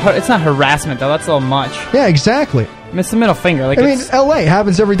 It's not harassment though. That's a little much. Yeah, exactly. I mean, it's the middle finger. Like I mean, L.A.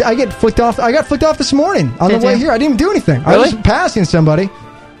 happens every day. I get flicked off. I got flicked off this morning on the way here. I didn't even do anything. Really? I was just passing somebody.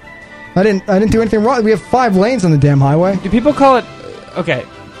 I didn't do anything wrong. We have 5 lanes on the damn highway. Do people call it? Okay,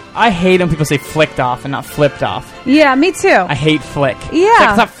 I hate when people say flicked off and not flipped off. Yeah, me too. I hate flick.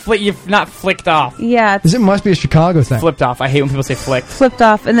 Yeah. It's not you're not flicked off. Yeah. It must be a Chicago thing. Flipped off. I hate when people say flicked. Flipped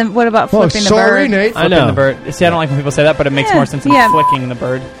off. And then what about flipping the sorry, bird? Nate. Flipping the bird. See, I don't like when people say that, but it makes more sense than flicking the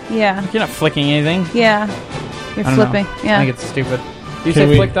bird. Yeah. You're not flicking anything. Yeah. You're flipping. Yeah. I think it's stupid. You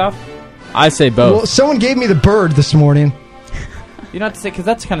say flicked off? I say both. Well, someone gave me the bird this morning. You don't have to say, because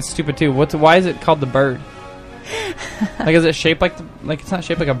that's kind of stupid too. Why is it called the bird? Like, is it shaped like it's not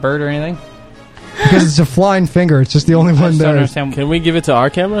shaped like a bird or anything? Because it's a flying finger. It's just the only one there. Can we give it to our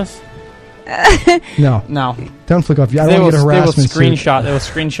cameras? No. Don't flick off. I don't want to get a harassment suit. They will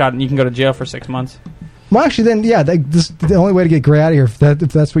screenshot and you can go to jail for 6 months. Well, actually, then, yeah, this is the only way to get Gray out of here if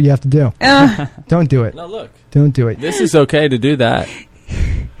that's what you have to do. Don't do it. No, look. Don't do it. This is okay to do that.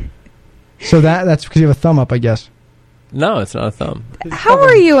 So that's because you have a thumb up, I guess. No, it's not a thumb. How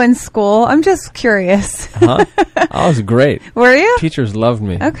were you in school? I'm just curious. Huh? I was great. Were you? Teachers loved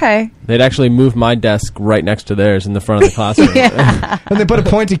me. Okay. They'd actually move my desk right next to theirs in the front of the classroom. And they put a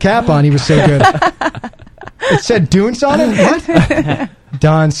pointy cap on. He was so good. It said Dunce on it? What?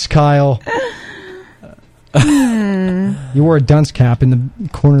 Dunce, Kyle. You wore a dunce cap in the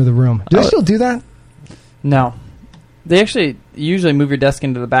corner of the room. Do they still do that? No. They actually usually move your desk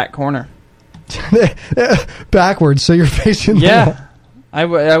into the back corner. Backwards, so you're facing the wall.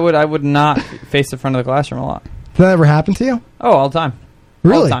 I would not face the front of the classroom a lot. Did that ever happen to you? Oh, all the time.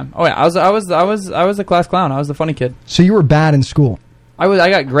 Really? All the time. Oh yeah, I was the class clown. I was the funny kid. So you were bad in school. I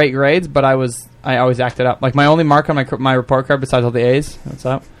got great grades, but I always acted up. Like my only mark on my report card, besides all the A's, what's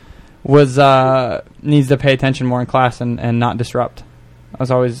up, was needs to pay attention more in class and not disrupt. That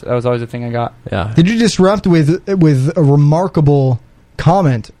was always the thing I got. Yeah. Did you disrupt with a remarkable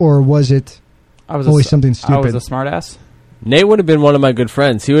comment, or was it always something stupid? I was a smart ass. Nate would have been one of my good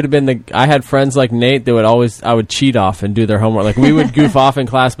friends. He would have been I had friends like Nate that I would cheat off and do their homework. Like we would goof off in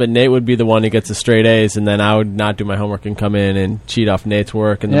class, but Nate would be the one who gets the straight A's, and then I would not do my homework and come in and cheat off Nate's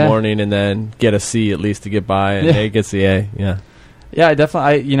work in the morning, and then get a C at least to get by, and Nate gets the A. Yeah. Yeah,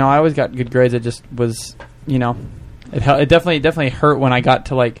 I always got good grades. It just was, it definitely hurt when I got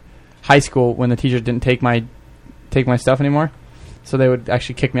to like high school when the teachers didn't take my stuff anymore. So they would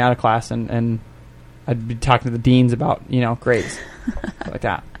actually kick me out of class, and I'd be talking to the deans about, grades like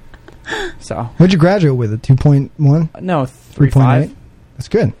that. So what'd you graduate with? A 2.1? No, 3.5. That's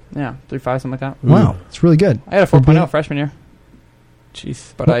good. Yeah, 3.5, something like that. Wow, it's really good. I had a 4.0 freshman year.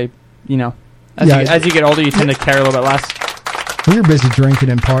 Jeez. But as you get older, you tend to care a little bit less. Well, you're busy drinking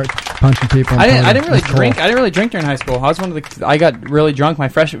and punching people. I didn't really drink. I didn't really drink during high school. I was one of the. I got really drunk my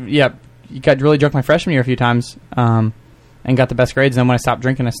freshman. Yeah, got really drunk my freshman year a few times, and got the best grades. And then when I stopped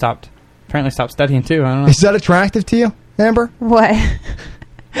drinking, I apparently stopped studying too. I don't know. Is that attractive to you, Amber? What?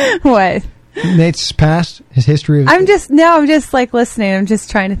 What? Nate's past, his history. I'm just like listening. I'm just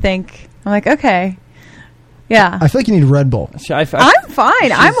trying to think. I'm like, okay, yeah. I feel like you need Red Bull. I'm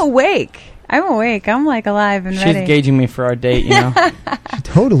fine. I'm awake. I'm like alive and ready. She's gauging me for our date, She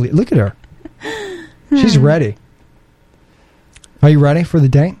totally. Look at her. She's ready. Are you ready for the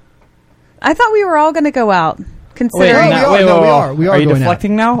date? I thought we were all going to go out. We are. Are you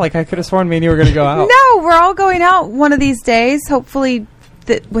deflecting now? Like I could have sworn me and you were going to go out. No, we're all going out one of these days. Hopefully,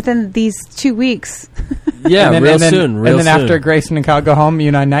 within these 2 weeks. Yeah, real soon. And then after Grayson and Kyle go home, you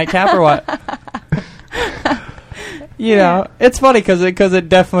and I nightcap or what? It's funny because it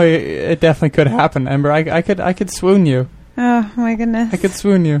definitely could happen, Ember. I could swoon you. Oh my goodness! I could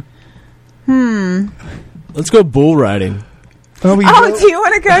swoon you. Let's go bull riding. Do you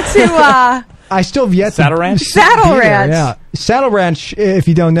want to go to? I still have yet Saddle Ranch. Saddle Ranch. Yeah, Saddle Ranch. If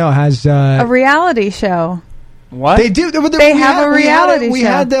you don't know, has a reality show. What they do? They have a reality show. We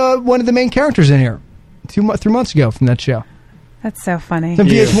had one of the main characters in here 3 months ago from that show. That's so funny. It's on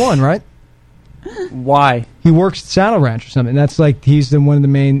VH1, right? Why? He works at Saddle Ranch or something. That's like he's one of the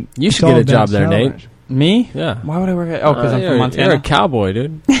main. You should get a job there, Nate. Me? Yeah. Why would I work at... Oh, because I'm from Montana. You're a cowboy,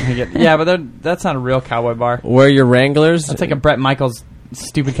 dude. Yeah, but that's not a real cowboy bar. Wear your Wranglers. That's like a Bret Michaels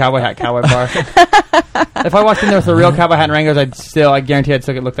stupid cowboy hat cowboy bar. If I walked in there with a real cowboy hat and Wranglers, I guarantee I'd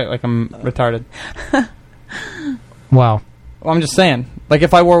still look like I'm retarded. Wow. Well, I'm just saying. Like,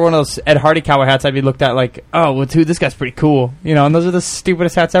 if I wore one of those Ed Hardy cowboy hats, I'd be looked at like, oh, well, dude, this guy's pretty cool. You know, and those are the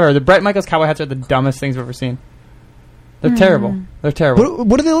stupidest hats ever. The Bret Michaels cowboy hats are the dumbest things I've ever seen. They're terrible. They're terrible.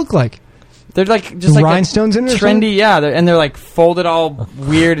 What do they look like? They're like just like rhinestones in it or trendy, yeah. They're like folded all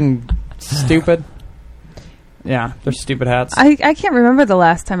weird and stupid. Yeah, they're stupid hats. I can't remember the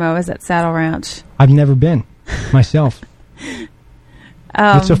last time I was at Saddle Ranch. I've never been myself.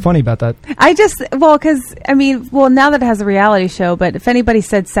 What's so funny about that? Because now that it has a reality show, but if anybody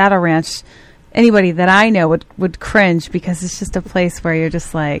said Saddle Ranch, anybody that I know would cringe because it's just a place where you're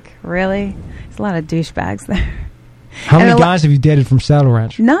just like, really? There's a lot of douchebags there. How many guys have you dated from Saddle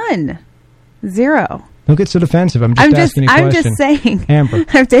Ranch? None. 0. Don't get so defensive. I'm just asking a question. I'm just saying. Amber.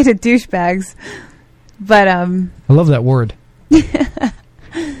 I've dated douchebags. But, I love that word.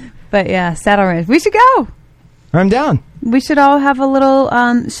 But yeah, Saddle Ranch. We should go. I'm down. We should all have a little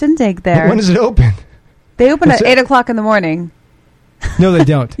shindig there. When does it open? They open at 8 o'clock in the morning. No, they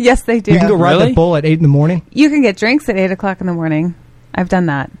don't. Yes, they do. You can go ride that bull at 8 in the morning? You can get drinks at 8 o'clock in the morning. I've done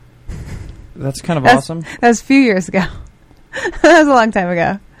that. That's kind of awesome. That was a few years ago. That was a long time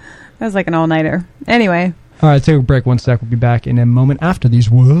ago. That was like an all-nighter. Anyway. All right, take a break 1 sec. We'll be back in a moment after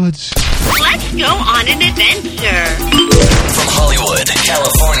these words. Let's go on an adventure. From Hollywood,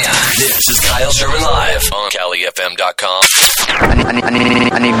 California, this is Kyle Sherman Live on CaliFM.com.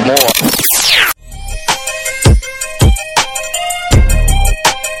 I need more.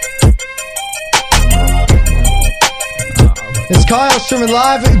 It's Kyle Sherman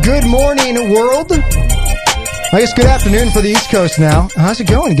Live. Good morning, world. I guess good afternoon for the East Coast now. How's it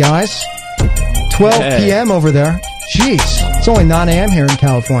going, guys? 12 p.m. over there. Jeez, it's only 9 a.m. here in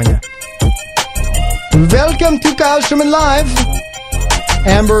California. Welcome to Kyle Sherman Live.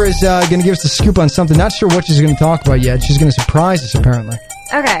 Amber is going to give us the scoop on something. Not sure what she's going to talk about yet. She's going to surprise us, apparently.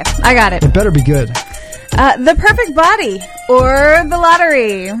 Okay, I got it. It better be good. The perfect body or the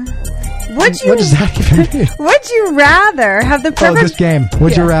lottery. What does that even mean? Would you rather have the perfect... Oh, this game.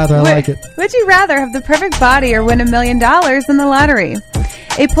 Would you rather? I like it. Would you rather have the perfect body or win $1 million in the lottery?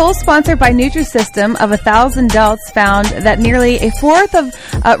 A poll sponsored by Nutrisystem of 1,000 adults found that nearly a fourth of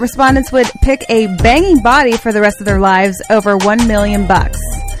respondents would pick a banging body for the rest of their lives over $1 million.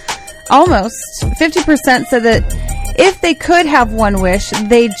 Almost 50% said that if they could have one wish,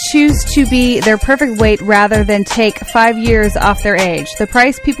 they'd choose to be their perfect weight rather than take 5 years off their age. The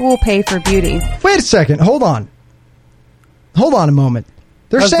price people will pay for beauty. Wait a second. Hold on. Hold on a moment.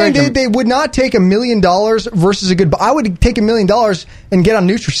 They're saying they would not take $1 million versus a good... I would take $1 million and get on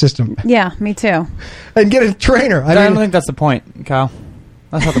Nutrisystem. Yeah, me too. And get a trainer. I don't think that's the point, Kyle.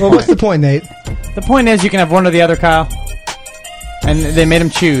 That's not the point. What's the point, Nate? The point is you can have one or the other, Kyle. And they made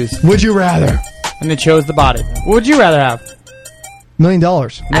him choose. Would you rather? And they chose the body. What would you rather have? $1 million.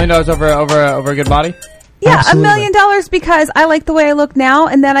 $1 million over a good body? Yeah, $1 million because I like the way I look now,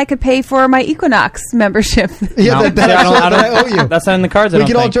 and then I could pay for my Equinox membership. Yeah, that I owe you. That's not in the cards. We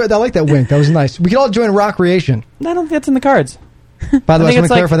could all join. I like that wink. That was nice. We could all join Rockreation. I don't think that's in the cards. By the way, let me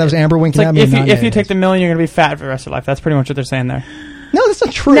clarify. That was Amber winking at me. If you take the $1 million, you're going to be fat for the rest of your life. That's pretty much what they're saying there. No, that's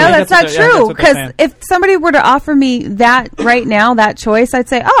not true. No, that's not true. Because if somebody were to offer me that right now, that choice, I'd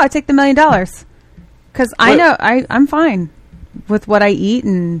say, I take the $1 million. Because I know I'm fine with what I eat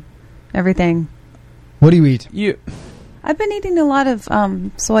and everything. What do you eat? I've been eating a lot of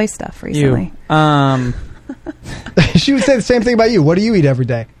soy stuff recently. She would say the same thing about you. What do you eat every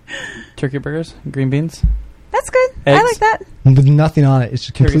day? Turkey burgers, green beans. That's good. Eggs. I like that. With nothing on it. It's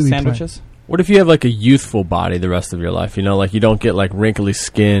just completely sandwiches. plain. What if you have like a youthful body the rest of your life? You know, like you don't get like wrinkly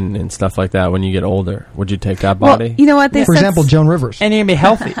skin and stuff like that when you get older. Would you take that body? Well, you know what? For example, Joan Rivers. And you're gonna be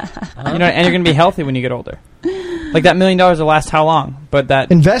healthy. And you're gonna be healthy when you get older. Like that $1 million will last how long? But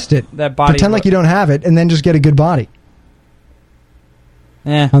invest it. That body. Pretend like you don't have it, and then just get a good body.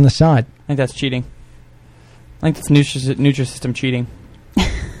 Yeah. On the side. I think that's cheating. I think that's Nutrisystem cheating.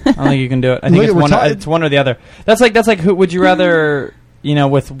 I don't think you can do it. I think it's one or the other. That's like who would you rather? You know,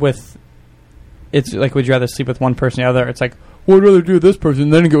 with it's like would you rather sleep with one person or the other? It's like well, I'd rather do with this person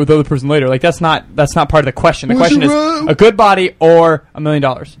and then get with the other person later. Like that's not part of the question. The question is a good body or $1 million.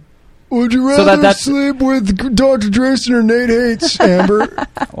 Would you rather sleep with Dr. Drayson or Nate Hates, Amber?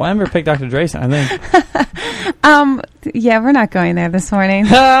 Well, Amber picked Dr. Drayson, I think. Yeah, we're not going there this morning.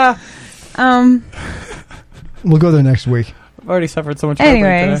 We'll go there next week. I've already suffered so much.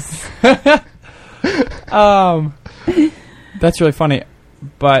 Anyways. That's really funny.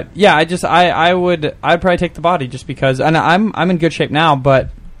 But yeah, I'd probably take the body just because, and I'm in good shape now. But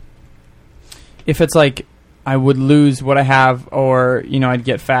if it's like I would lose what I have, or I'd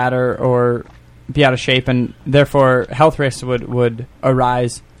get fatter or be out of shape, and therefore health risks would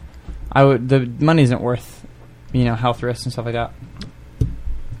arise. The money isn't worth health risks and stuff like that.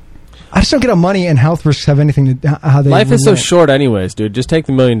 I just don't get how money and health risks have anything to how they. Life is so relate. short, anyways, dude. Just take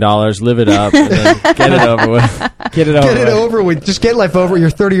the $1 million, live it up, and then get it over with. Get it over with. Just get life over. You're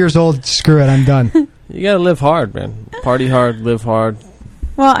 30 years old. Screw it. I'm done. You gotta live hard, man. Party hard, live hard.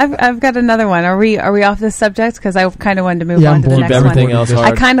 Well, I've got another one. Are we off this subject? Because I kind of wanted to move on to the next one. Everything else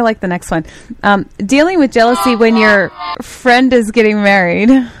hard. I kind of like the next one. Dealing with jealousy when your friend is getting married.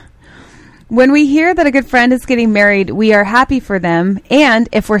 When we hear that a good friend is getting married, we are happy for them, and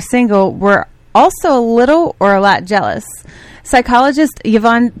if we're single, we're also a little or a lot jealous. Psychologist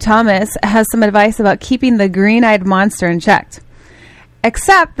Yvonne Thomas has some advice about keeping the green-eyed monster in check.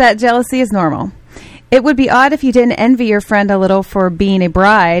 Accept that jealousy is normal. It would be odd if you didn't envy your friend a little for being a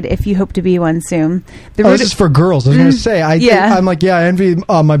bride if you hope to be one soon. This is for girls. I was going to say, I'm like, I envy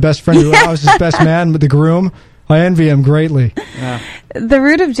my best friend who I was his best man, the groom. I envy him greatly. Yeah. The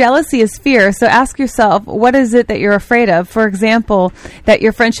root of jealousy is fear, so ask yourself, what is it that you're afraid of? For example, that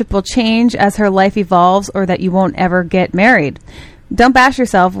your friendship will change as her life evolves, or that you won't ever get married. Don't bash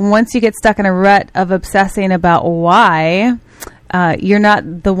yourself. Once you get stuck in a rut of obsessing about why you're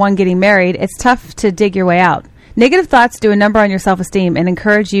not the one getting married, it's tough to dig your way out. Negative thoughts do a number on your self-esteem and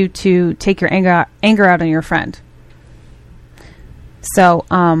encourage you to take your anger out on your friend. So,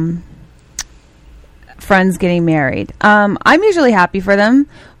 friends getting married. I'm usually happy for them,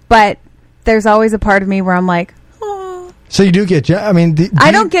 but there's always a part of me where I'm like, oh. So you do get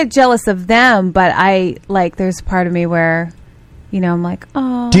I don't get jealous of them, but there's a part of me where, I'm like,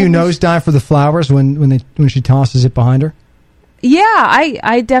 oh. Do you nosedive for the flowers when she tosses it behind her? Yeah,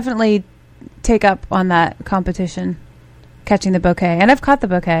 I definitely take up on that competition, catching the bouquet, and I've caught the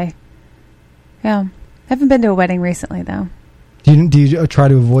bouquet. Yeah, haven't been to a wedding recently though. Do you try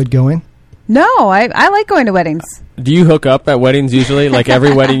to avoid going? No, I like going to weddings. Do you hook up at weddings usually? Like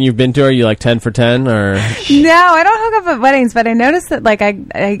every wedding you've been to, are you like 10 for 10 or? No, I don't hook up at weddings, but I notice that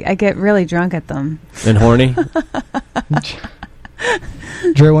I get really drunk at them. And horny?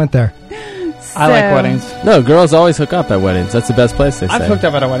 Drew went there. I like weddings. No, girls always hook up at weddings. That's the best place, they say. I've hooked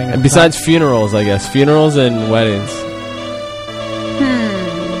up at a wedding. And besides funerals, I guess. Funerals and weddings.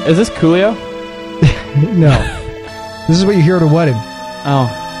 Is this Coolio? No. This is what you hear at a wedding.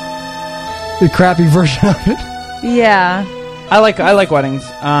 Oh. The crappy version of it. Yeah. I like weddings.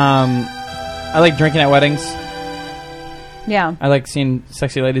 I like drinking at weddings. Yeah. I like seeing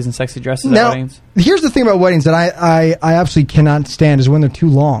sexy ladies in sexy dresses Now, at weddings. Here's the thing about weddings that I absolutely cannot stand is when they're too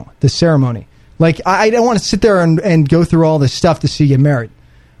long, the ceremony. Like, I don't want to sit there and go through all this stuff to see you get married.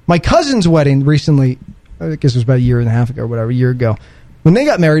 My cousin's wedding recently, I guess it was about a year and a half ago or whatever, a year ago. When they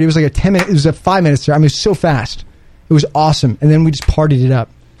got married, it was like a 10-minute, it was a 5 minutes there. I mean, it was so fast. It was awesome. And then we just partied it up.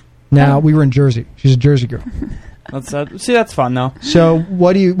 Now, we were in Jersey. She's a Jersey girl. That's fun, though. So,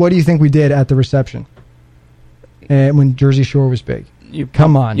 what do you think we did at the reception? When Jersey Shore was big?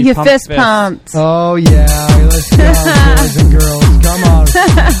 Come on. You fist pumped. Oh, yeah. Let's go, boys and girls. Come on.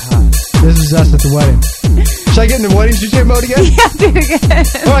 This is us at the wedding. Should I get in the wedding DJ mode again? Yeah, do it again.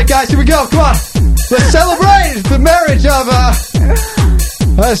 All right, guys, here we go. Come on. Let's celebrate the marriage of, I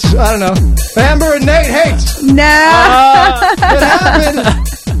don't know, Amber and Nate Hates. No. It happened.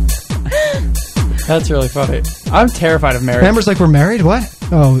 That's really funny. I'm terrified of marriage. Amber's like, we're married? What?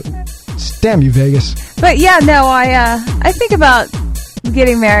 Oh, damn you, Vegas. But yeah, no, I think about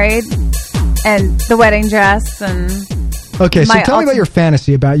getting married and the wedding dress and. Okay, so tell me about your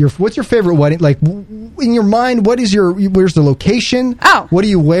fantasy about what's your favorite wedding? Like in your mind, where's the location? Oh, what are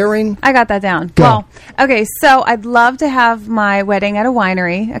you wearing? I got that down. Go. Well, okay, so I'd love to have my wedding at a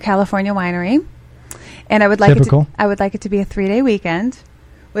winery, a California winery, and I would like it to be a 3-day weekend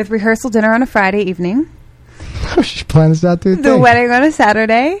with rehearsal dinner on a Friday evening. She's planning this out, dude. The wedding on a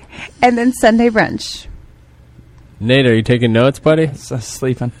Saturday, and then Sunday brunch. Nate, are you taking notes, buddy?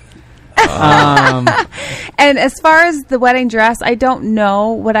 Sleeping. And as far as the wedding dress, I don't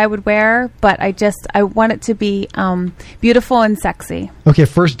know what I would wear, but I want it to be beautiful and sexy. Okay,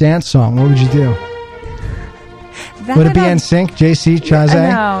 first dance song. What would you do? Would it be NSYNC, JC, Chazé?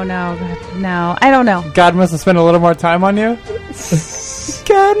 No. I don't know. God must have spent a little more time on you.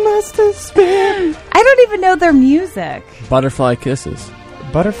 God must have spent. I don't even know their music. Butterfly Kisses.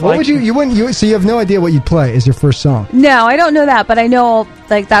 Butterfly. What would you so you have no idea what you'd play as your first song? No, I don't know that, but I know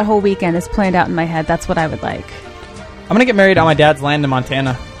like that whole weekend is planned out in my head. That's what I would like. I'm gonna get married on my dad's land in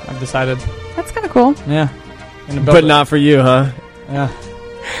Montana. I've decided. That's kind of cool. Yeah. But not for you, huh? Yeah.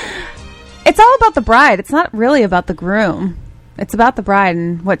 It's all about the bride. It's not really about the groom. It's about the bride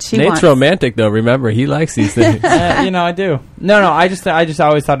and what she wants. Nate's romantic, though. Remember, he likes these things. I do. No, I just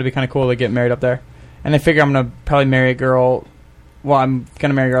always thought it'd be kind of cool to get married up there. And I figure I'm going to probably marry a girl. Well, I'm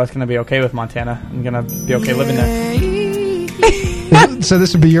going to marry a girl that's going to be okay with Montana. I'm going to be okay living there. So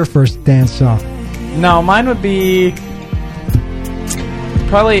this would be your first dance song? No, mine would be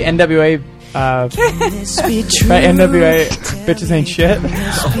probably NWA. Right, NWA, bitches ain't shit.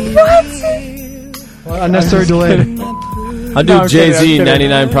 What? Unnecessary delay. I'll do Jay-Z,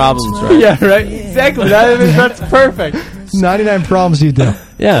 99 Problems, right? Yeah, right. Exactly. That's perfect. 99 Problems you do.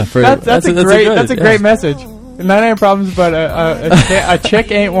 Yeah, that's a great message. 99 Problems, but a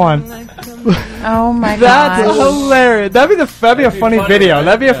chick ain't one. Oh my god, that's hilarious. That'd be a funny video.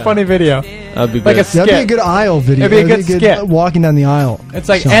 That'd be a funny video. That'd be like good. a skit. That'd be a good aisle video. It'd be a good skit. Walking down the aisle. It's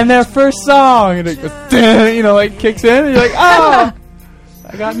like, and their first song, and it goes, like kicks in, and you're like, oh,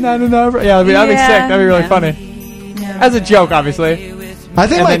 I got 99. Yeah, that'd be sick. That'd be really funny. Yeah. As a joke, obviously. I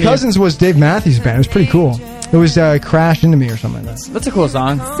think my cousin's was Dave Matthews Band. It was pretty cool. It was Crash Into Me or something like that. That's a cool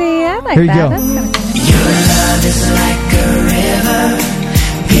song. See, I like Here you that. go. That's kind of cool. Your love is like a river,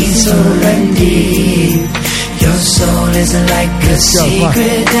 peaceful and deep. Your soul is like a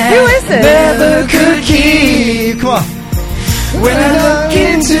secret that Who is it? never could keep. Come on. When I look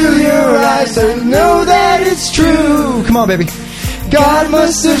into your eyes, I know that it's true. Come on, baby. God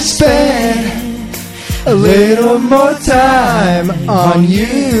must have spent a little more time on you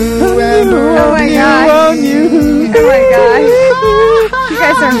and Oh my gosh. on you. Oh my gosh. You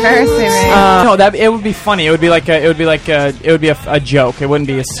guys are embarrassing me. No, it would be funny. It would be a joke. It wouldn't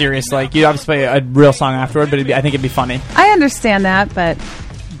be a serious you'd obviously play a real song afterward, but I think it'd be funny. I understand that, but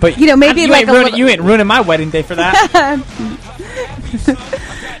maybe you ain't ruining my wedding day for that.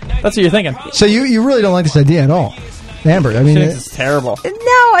 That's what you're thinking. So you really don't like this idea at all, Amber? I mean, it's terrible. No,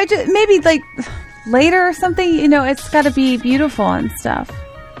 I just maybe later or something. It's got to be beautiful and stuff.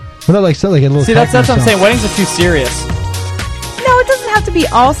 Well, like a little. See, that's what I'm saying. Weddings are too serious. No, it doesn't have to be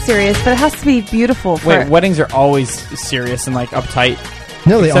all serious, but it has to be beautiful. Wait, weddings are always serious and uptight.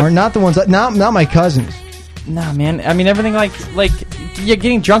 No, they aren't. Not the ones. Not my cousins. Nah, man. I mean, everything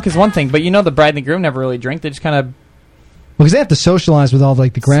getting drunk is one thing, but the bride and the groom never really drink. They just kind of because they have to socialize with all the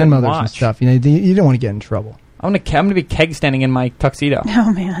grandmothers and stuff. You don't want to get in trouble. I'm gonna be keg standing in my tuxedo.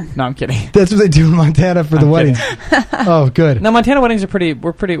 Oh man. No, I'm kidding. That's what they do in Montana for the wedding. Oh, good. No, Montana weddings are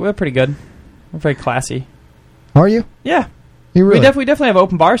we're pretty good. We're very classy. Are you? Yeah. You really? We definitely have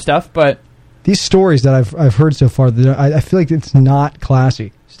open bar stuff, but these stories that I've heard so far, I feel like it's not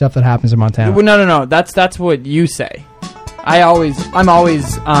classy stuff that happens in Montana. Well, no. That's what you say. I'm always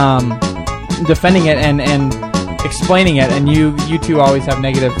defending it and explaining it, and you two always have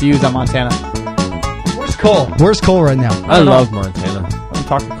negative views on Montana. Cole. Where's Cole right now? I love Montana. I'm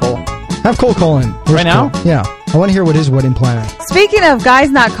talking to Cole. Have Cole call in. Right now? Cole? Yeah. I want to hear what his wedding plan is. Speaking of guys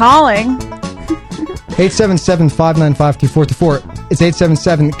not calling. 877-595-2424. It's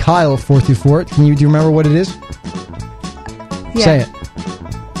 877-KYLE-424. Do you remember what it is? Yeah. Say it.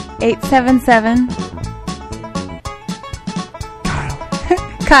 877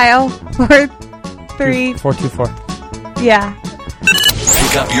 Kyle 424. Yeah.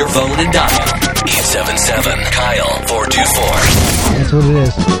 Pick up your phone and dial 877-KYLE-424. That's what it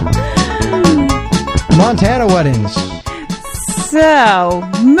is. Montana weddings. So,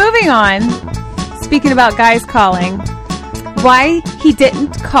 moving on. Speaking about guys calling, why he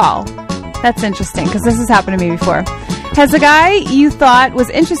didn't call. That's interesting because this has happened to me before. Has a guy you thought was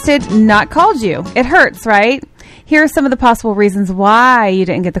interested not called you? It hurts, right? Here are some of the possible reasons why you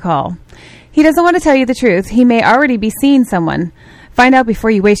didn't get the call. He doesn't want to tell you the truth. He may already be seeing someone. Find out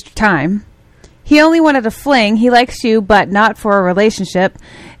before you waste your time. He only wanted a fling. He likes you, but not for a relationship.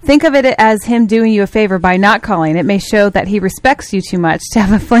 Think of it as him doing you a favor by not calling. It may show that he respects you too much to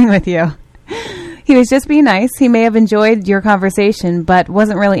have a fling with you. He was just being nice. He may have enjoyed your conversation, but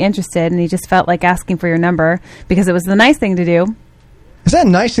wasn't really interested, and he just felt like asking for your number because it was the nice thing to do. Is that a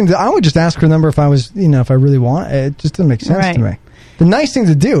nice thing? I would just ask her number if I was, if I really want it. It just doesn't make sense to me. The nice thing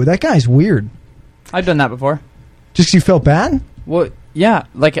to do. That guy's weird. I've done that before. Just 'cause you felt bad? Well, yeah.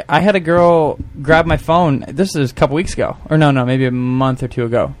 I had a girl grab my phone. This is a couple weeks ago. Or no, maybe a month or two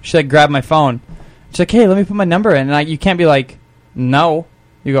ago. She grabbed my phone. She's like, hey, let me put my number in. And you can't be like, no.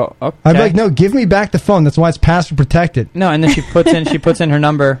 You go, okay. I'd be like, no, give me back the phone. That's why it's password protected. No, and then she puts in her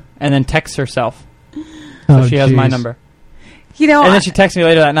number and then texts herself. So she has my number. And then she texted me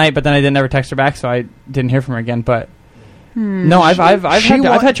later that night, but then I didn't ever text her back, so I didn't hear from her again. But no, I've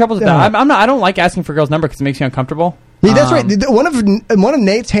had troubles with that. I don't like asking for a girl's number because it makes me uncomfortable. Yeah, that's right. One of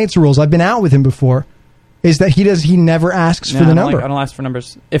Nate's hates rules. I've been out with him before. is that he never asks for the number. I don't ask for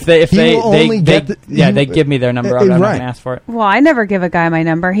numbers. If they give me their number, I'm not going to ask for it. Well, I never give a guy my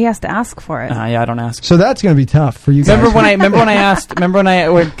number. He has to ask for it. Yeah, I don't ask. So that's going to be tough for you guys. Remember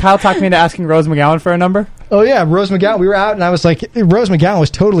when Kyle talked me into asking Rose McGowan for a number? Oh yeah, Rose McGowan. We were out, and I was like, Rose McGowan was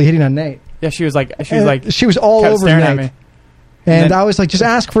totally hitting on Nate. Yeah, she was all over staring Nate. at me. And I was like, just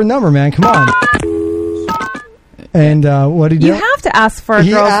ask for a number, man. Come on. And what did he do? You have to ask for a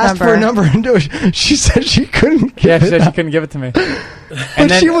he girl's asked number. for a number, and she said she couldn't give it. Yeah, she said she couldn't give it to me. But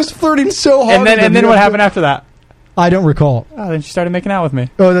she was flirting so hard. And then what happened after that? I don't recall. Oh, then she started making out with me.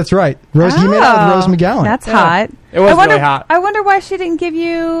 Oh, that's right. He made out with Rose McGowan. That's hot. It was really hot. I wonder why she didn't give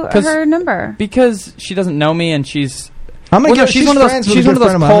you her number. Because she doesn't know me, and she's... she's one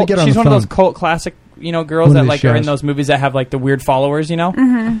of those cult classic, girls that like are in those movies that have like the weird followers,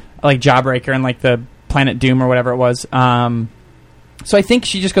 Mm-hmm. like Jawbreaker and like the Planet Doom or whatever it was. So I think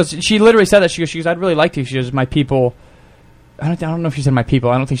she just goes. She literally said that. She goes, "I'd really like to." She goes, "My people." I don't know if she said my people.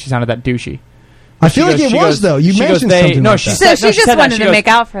 I don't think she sounded that douchey. I feel like it was though. You mentioned something. No, like she that. said. So she just wanted to make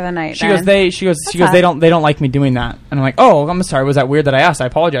out for the night. She goes. They don't like me doing that. And I'm like, oh, I'm sorry. Was that weird that I asked? I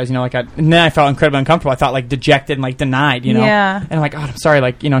apologize. And then I felt incredibly uncomfortable. I felt like dejected and like denied. Yeah. And I'm like, God, I'm sorry.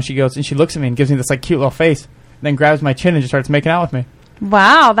 Like, she goes and she looks at me and gives me this like cute little face. And then grabs my chin and just starts making out with me.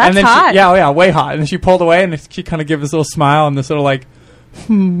 Wow, that's hot. Way hot. And then she pulled away and she kind of gave this little smile and this little like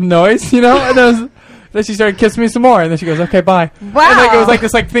noise, And then she started kissing me some more, and then she goes, "Okay, bye." Wow. And it was like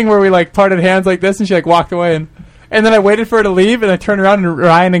this like thing where we like parted hands like this, and she like walked away, and then I waited for her to leave, and I turned around, and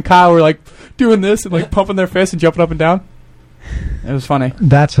Ryan and Kyle were like doing this and like pumping their fists and jumping up and down. It was funny.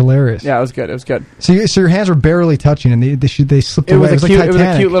 That's hilarious. Yeah, it was good. It was good. So your hands were barely touching, and they slipped away. It was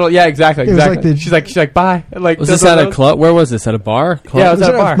a cute little. Yeah, exactly. It was like she's like bye. Like, was this at a club? Where was this? At a bar? Club? Yeah, it was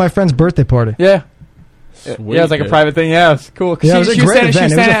at a bar. My friend's birthday party. Yeah. Sweet, yeah, it was like a private thing. Yeah, it was cool. Yeah, it was a great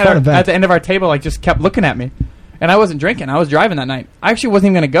event. It was a fun event. At the end of our table, like just kept looking at me, and I wasn't drinking. I was driving that night. I actually wasn't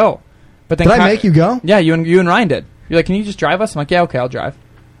even going to go. But then did I make you go? Yeah, you and Ryan did. You're like, can you just drive us? I'm like, yeah, okay, I'll drive.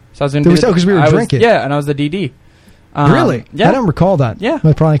 So I was in. Because we were drinking. Yeah, and I was the DD. Really? Yeah. I don't recall that. Yeah.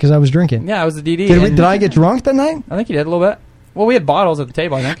 Probably because I was drinking. Yeah, I was the DD. Did I get drunk that night? I think you did a little bit. Well, we had bottles at the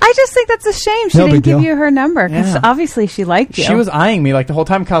table, I think. I just think that's a shame. She didn't give you her number because obviously she liked you. She was eyeing me like the whole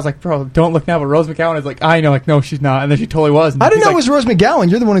time. Kyle's like, bro, don't look now. But Rose McGowan is like, I know, like, no, she's not. And then she totally was. And I didn't know it was Rose McGowan.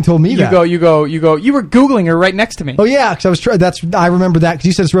 You're the one who told me that. You go. You were Googling her right next to me. Oh, yeah, because I remember that because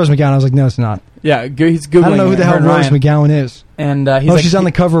you said it's Rose McGowan. I was like, no, it's not. Yeah, he's Googling. I don't know who the hell Rose McGowan is. And he's like, she's on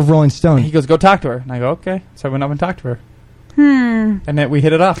the cover of Rolling Stone. He goes, go talk to her. And I go, okay. So I went up and talked to her. And then we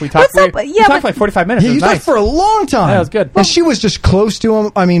hit it off. We talked for like 45 minutes. Yeah, you talked for a long time. Yeah, it was good. And she was just close to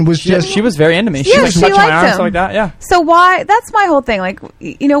him. I mean, she was very into me. Yeah, she was touching my arm him. stuff like that. Yeah. So why? That's my whole thing. Like,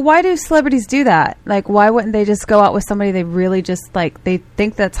 why do celebrities do that? Like, why wouldn't they just go out with somebody they really just like? They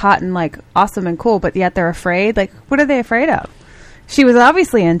think that's hot and like awesome and cool, but yet they're afraid. Like, what are they afraid of? She was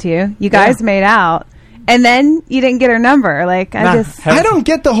obviously into you. You guys made out, and then you didn't get her number. Like, I don't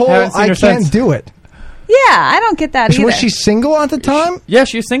get the whole I can't do it. Yeah, I don't get that either. Was she single at the time?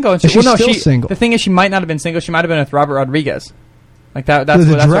 She was single. And she's still single. The thing is, she might not have been single. She might have been with Robert Rodriguez. Like that's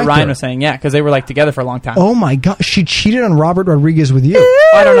what Ryan was saying. Yeah, because they were like together for a long time. Oh my God, she cheated on Robert Rodriguez with you.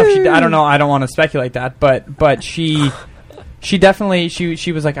 I don't know if she. I don't know. I don't want to speculate that, but she definitely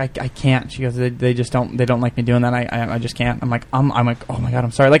she was like I can't. She goes they just don't like me doing that. I just can't. I'm like oh my God,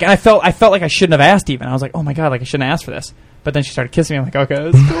 I'm sorry. Like and I felt like I shouldn't have asked even. I was like oh my God, like I shouldn't have asked for this. But then she started kissing me. I'm like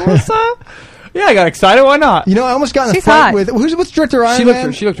okay, that's cool. What's up? Yeah, I got excited. Why not? I almost got in a fight with what's director of Iron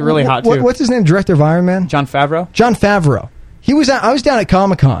Man? She looked really hot too. What's his name? Director of Iron Man? Jon Favreau. Jon Favreau. I was down at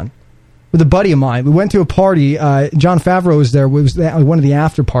Comic-Con with a buddy of mine. We went to a party. Jon Favreau was there. It was one of the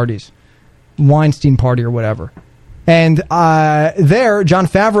after parties, Weinstein party or whatever. And there, Jon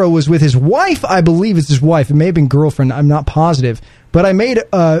Favreau was with his wife. I believe it's his wife. It may have been girlfriend. I'm not positive. But I made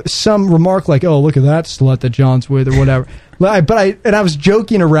some remark like, "Oh, look at that slut that John's with," or whatever. I was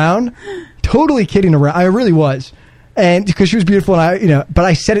joking around, totally kidding around. I really was, and because she was beautiful, and but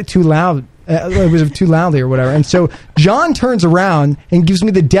I said it too loud. It was too loudly or whatever. And so John turns around and gives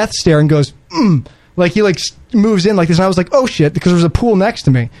me the death stare and goes, like he moves in like this. And I was like, oh shit, because there was a pool next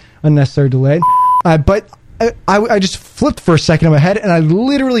to me. Unnecessary delay. But I just flipped for a second in my head, and I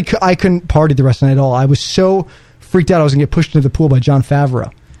literally I couldn't party the rest of the night at all. I was so freaked out I was going to get pushed into the pool by Jon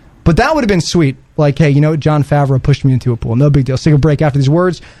Favreau. But that would have been sweet. Like, hey, Jon Favreau pushed me into a pool. No big deal. Let's take a break after these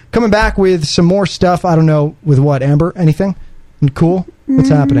words. Coming back with some more stuff. I don't know with what, Amber? Anything? Cool? What's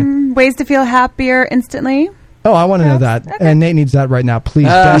happening? Ways to feel happier instantly. Oh, I want to know that. Okay. And Nate needs that right now. Please,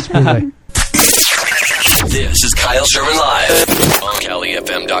 desperately. This is Kyle Sherman Live on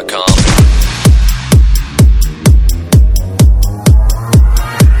CaliFM.com.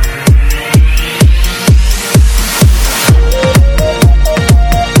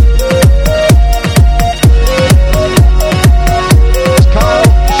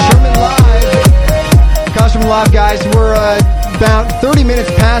 30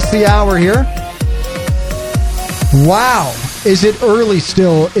 minutes past the hour here. Wow. Is it early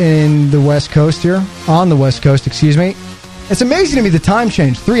still in the West Coast here? On the West Coast, excuse me. It's amazing to me the time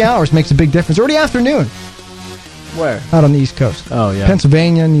change. 3 hours makes a big difference. Already afternoon. Where? Out on the East Coast. Oh, yeah.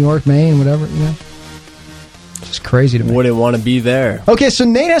 Pennsylvania, New York, Maine, whatever. It's just crazy to me. Wouldn't want to be there. Okay, so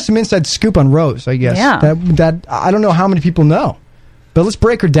Nate has some inside scoop on Rose, I guess. Yeah. That I don't know how many people know. But let's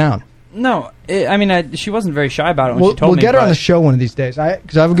break her down. No, she wasn't very shy about it when she told me. We'll get her on the show one of these days.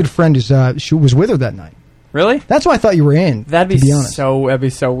 Because I have a good friend who's she was with her that night. Really? That's why I thought you were in. That'd be honest. that'd be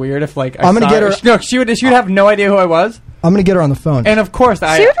so weird if like I'm gonna get her. No, she would have no idea who I was. I'm gonna get her on the phone. And of course,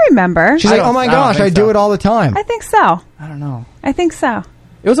 she would remember. She's like, "Oh my gosh, I do it all the time." I think so. I don't know. I think so.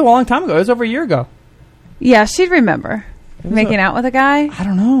 It was a long time ago. It was over a year ago. Yeah, she'd remember making out with a guy. I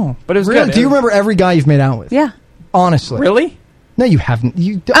don't know, but it was really. good. Do you remember every guy you've made out with? Yeah. Honestly. Really? No, you haven't.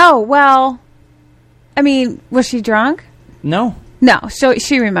 You. Don't. Oh well. I mean, was she drunk? No. No,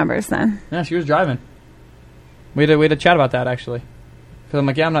 she remembers then. Yeah, she was driving. We had a chat about that actually. Because I'm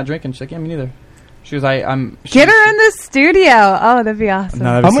like, yeah, I'm not drinking. She's like, yeah, me neither. She was like, get her in the studio. Oh, that'd be awesome.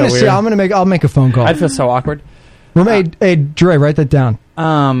 No, that'd be I'll make a phone call. I'd feel so awkward. Hey, Dre, write that down.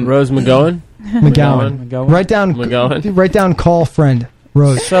 Rose McGowan. McGowan. Write down call friend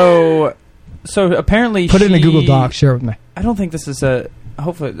Rose. So apparently put it in a Google Doc. Share it with me. I don't think this is a.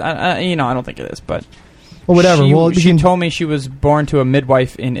 Hopefully, I don't think it is, but. Well, whatever. She told me she was born to a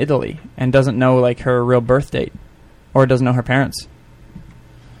midwife in Italy and doesn't know like her real birth date, or doesn't know her parents.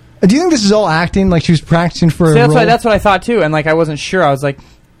 Do you think this is all acting? Like she was practicing for? That's what I thought too, and like I wasn't sure. I was like,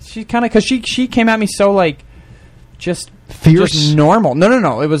 she kind of because she came at me so like, just fierce, just normal.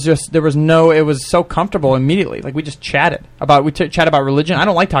 No. It was just it was so comfortable immediately. Like we just chatted about chat about religion. I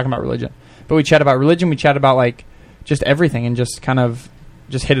don't like talking about religion, but we chat about religion. We chat about like just everything and just kind of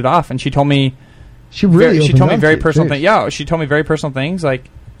just hit it off. And she told me. She told me very personal things. Yeah, she told me very personal things. Like,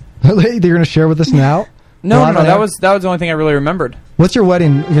 you're going to share with us now? No. That was the only thing I really remembered. What's your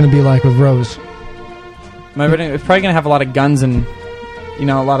wedding going to be like with Rose? My wedding is probably going to have a lot of guns and, a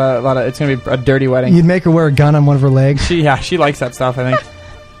lot of. It's going to be a dirty wedding. You'd make her wear a gun on one of her legs. She likes that stuff. I think.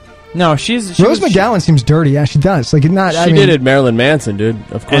 No, Rose McGowan seems dirty. Yeah, she does. Like not. She did it, Marilyn Manson, dude.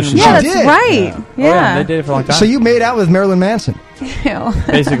 Of course, she did. That's right. Yeah. They did it for a long time. So you made out with Marilyn Manson?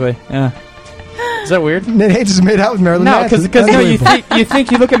 Basically, yeah. Is that weird? Nate Hates has made out with Marilyn Manson. No,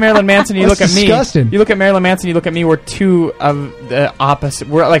 because you look at Marilyn Manson, you look at me. Disgusting. You look at Marilyn Manson, you look at me. We're two of the opposite.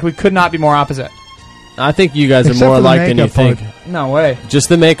 We're like we could not be more opposite. I think you guys are more alike than you think. No way. Just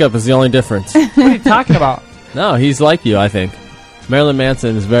the makeup is the only difference. What are you talking about? No, he's like you. I think Marilyn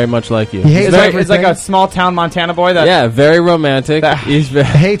Manson is very much like you. It's like a small town Montana boy. Very romantic. He's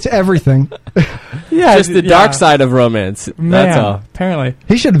hates everything. Yeah, just the dark side of romance. Man, that's all. Apparently,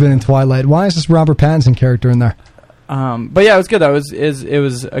 he should have been in Twilight. Why is this Robert Pattinson character in there? But yeah, it was good. It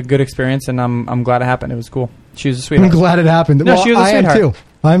was a good experience, and I'm glad it happened. It was cool. She was a sweetheart. I'm glad it happened. No, she was a sweetheart. I am too.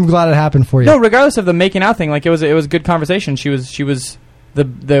 I'm glad it happened for you. No, regardless of the making out thing, like it was good conversation. She was the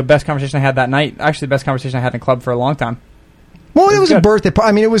best conversation I had that night. Actually, the best conversation I had in club for a long time. Well, it was a birthday party.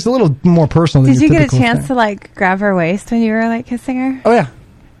 I mean, it was a little more personal than Did you get a chance thing. to like grab her waist when you were like kissing her? Oh yeah.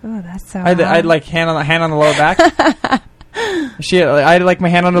 Oh, that's so. I had like hand on the lower back. I had like my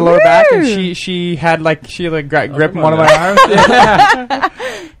hand on the lower back, and she had like gripped one of my arms.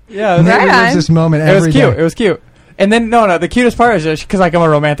 Yeah. Right on. This moment every day. It was cute. And then the cutest part is just because like I'm a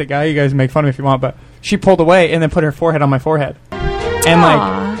romantic guy. You guys make fun of me if you want, but she pulled away and then put her forehead on my forehead,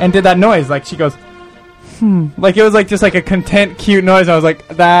 and did that noise. Like she goes. Like it was like just like a content, cute noise. I was like,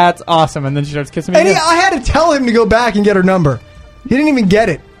 "That's awesome!" And then she starts kissing me. And I had to tell him to go back and get her number. He didn't even get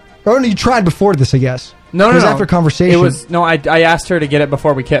it. Or you tried before this, I guess. No, it was after conversation. It was I asked her to get it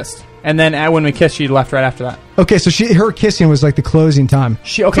before we kissed, and then when we kissed, she left right after that. Okay, so her kissing was like the closing time.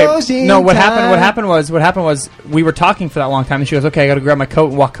 Closing what time. happened was we were talking for that long time, and she goes, "Okay, I got to grab my coat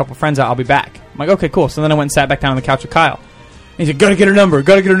and walk a couple friends out. I'll be back." I'm like, "Okay, cool." So then I went and sat back down on the couch with Kyle. And he's like, "Gotta get her number,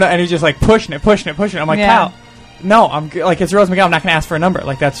 and he's just like pushing it. I'm like, Kyle. No, I'm like it's Rose McGowan. I'm not going to ask for a number.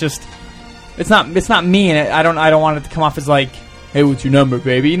 Like that's just it's not me, and I don't want it to come off as like, hey, what's your number,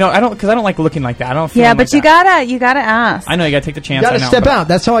 baby? I don't like looking like that. I don't feel but like you gotta ask. I know you gotta take the chance. You gotta step out.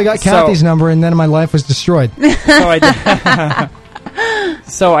 That's how I got Kathy's number, and then my life was destroyed.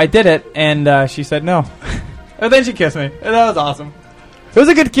 So I did it, and she said no, and then she kissed me, and that was awesome. It was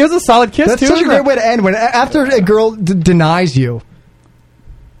a solid kiss. That's too. such a great way to end. When after a girl denies you.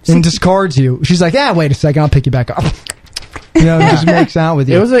 And discards you. She's like, wait a second, I'll pick you back up. Just makes out with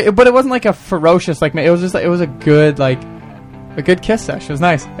you. But it wasn't like a ferocious like. It was just like, it was a good kiss session. It was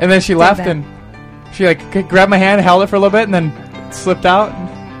nice. And then she left and she like grabbed my hand, held it for a little bit, and then slipped out.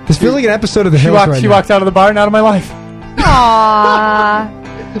 This feels like an episode of The Hills right now. She walked out of the bar and out of my life.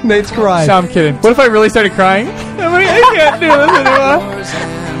 Aww. Nate's crying. No, I'm kidding. What if I really started crying? I'm like, I can't do this anymore.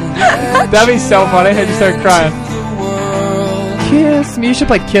 That'd be so funny. I just started crying. Kiss me. You should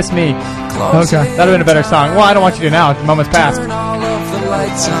play Kiss Me. Okay. That'd have been a better song. Well, I don't want you to now. The moment's passed.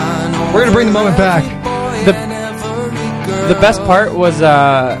 We're going to bring the moment back. The best part was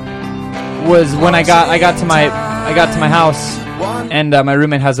when I got to my house, and my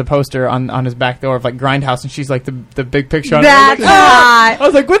roommate has a poster on his back door of like Grindhouse, and she's like the big picture on That's it. hot. I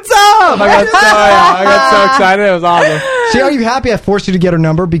was like, "What's up?" I got so excited. It was awesome. See, are you happy I forced you to get her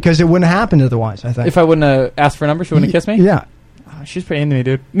number because it wouldn't have happened otherwise? I think If I wouldn't have asked for a number, she wouldn't have kissed me. Yeah, she's pretty into me,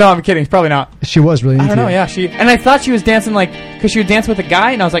 dude. No, I'm kidding. Probably not. she was really. I Into don't know. you. Yeah, and I thought she was dancing because she would dance with a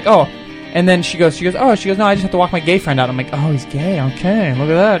guy, and I was like, oh. And then she goes, no, I just have to walk my gay friend out. I'm like, oh, he's gay. Okay, look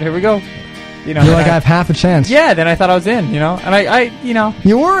at that. Here we go. You know, You're like, I have half a chance. Yeah. Then I thought I was in. You know, and I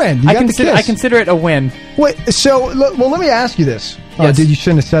you were in. You got the kiss. I consider it a win. Wait, so well, let me ask you this. Oh, Yes. dude, you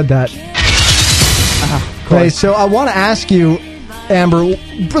shouldn't have said that. Okay, so I want to ask you, Amber.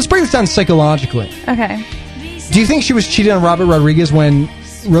 Let's break this down psychologically. Okay. Do you think she was cheating on Robert Rodriguez when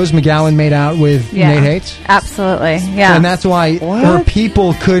Rose McGowan made out with Yeah. Nate Hates? Absolutely. Yeah. And that's why her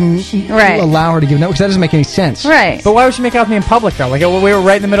people couldn't allow her to give no, because that doesn't make any sense. Right. But why would she make out with me in public though? Like we were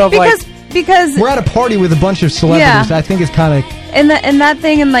right in the middle of because we're at a party with a bunch of celebrities. Yeah. I think it's kind of in that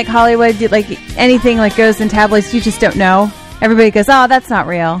thing in like Hollywood, like anything like goes in tabloids, you just don't know. Everybody goes, "Oh, that's not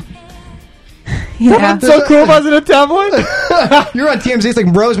real." That's so cool. Was it a tabloid? You're on TMZ. It's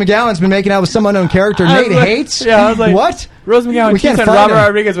like Rose McGowan's been making out with some unknown character Nate Hates. Yeah, I was like, what? Rose McGowan We can't cheats on find Robert him.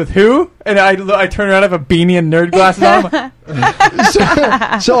 Rodriguez with who? And I turn around, I have a beanie and nerd glasses on.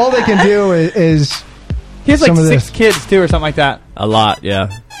 So all they can do is He has like some of 6 this. kids too, or something like that. A lot,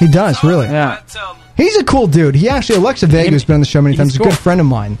 yeah. He does, really. Yeah. He's a cool dude. He actually, Alexa Vega, who's been on the show many times, is a cool. good friend of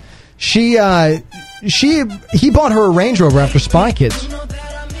mine. He bought her a Range Rover after Spy Kids.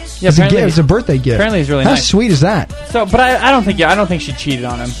 Yeah, as apparently- a birthday gift. apparently he's really How nice. sweet is that? So, but I don't think she cheated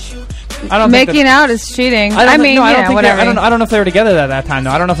on him. I don't think Making out is cheating. I mean, don't yeah, think whatever. I don't know if they were together at that time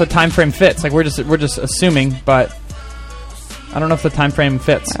though. I don't know if the time frame fits. Like we're just assuming, but I don't know if the time frame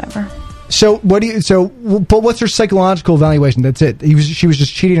fits. Whatever. So but what's her psychological evaluation? That's it. She was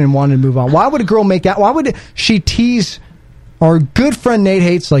just cheating and wanted to move on. Why would a girl make out? Why would she tease our good friend Nate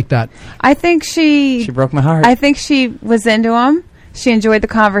Hates like that? I think she broke my heart. I think she was into him. She enjoyed the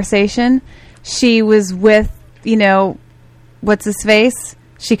conversation. She was with, what's his face?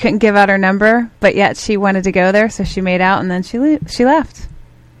 She couldn't give out her number, but yet she wanted to go there, so she made out and then she left.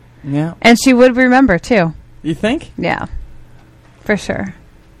 Yeah. And she would remember too. You think? Yeah. For sure.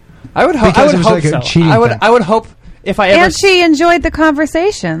 I would hope. Because I it would was hope like a so. cheating thing. I would hope if I ever. And she enjoyed the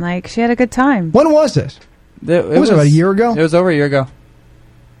conversation. Like, she had a good time. When was this? It was about a year ago? It was over a year ago.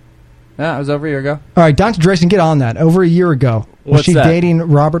 Yeah, it was over a year ago. All right, Dr. Drayson, get on that. Over a year ago. Was What's she that? dating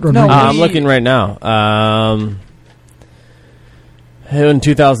Robert Rodriguez? I'm looking right now. In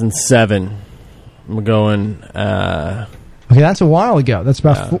 2007, I'm going. Okay, that's a while ago. That's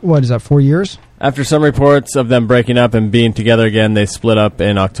about, what is that, 4 years? After some reports of them breaking up and being together again, they split up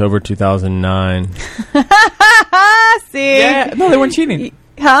in October 2009. See? Yeah, no, they weren't cheating.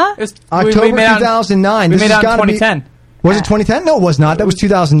 Huh? October 2009. We This made has out in gotta be- 2010. Was it 2010? No, it was not. That was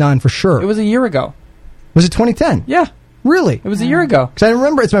 2009 for sure. It was a year ago. Was it 2010? Yeah. Really? It was a year ago. Because I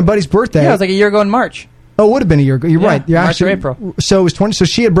remember it's my buddy's birthday. Yeah, it was like a year ago in March. Oh, it would have been a year ago. You're Yeah, right. You're March or actually, April. So it was 20. So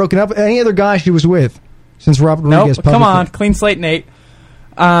she had broken up. Any other guy she was with since Robert Nope. Rodriguez? Come on, clean slate, Nate.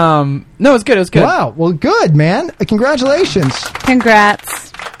 No, it was good. It was good. Wow. Well, good, man. Congratulations.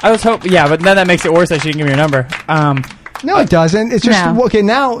 Congrats. I was hoping. Yeah, but then that makes it worse that she didn't give me your number. No, it doesn't. It's just No. okay.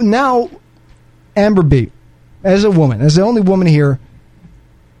 Now, Amber B, as a woman, as the only woman here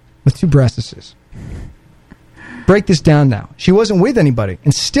with 2 breastises. Break this down now. She wasn't with anybody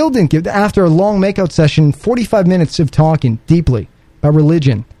and still didn't give, after a long makeout session, 45 minutes of talking deeply about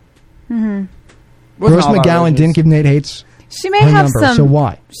religion. Mm-hmm. Rose McGowan didn't give Nate Hates She may her have number. some. So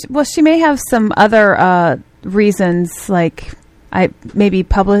why? Well, she may have some other reasons, like maybe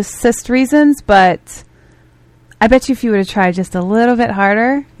publicist reasons, but I bet you if you would have tried just a little bit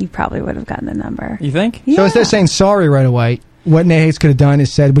harder, you probably would have gotten the number. You think? So instead of saying sorry right away, what Nate Hates could have done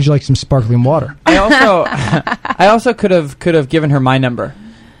is said, "Would you like some sparkling water?" I also could have given her my number.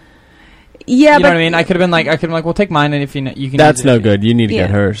 Yeah, You know but what I mean? I could have been like, well, take mine, and if you can. That's use it. no good. You need to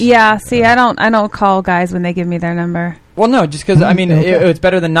get hers. Yeah, see, I don't call guys when they give me their number. Well, no, just because I mean, Okay. it's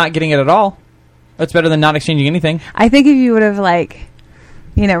better than not getting it at all. It's better than not exchanging anything. I think if you would have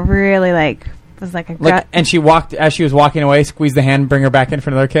really was like a gut. And she walked as she was walking away, squeeze the hand, bring her back in for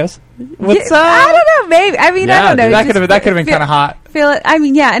another kiss. What's up? I don't know, maybe. I mean, I don't know. That Just could have been kind of hot. Feel it. I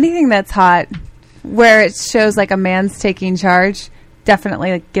mean, yeah, anything that's hot where it shows like a man's taking charge,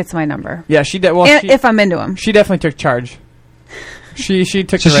 definitely like, gets my number. Yeah, she did. Well, if I'm into him, she definitely took charge. She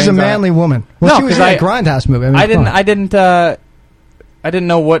took. So the she's a reins manly on it. woman. Well, No, she was 'cause in a Grindhouse movie. I mean, I didn't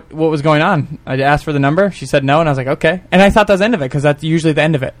know what was going on. I asked for the number. She said no, and I was like, okay. And I thought that was the end of it because that's usually the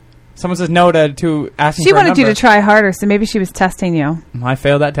end of it. Someone says no to asking. she for a wanted number. you to try harder, so maybe she was testing you. I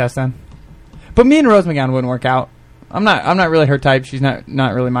failed that test then. But me and Rose McGowan wouldn't work out. I'm not really her type. She's not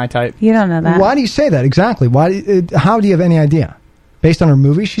really my type. You don't know that. Why do you say that exactly? How do you have any idea? Based on her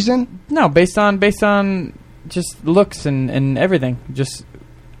movie she's in? No, based on just looks and everything. Just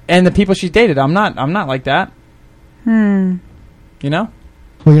and the people she's dated. I'm not like that. Hmm. You know?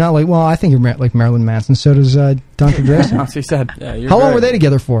 Well, you're not like. Well, I think you're like Marilyn Manson. So does Dr. Dre. That's what he said. Yeah, you're How long great. were they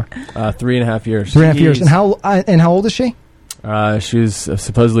together for? 3.5 years. 3.5 years. And how old is she? She was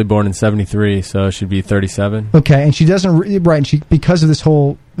supposedly born in 73, so she'd be 37. Okay, and she doesn't right. And she because of this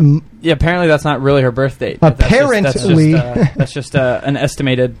whole. Yeah, apparently that's not really her birth date. Apparently, that's just an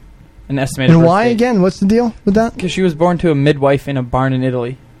estimated. And birth why date. again? What's the deal with that? Because she was born to a midwife in a barn in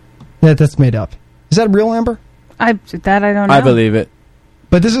Italy. Yeah, that's made up. Is that real, Amber? I don't know. I believe it.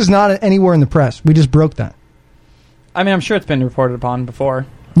 But this is not anywhere in the press. We just broke that. I mean, I'm sure it's been reported upon before.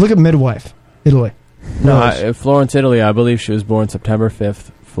 Look at midwife, Italy. No, Florence, Italy. I believe she was born September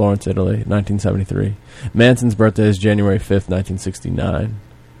 5th, Florence, Italy, 1973. Manson's birthday is January 5th, 1969.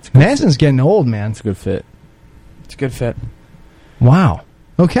 Manson's getting old, man. It's a good fit. It's a good fit. Wow.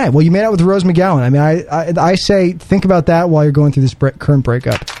 Okay. Well, you made out with Rose McGowan. I mean, I say think about that while you're going through this current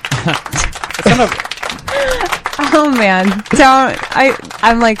breakup. Oh man,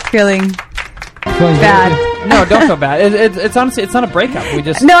 I'm like feeling bad. No, don't feel bad. It's honestly, it's not a breakup. We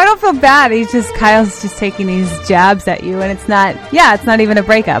just No, I don't feel bad. Kyle's just taking these jabs at you, and it's not even a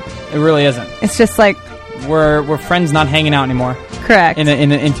breakup. It really isn't. It's just like we're friends, not hanging out anymore. Correct. In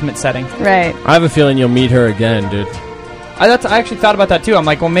an intimate setting. Right. I have a feeling you'll meet her again, dude. I actually thought about that too. I'm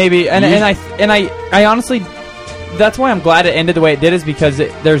like, well, maybe, and I honestly, that's why I'm glad it ended the way it did, is because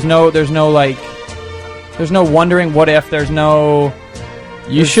there's no wondering what if. There's no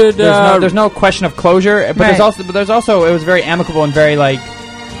question of closure. But there's also it was very amicable and very like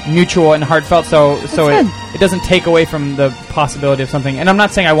mutual and heartfelt. So it doesn't take away from the possibility of something. And I'm not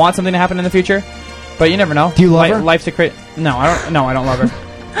saying I want something to happen in the future, but you never know. Do you love her? Life's a No, I don't. No, I don't love her.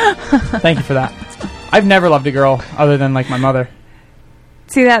 Thank you for that. I've never loved a girl other than like my mother.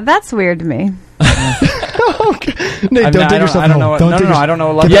 See that's weird to me. Nate, don't dig yourself. I don't know. I don't know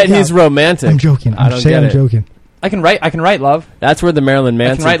what love. Yet he's romantic. I'm joking. I'm joking. I can write love. That's where the Marilyn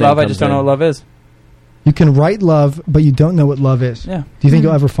Manson. I can write love. I just don't know what love is. You can write love, but you don't know what love is. Yeah. Do you think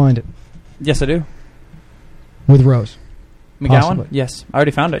you'll ever find it? Yes, I do. With Rose McGowan? Possibly. Yes, I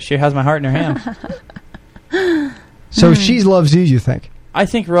already found it. She has my heart in her hand. So she loves you think? I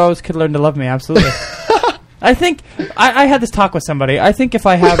think Rose could learn to love me. Absolutely. I think I had this talk with somebody. I think if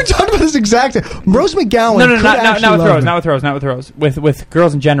I have... We're talking about this exact... Rose McGowan not with Rose. With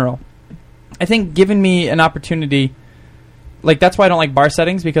girls in general. I think giving me an opportunity... Like, that's why I don't like bar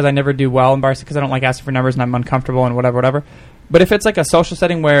settings, because I never do well in bars, because I don't like asking for numbers and I'm uncomfortable and whatever. But if it's like a social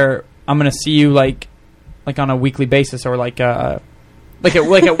setting where I'm going to see you like on a weekly basis, or like at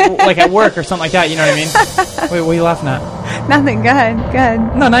work or something like that, you know what I mean? Wait, what are you laughing at? Nothing. Go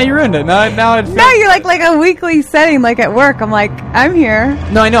ahead. No, now you ruined it. Now it feels... No, you're like a weekly setting, like at work. I'm like, I'm here.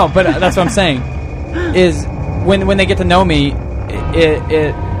 No, I know, but that's what I'm saying. Is when they get to know me,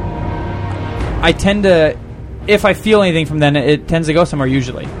 I tend to, if I feel anything from them, it tends to go somewhere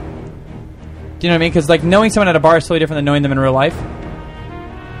usually. Do you know what I mean? Because like knowing someone at a bar is totally different than knowing them in real life.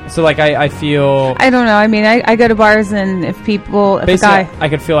 So like I feel... I don't know. I mean, I go to bars, and if a guy... I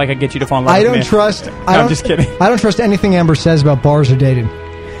could feel like I get you to fall in love with me. I'm just kidding. I don't trust anything Amber says about bars or dating.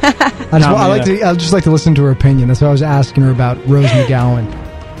 I just like to listen to her opinion. That's why I was asking her about Rose McGowan.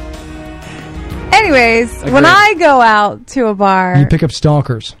 Anyways, Agreed. When I go out to a bar... You pick up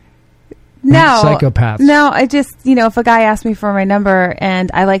stalkers. No. Psychopaths. No, I just, if a guy asks me for my number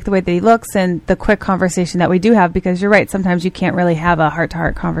and I like the way that he looks and the quick conversation that we do have, because you're right, sometimes you can't really have a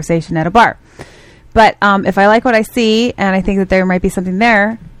heart-to-heart conversation at a bar. But if I like what I see and I think that there might be something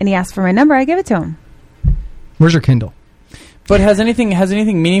there and he asks for my number, I give it to him. Where's your Kindle? But has anything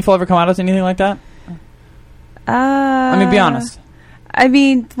meaningful ever come out of anything like that? I mean, be honest. I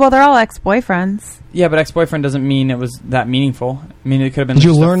mean, well, they're all ex-boyfriends. Yeah, but ex-boyfriend doesn't mean it was that meaningful. I mean, it could have been. Did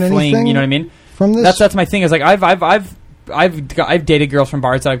just you learn a fling, anything? You know what I mean? From this, that's my thing. Is like I've dated girls from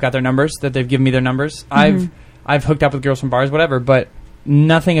bars that I've got their numbers, that they've given me their numbers. Mm-hmm. I've hooked up with girls from bars, whatever. But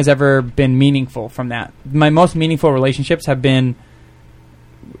nothing has ever been meaningful from that. My most meaningful relationships have been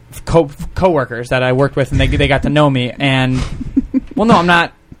coworkers that I worked with, and they got to know me. And well, no, I'm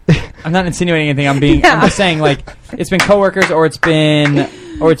not. I'm not insinuating anything. I'm just saying, like, it's been coworkers or it's been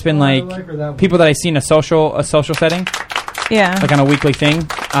like people that I see in a social setting. Yeah. Like on a weekly thing.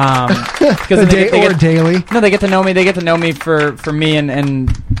 Because daily. No, they get to know me. They get to know me for me, and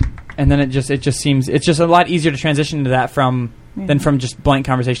then it just seems it's just a lot easier to transition into that than from just blank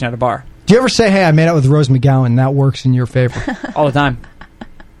conversation at a bar. Do you ever say, "Hey, I made out with Rose McGowan"? And that works in your favor all the time.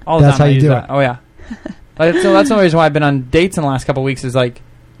 All the That's time. how you do that. it. Oh yeah. So that's the reason why I've been on dates in the last couple of weeks. Is like,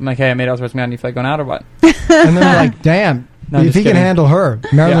 I'm like, hey, I made out with Rose McGowan. You feel like going out or what? And then they're like, damn, No, if he can handle her,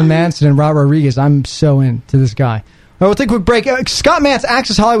 Marilyn Manson and Robert Rodriguez, I'm so into this guy. All right, we'll take a quick break. Scott Mantz,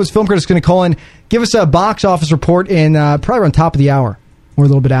 Access Hollywood's film critic, is going to call in, give us a box office report in probably around top of the hour or a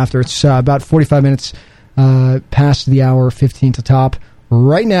little bit after. It's about 45 minutes past the hour, 15 to top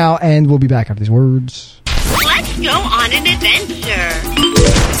right now, and we'll be back after these words. Let's go on an adventure.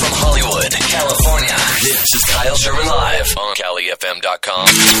 From Hollywood, California, this is Kyle Sherman Live on CaliFM.com.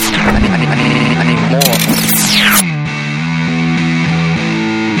 I need more.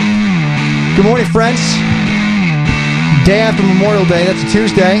 Good morning, friends. Day after Memorial Day, that's a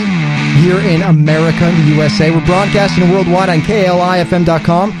Tuesday, here in America, in the USA. We're broadcasting worldwide on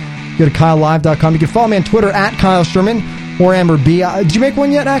KLIFM.com. Go to KyleLive.com. You can follow me on Twitter at Kyle Sherman or Amber B. Did you make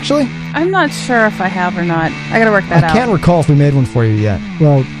one yet, actually? I'm not sure if I have or not. I got to work that out. I can't recall if we made one for you yet.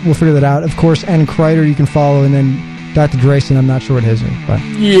 Well, we'll figure that out. Of course, Ann Kreider you can follow, and then Dr. Drayson, I'm not sure what his is. But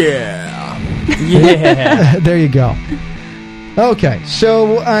Yeah. There you go. Okay,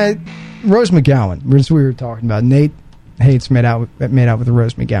 so Rose McGowan, as we were talking about, Nate Hates made out with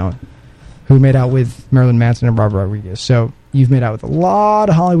Rose McGowan, who made out with Marilyn Manson and Robert Rodriguez. So you've made out with a lot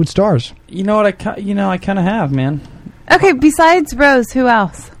of Hollywood stars. You know what? I kind of have, man. Okay, besides Rose, who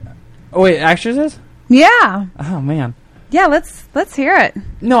else? Oh wait, actresses? Yeah. Oh man. Yeah, let's hear it.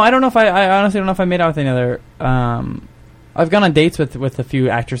 No, I don't know if I honestly don't know if I made out with any other. I've gone on dates with a few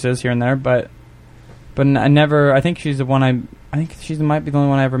actresses here and there, but I never. I think she's the one I think she might be the only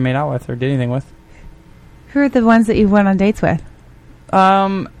one I ever made out with or did anything with. Who are the ones that you went on dates with?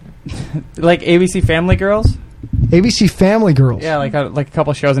 Like ABC Family Girls. ABC Family Girls. Yeah, like a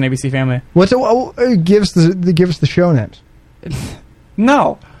couple shows on ABC Family. What's it? Give us the show names.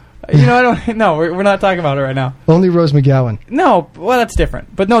 No, I don't. No, we're not talking about it right now. Only Rose McGowan. No, well that's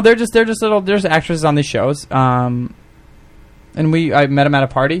different. But no, they're just little. There's actresses on these shows. And I met them at a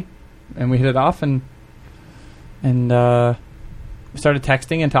party, and we hit it off, and we started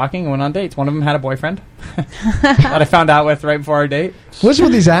texting and talking and went on dates. One of them had a boyfriend that I found out with right before our date. What's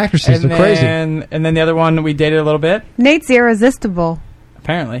with these actresses? They're crazy. And then the other one we dated a little bit. Nate's irresistible.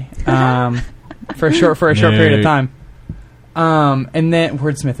 Apparently, for a short period of time. And then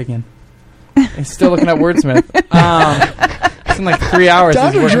Wordsmith again. I'm still looking at Wordsmith. It's in like 3 hours.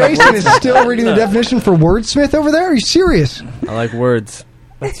 Dr. Drayson is still reading the definition for wordsmith over there? Are you serious? I like words.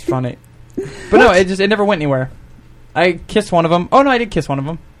 That's funny. But no, it never went anywhere. I kissed one of them. Oh no, I did kiss one of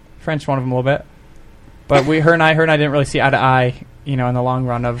them. Frenched one of them a little bit. But her and I didn't really see eye to eye, in the long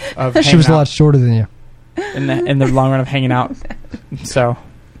run of hanging She was out. a lot shorter than you. In the long run of hanging out. So,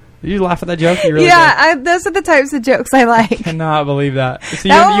 did you laugh at that joke? You really those are the types of jokes I like. I cannot believe that. See,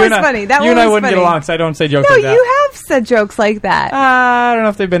 that one was funny. That you one and I was wouldn't funny. get along, so I don't say jokes No, like that. you have said jokes like that. I don't know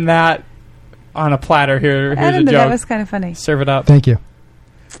if they've been that on a platter. Here's I a don't know. joke. That was kind of funny. Serve it up. Thank you.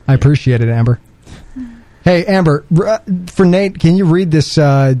 I appreciate it, Amber. Hey, Amber, for Nate, can you read this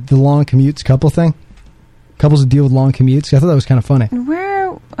the long commutes couple thing? Couples that deal with long commutes? I thought that was kind of funny.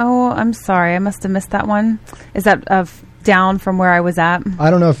 Where? Oh, I'm sorry. I must have missed that one. Is that down from where I was at?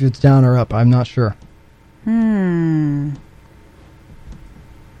 I don't know if it's down or up. I'm not sure.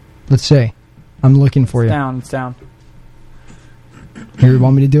 Let's see. I'm looking for you. It's down. Here, you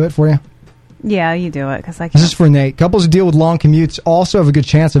want me to do it for you? Yeah, you do it because I can't. This is for Nate. Couples who deal with long commutes also have a good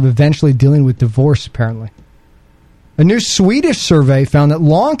chance of eventually dealing with divorce, apparently. A new Swedish survey found that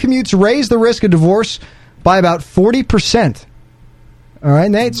long commutes raise the risk of divorce by about 40%. All right,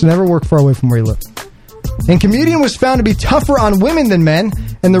 Nate? So never work far away from where you live. And commuting was found to be tougher on women than men,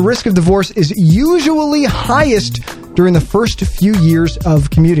 and the risk of divorce is usually highest during the first few years of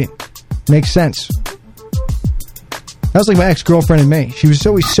commuting. Makes sense. That was like my ex-girlfriend and me. She was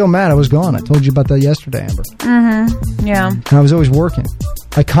always so mad I was gone. I told you about that yesterday, Amber. Mm-hmm. Yeah. And I was always working.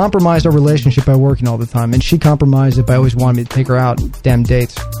 I compromised our relationship by working all the time, and she compromised it by always wanting me to take her out damn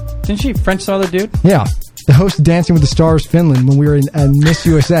dates. Didn't she French some other dude? Yeah. The host of Dancing with the Stars Finland when we were in Miss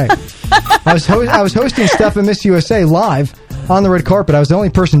USA. I was hosting stuff at Miss USA live on the red carpet. I was the only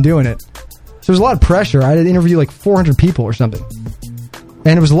person doing it. So there was a lot of pressure. I had to interview like 400 people or something.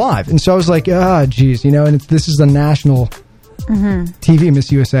 And it was live. And so I was like, geez, and this is the national TV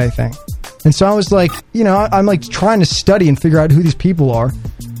Miss USA thing. And so I was like, I'm like trying to study and figure out who these people are.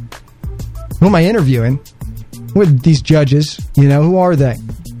 Who am I interviewing? With these judges, who are they?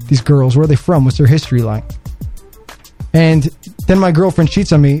 These girls, where are they from? What's their history like? And then my girlfriend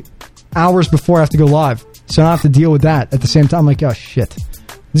cheats on me hours before I have to go live. So I have to deal with that at the same time. I'm like, oh, shit.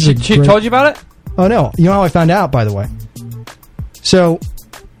 She told you about it? Oh, no. You know how I found out, by the way? So...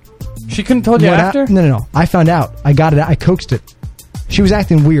 She couldn't told you after? No. I found out. I got it. I coaxed it. She was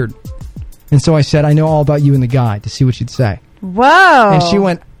acting weird. And so I said, I know all about you and the guy, to see what she'd say. Whoa. And she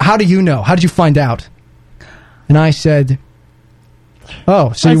went, how do you know? How did you find out? And I said,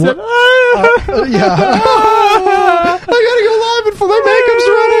 oh, so yeah. I gotta go live before my makeup's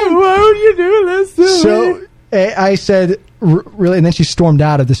running. Why would you do this to me? I said, really? And then she stormed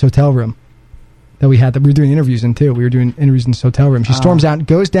out of this hotel room that we were doing interviews in, too. We were doing interviews in this hotel room. She storms out,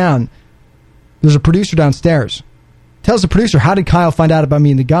 goes down. There's a producer downstairs. Tells the producer, how did Kyle find out about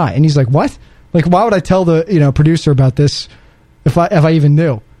me and the guy? And he's like, what? Like, why would I tell the producer about this if I even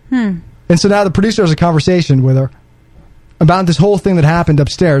knew? And so now the producer has a conversation with her about this whole thing that happened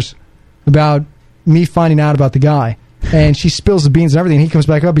upstairs, about me finding out about the guy. And she spills the beans and everything. He comes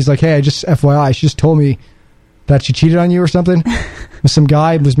back up. He's like, hey, FYI, she just told me that she cheated on you or something. With some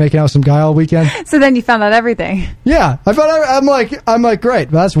guy, was making out with some guy all weekend. So then you found out everything. Yeah. I'm like, great.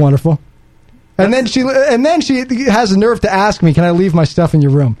 That's wonderful. And then she has the nerve to ask me, can I leave my stuff in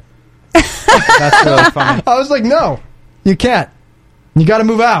your room? That's really funny. I was like, no, you can't. You got to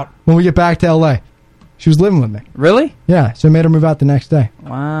move out when we get back to L.A. She was living with me. Really? Yeah, so I made her move out the next day.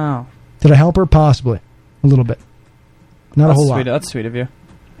 Wow. Did I help her? Possibly. A little bit. Not a whole lot. That's sweet of you.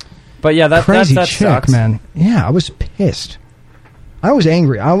 But yeah, that crazy that chick, sucks. man. Yeah, I was pissed. I was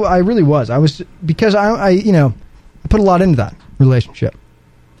angry. I really was. I was, because I put a lot into that relationship.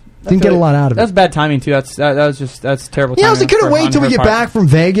 Didn't get a lot out of it. That's bad timing too. That's terrible timing. Yeah, I was like, couldn't wait till we get back from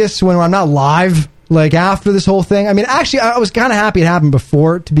Vegas when I'm not live, like after this whole thing. I mean, actually, I was kind of happy it happened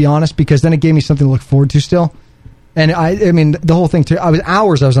before, to be honest, because then it gave me something to look forward to still. And I mean, the whole thing too. I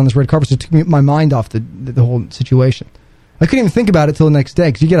was on this red carpet, so it took my mind off the whole situation. I couldn't even think about it till the next day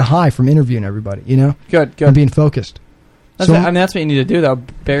because you get a high from interviewing everybody, Good. And being focused. That's what you need to do, though.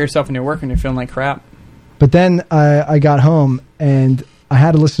 Bury yourself in your work when you're feeling like crap. But then I got home and I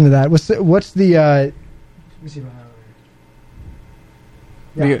had to listen to that. What's the? Let me see.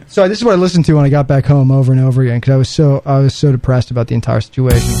 Yeah. So this is what I listened to when I got back home over and over again because I was so depressed about the entire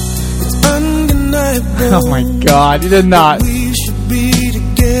situation. Oh my God! You did not. We should be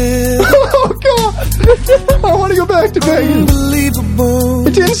together. Oh God! I want to go back to Vegas.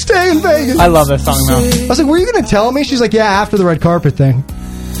 It didn't stay in Vegas. I love this song though. I was like, "Were you going to tell me?" She's like, "Yeah, after the red carpet thing."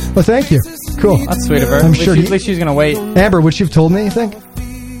 Well, thank you. Cool. That's sweet of her. I'm sure. At least she's going to wait. Amber, would she have told me, you think?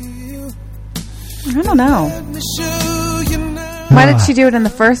 I don't know. Why did she do it in the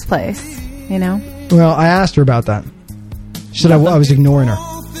first place? Well, I asked her about that. She said I was ignoring her.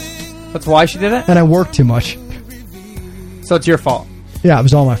 That's why she did it? And I worked too much. So it's your fault? Yeah, it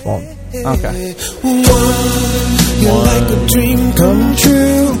was all my fault. Okay. You're like a dream come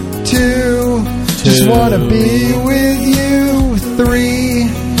true. 2, just want to be with you. 3,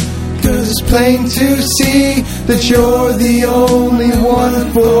 cause it's plain to see that you're the only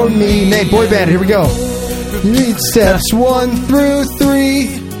one for me. Nate, boy band, here we go. You need steps 1 through 3,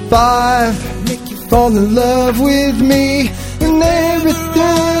 5. Fall in love with me. And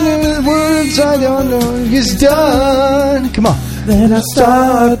everything in the words I don't know is done. Come on. Then I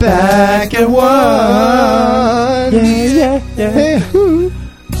start back at 1. Yeah.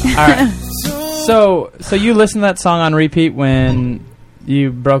 All right. So you listened to that song on repeat when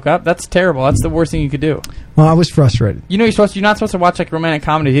you broke up? That's terrible. That's the worst thing you could do. Well, I was frustrated. You're not supposed to watch like romantic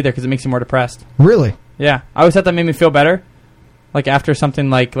comedies either because it makes you more depressed. Really? Yeah. I always thought that made me feel better, like after something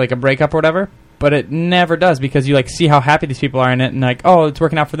like a breakup or whatever. But it never does because you like see how happy these people are in it and like, oh, it's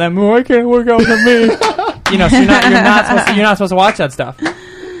working out for them. Oh, I can't work out for me. So you're not supposed to watch that stuff.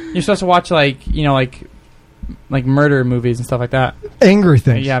 You're supposed to watch like murder movies and stuff like that. Angry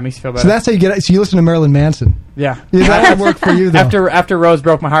things. Yeah, it makes you feel better. So that's how you get it. So you listen to Marilyn Manson. Yeah. That would work for you though. After Rose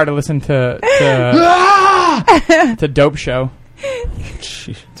broke my heart, I listened to Dope Show. It's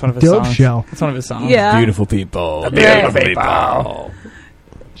one of his songs. Dope Show. It's one of his songs. Yeah. Beautiful people. Beautiful people.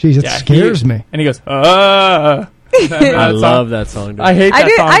 Jeez, it scares me. And he goes, I love that song. Dude. I hate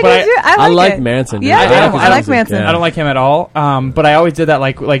that song. I like Manson. Dude. Yeah, I like Manson. I don't like him at all. But I always did that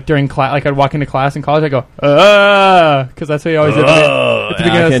like during class. Like I'd walk into class in college, I go, because that's what he always did at the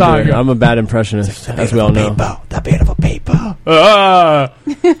beginning of the song. I'm a bad impressionist, as we all know. The beautiful people.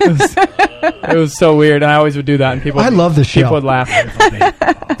 It was so weird, and I always would do that, and people. I love this show. People would laugh.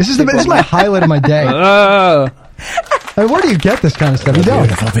 This is my highlight of my day. I mean, where do you get this kind of stuff? You don't.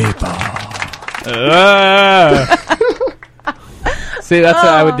 So See, that's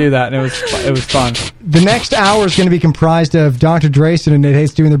I would do that, and it was fun. The next hour is going to be comprised of Dr. Drayson and Nate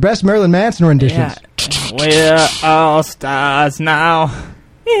Hates doing their best Marilyn Manson renditions. We're all stars now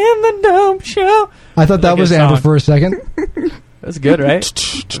in the Dome Show. I thought that was Amber for a second. That's good, right?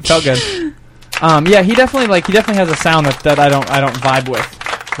 It felt good. Yeah, he definitely has a sound that I don't vibe with.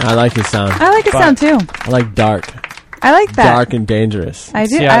 I like his sound. I like his sound too. I like dark. I like that. Dark and dangerous. I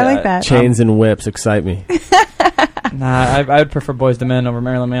do. I like that. Chains and whips excite me. Nah, I would prefer Boyz II Men over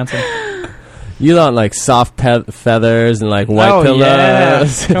Marilyn Manson. You want like soft feathers and like white pillows. Yeah.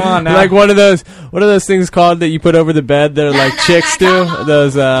 Come on now. Like what are those things called that you put over the bed that are like chicks do?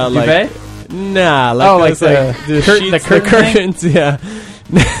 Those like nah, like the curtains, yeah.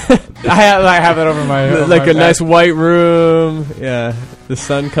 I have it over my like my a nice white room. Yeah, the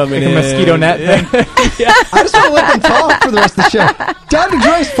sun coming in. Like a mosquito net thing. Yeah. I just want to let them talk for the rest of the show. Dr.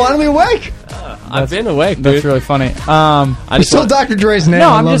 Dre's finally awake. I've been awake, dude. That's really funny. You're still Dr. Dre's name.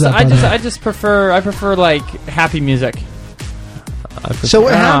 No, I just prefer like happy music. So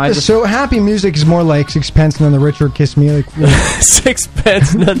happy music is more like Sixpence None the Richer, Kiss Me. Like,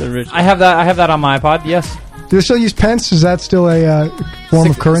 Sixpence None the Richer. I have that on my iPod. Yes. Do they still use pence? Is that still a form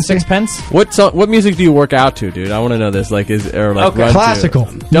of currency? Sixpence. What music do you work out to, dude? I want to know this. Like, classical?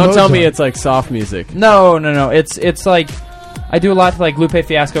 Don't tell me it's like soft music. No. It's like I do a lot to like Lupe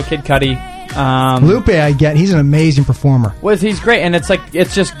Fiasco, Kid Cudi. Lupe, I get. He's an amazing performer. He's great, and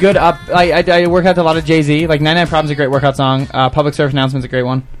it's just good up. I work out to a lot of Jay-Z. Like 99 Problems is a great workout song. Public Service Announcement's a great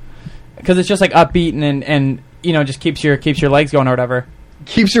one because it's just like upbeat and you know just keeps your legs going or whatever.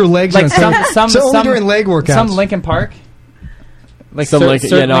 Keeps your legs like on. Only during leg workouts. Some Linkin Park. Like some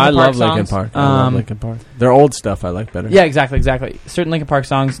Linkin, I love Linkin Park. I love Linkin Park. Their old stuff I like better. Yeah, exactly. Certain Linkin Park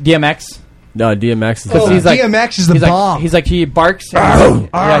songs. DMX. No, DMX is DMX is the bomb. He barks.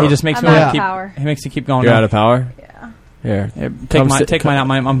 Yeah, he just makes me he makes you keep going. You're out of power? Yeah. Here. Take mine out.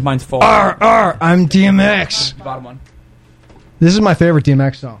 Mine's full. I'm DMX. Bottom one. This is my favorite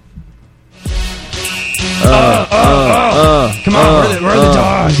DMX song. Come on, where are the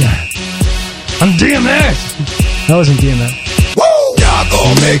dogs? I'm DMX. That wasn't DMX. Woo! Y'all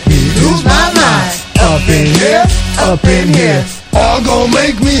gon' make me lose my mind. Up in here, up in here. All gon'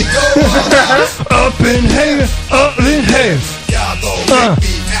 make me up in here, up in here. Y'all gon' make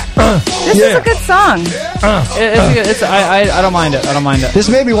me This is a good song. I don't mind it. This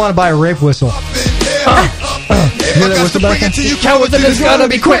made me want to buy a rape whistle. Hear that whistle back there? You cowards, and it's gonna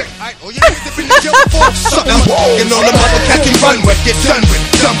be quick. Something walking on the mother catching runway. Get done with,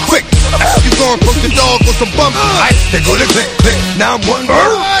 dumb quick. You gon' poke the dog with some bump. They go to click, click. Now I'm one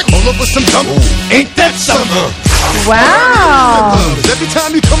bird. All over some dump. Ain't that something? Wow. Every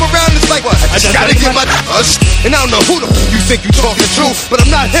time you come around, it's like, I just gotta get my us. And I don't know who the you think you talking to, but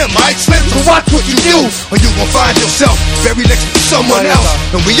I'm not him, right? Slim, so watch what you do, or you gon' find yourself very next to someone else.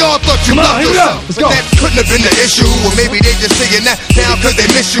 And we all thought you loved yourself, but that couldn't have been the issue. Or maybe they just saying that now because they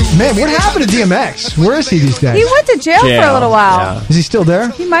miss you. Man, what happened to DMX? Where is he these days? He went to jail for a little while. Yeah. Is he still there?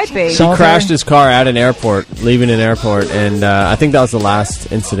 He might be. He crashed his car at an airport, leaving an airport, and I think that was the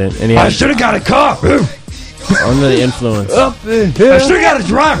last incident. And he I should have got a car. Under the influence. I should have got a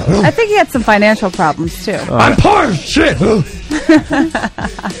driver. I think he had some financial problems too. I'm poor as shit. Up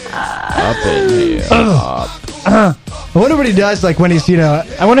in here. I wonder what he does, like when he's,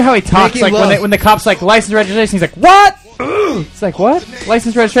 I wonder how he talks, like when the cop's like license registration. He's like, what? It's like, what?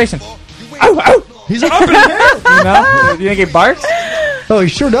 License registration. Ow. He's up in here. Do you think he barks? Oh, he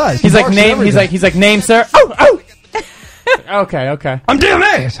sure does. He's like name. He's like name, sir. Okay. I'm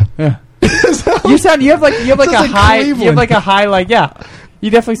DMX. Yeah. You have a high like yeah. You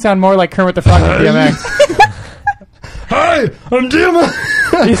definitely sound more like Kermit the Frog than DMX. Hi, I'm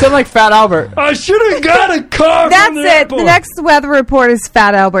DMX. You sound like Fat Albert. I should have got a car. That's it. The next weather report is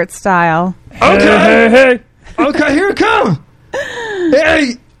Fat Albert style. Okay. Hey. Okay, here it comes.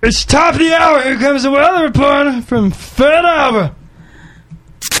 Hey, it's top of the hour. Here comes the weather report from Fat Albert.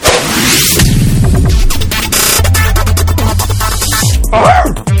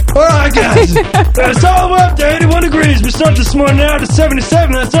 Alright guys, it's all up to 81 degrees. We started this morning out to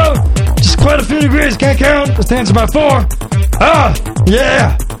 77, that's all. Just quite a few degrees, can't count. The stands about 4.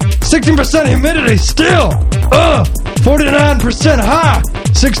 Yeah. 16% humidity still. 49% high,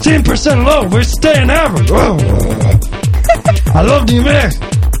 16% low. We're staying average. I love DMX.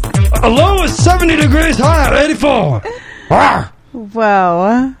 A low is 70 degrees, high at 84.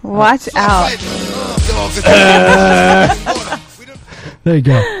 Whoa, watch out. There you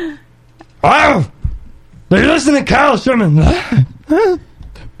go. Wow! They're listening to Kyle Sherman.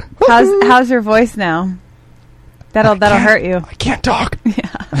 How's your voice now? That'll hurt you. I can't talk. Yeah.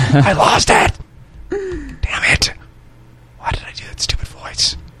 I lost it. Damn it. Why did I do that stupid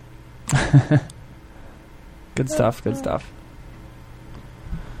Good stuff. Good stuff.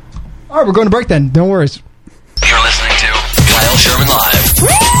 All right, we're going to break then. No worries. You're listening to Kyle Sherman Live. Woo!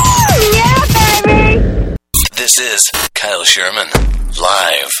 Yeah, baby! This is Kyle Sherman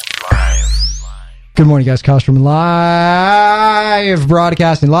Live. Good morning, guys. Kyle Sherman live,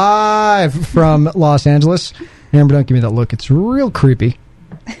 broadcasting live from Los Angeles. Amber, don't give me that look. It's real creepy.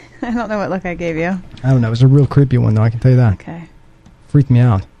 I don't know what look I gave you. I don't know. It was a real creepy one, though. I can tell you that. Okay. Freaked me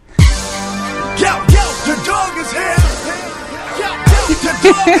out. Yo, the dog is here. Yo, the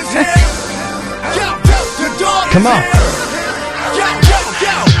dog is here. Yo, the dog is Come on. here. Yo,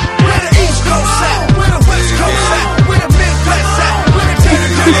 where the East Coast at? Where the West Coast at? Where the Midwest at? Where the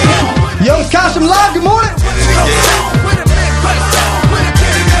Tennessee at? Yo, it's Kyle Sherman live. Good morning.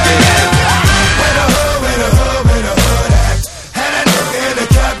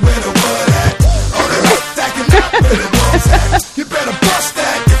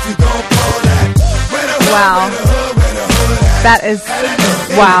 Wow. That is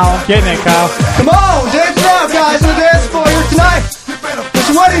wow. Getting it, Kyle. Come on, dance it out, guys. On the dance floor here tonight. This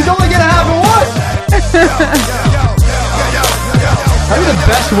wedding's only going to happen once. I'll be the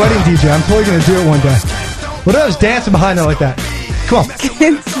best wedding DJ. I'm totally going to do it one day. What if I was dancing behind her like that? Come on.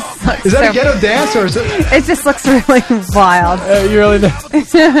 Is that a ghetto dance or is it? It just looks really wild. You really do.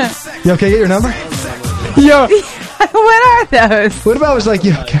 You okay? Get your number? Yo. What are those? What if I was like,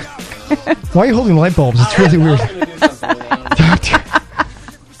 why are you holding light bulbs? It's really weird.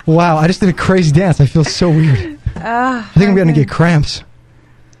 Wow, I just did a crazy dance. I feel so weird. I think I'm going to get cramps.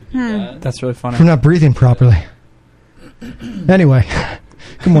 That's really funny. From not breathing properly. Anyway,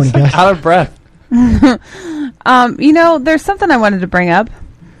 good morning, guys. Out of breath. There's something I wanted to bring up.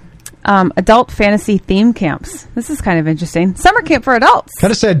 Adult fantasy theme camps. This is kind of interesting. Summer camp for adults.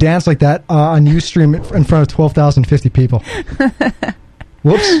 Gotta say a dance like that on Ustream in front of 12,050 people.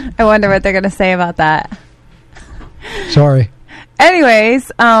 Whoops. I wonder what they're going to say about that. Sorry.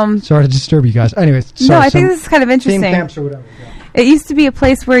 Anyways. Sorry to disturb you guys. Anyways. Sorry, no, I think this is kind of interesting. Theme camps or whatever. It used to be a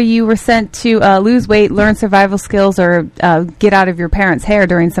place where you were sent to lose weight, learn survival skills, or get out of your parents' hair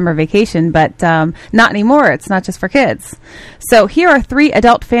during summer vacation, but not anymore. It's not just for kids. So here are 3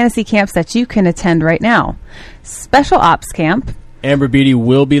 adult fantasy camps that you can attend right now. Special Ops Camp. Amber Beatty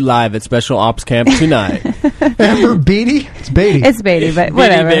will be live at Special Ops Camp tonight. Amber Beatty? It's Beatty. It's Beatty, but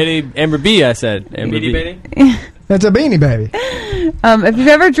whatever. Beatty, Amber B, I said. Amber Beatty. That's a beanie baby. If you've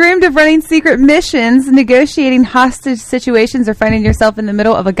ever dreamed of running secret missions, negotiating hostage situations, or finding yourself in the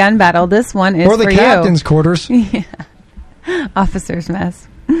middle of a gun battle, this one is for you. Or the captain's quarters. Yeah. Officer's mess.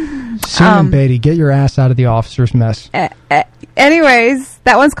 Seaman Beatty, get your ass out of the officer's mess. Anyways,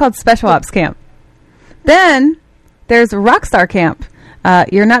 that one's called Special Ops Camp. Then there's Rockstar Camp.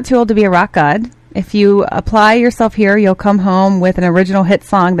 You're not too old to be a rock god. If you apply yourself here, you'll come home with an original hit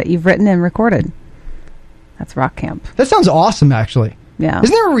song that you've written and recorded. That's rock camp. That sounds awesome, actually. Yeah.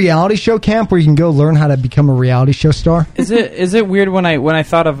 Isn't there a reality show camp where you can go learn how to become a reality show star? Is it weird when I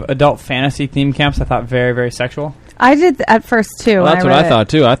thought of adult fantasy theme camps? I thought very, very sexual. I did at first too. Well, that's what I thought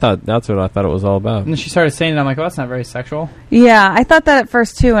too. That's what I thought it was all about. And then she started saying it. I'm like, oh, that's not very sexual. Yeah, I thought that at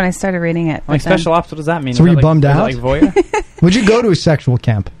first too when I started reading it. Like Special Ops, what does that mean? So were you bummed out? Like voyeur? Would you go to a sexual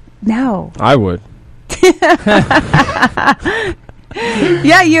camp? No. I would.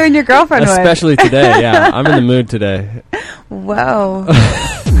 Yeah, you and your girlfriend would. Especially today, yeah. I'm in the mood today. Whoa.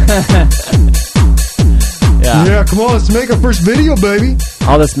 Yeah, come on, let's make our first video, baby.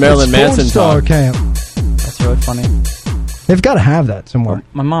 All this Marilyn Manson star talk. Camp. That's really funny. They've got to have that somewhere.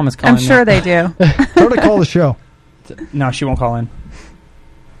 My mom is calling. I'm sure they do. How do I call the show? No, she won't call in.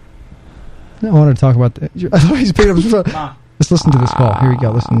 I wanted to talk about that. I thought he's picking up his phone. Let's listen to this call. Here we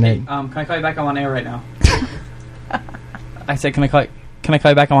go. Listen to Nate. Can I call you back? I'm on air right now. I said, can I call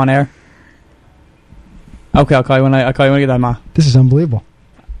you back? I'm on air. Okay, I'll call you when I get done, Ma. This is unbelievable.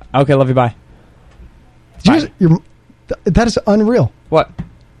 Okay, love you. Bye. That is unreal. What?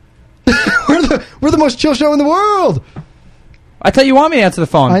 we're the most chill show in the world. I thought you want me to answer the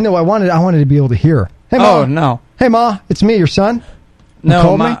phone. I know. I wanted to be able to hear. Hey, Ma. Oh no. Hey, Ma. It's me, your son.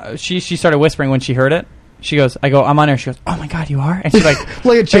 No, Ma. She started whispering when she heard it. She goes, I'm on air. She goes, oh my God, you are? And she's like,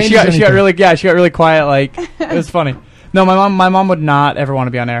 she got really quiet. Like, it was funny. No, my mom would not ever want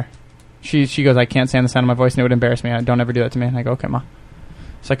to be on air. She goes, I can't stand the sound of my voice, and it would embarrass me. Don't ever do that to me. And I go, okay, Ma.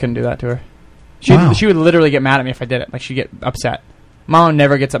 So I couldn't do that to her. She would literally get mad at me if I did it. Like, she'd get upset. My mom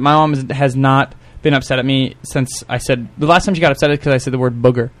never gets up. My mom has not been upset at me since I said... The last time she got upset is because I said the word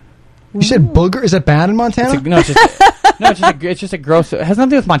booger. You said booger? Is that bad in Montana? It's just a gross... It has nothing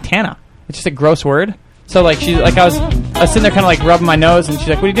to do with Montana. It's just a gross word. So, like, I was sitting there kind of, like, rubbing my nose, and she's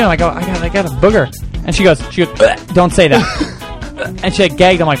like, what are you doing? I go, I got a booger. And she goes, don't say that. And she, like,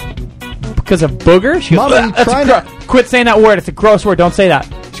 gagged. I'm like, because of booger. She goes, Mom, quit saying that word. It's a gross word. Don't say that.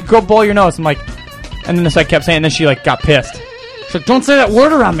 She go blow your nose. I'm like, and then I kept saying, and then she like got pissed. She's like, don't say that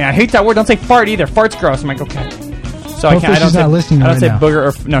word around me. I hate that word. Don't say fart either. Fart's gross. I'm like, okay. So I can't. I don't say, listening I don't right say now.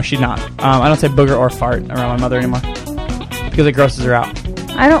 booger or no, she's not. I don't say booger or fart around my mother anymore because it grosses her out.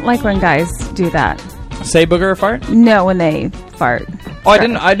 I don't like when guys do that. Say booger or fart? No, when they fart. Oh, I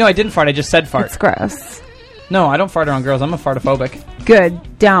didn't fart. I just said fart. It's gross. No, I don't fart around girls. I'm a fartophobic.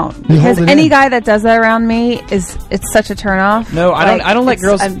 Good, don't. Because any guy that does that around me it's such a turn off. No, I don't let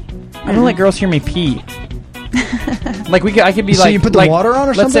girls. I don't let girls hear me pee. Like I could be so like. you put the water on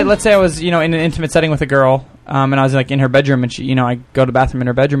or something? Let's say I was in an intimate setting with a girl, and I was like in her bedroom, and she, I go to the bathroom in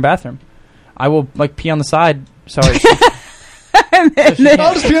her bathroom. I will like pee on the side. So I'll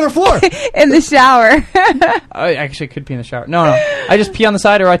just pee on the floor in the shower. I actually could pee in the shower. No, I just pee on the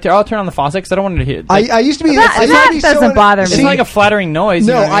side, or I'll turn on the faucet because I don't want to hear. I used to be. That doesn't bother me. It's like a flattering noise.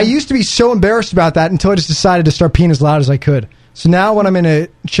 No, you know what I used to be so embarrassed about that until I just decided to start peeing as loud as I could. So now when I'm in a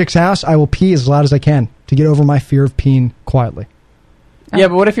chick's house, I will pee as loud as I can to get over my fear of peeing quietly. Yeah,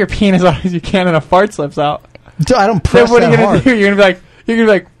 but what if you're peeing as loud as you can and a fart slips out? I don't press what are you that gonna hard. do? You're gonna be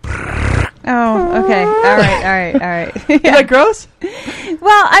like. Oh, okay. All right. Is that gross?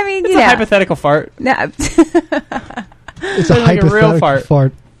 Well, I mean, it's a hypothetical fart. No. It's a like a real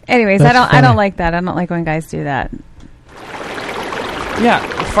fart. Anyways, That's I funny. don't like that. I don't like when guys do that. Yeah,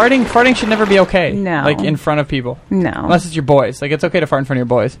 farting should never be okay. No. Like in front of people. No. Unless it's your boys. Like it's okay to fart in front of your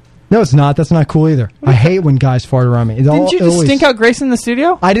boys. No, it's not. That's not cool either. I hate when guys fart around me. Didn't you just stink out Grace in the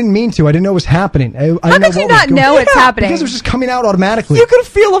studio? I didn't mean to. I didn't know it was happening. I How didn't could you what was not going- know it's happening? Because it was just coming out automatically. You could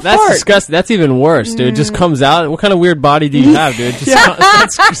feel a That's fart. disgusting. That's even worse, dude. It just comes out. What kind of weird body do you have, dude? Just stuff that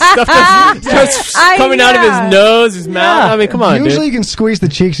starts coming out of his nose, his mouth. I mean, come on, Usually dude. you can squeeze the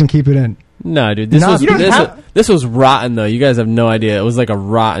cheeks and keep it in. No, dude. This was rotten, though. You guys have no idea. It was like a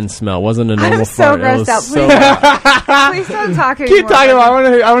rotten smell. It wasn't a normal I'm so fart. It grossed was out. so Please don't talk anymore. Keep talking about.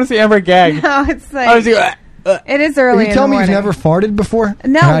 I want to see Amber gag. No, it's I wanna see- like it is early. Are you in telling the me you've morning. never farted before? Or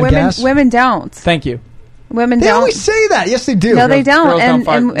No, had women gas? women don't. Thank you. Women They don't. always say that. Yes, they do. No, they don't. Girls don't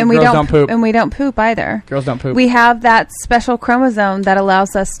fart. And we Girls don't don't poop. And we don't poop either. Girls don't poop. We have that special chromosome that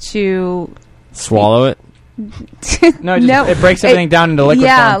allows us to swallow it. No, it breaks everything down into liquid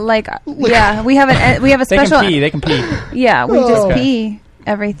Yeah, form. we have a They special. can pee. Yeah, we just Okay. pee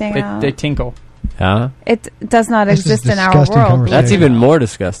everything out. They tinkle. Huh? It does not This is exist in our disgusting world. conversation. That's even more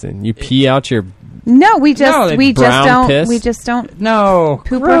disgusting. You pee out your. No, we just No, we just brown don't piss? we just don't No.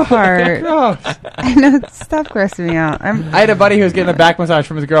 poop or Gross. fart. Gross. I know, stop grossing me out. I had a buddy who was getting a back massage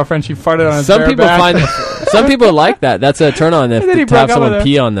from his girlfriend. She farted on his Some bare people back. find. Some people like that. That's a turn on if And then he to have broke up with someone her.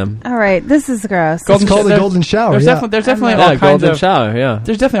 pee on them. All right, this is gross. It's called the golden shower. There's Yeah. definitely Yeah, all kinds golden of shower. Yeah.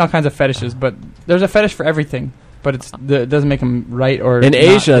 There's definitely all kinds of fetishes, but there's a fetish for everything. But it doesn't make them right or In not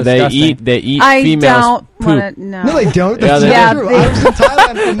Asia, they disgusting. eat I females don't poop. want to. No. No, they don't. Yeah, That's they not do. true. I was in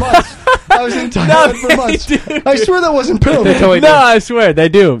Thailand for months. I was in Thailand for months. I swear that wasn't poop. They totally No, do. I swear they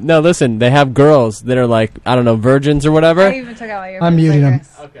do. No, listen, they have girls that are like, I don't know, virgins or whatever. I even took out my earbuds. I'm muting him.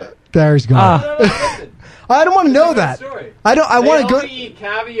 Barry's gone. I don't want to know that. I don't. I want to go. eat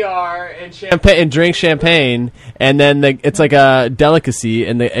caviar and champagne and drink champagne, and then it's like a delicacy,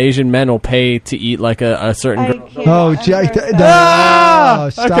 and the Asian men will pay to eat like a certain girl. Oh, Jack.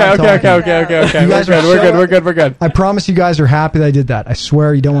 Stop Okay. talking. You guys are We're good. I promise you guys are happy that I did that. I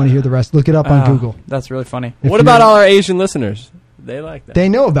swear you don't want to hear the rest. Look it up on Google. That's really funny. If What about all our Asian listeners? They like that. They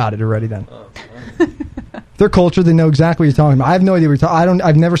know about it already. Then their culture, they know exactly what you're talking about. I have no idea what you're talking.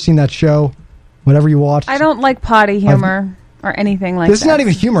 I've never seen that show. Whatever you watched. I don't like potty humor or anything like This that. is not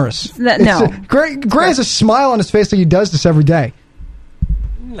even humorous. No. Gray has a smile on his face like he does this every day.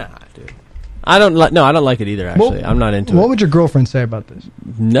 Nah, dude. I don't like it either. Actually, I'm not into What it. would your girlfriend say about this?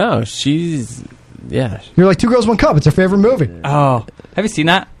 No, she's yeah. You're like Two Girls, One Cup. It's her favorite movie. Oh, have you seen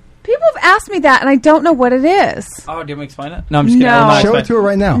that? People have asked me that, and I don't know what it is. Oh, do you want me to explain it? No, I'm just kidding. No. I'm not Show it explaining. to her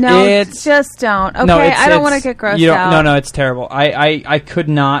right now. No, It's- just don't. Okay, No, I don't want to get grossed out. No, it's terrible. I could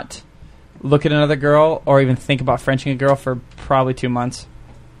not look at another girl or even think about Frenching a girl for probably 2 months.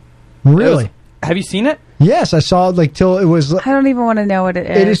 Really? Have you seen it? Yes, I saw it like till it was. I don't even want to know what it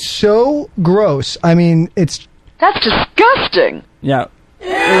is. It is so gross. I mean, it's. That's disgusting. Yeah.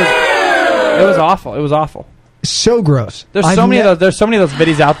 It was awful. It was awful. So gross. There's so many of those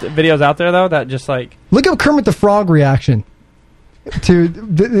videos out there though that just like Look at Kermit the Frog reaction to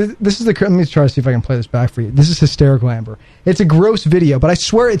this is the. Let me try to see if I can play this back for you. This is hysterical, Amber. It's a gross video, but I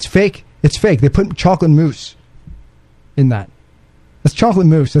swear it's fake. It's fake. They put chocolate mousse in that. That's chocolate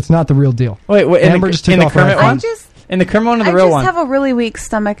mousse. That's not the real deal. Wait, Amber just took off her Kermit iPhone. one? In the Kermit one or the I real just one? have a really weak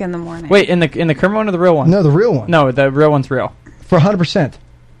stomach in the morning. Wait, in the Kermit one or the real one? No, the real one. No, the real one's real. For 100%.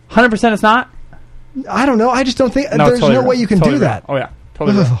 100% it's not? I don't know. I just don't think... No, there's totally no real. way you can Totally do real. that. Oh, yeah.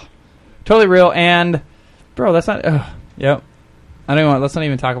 Totally real. Totally real. And, bro, that's not... Yep. I don't even... Let's not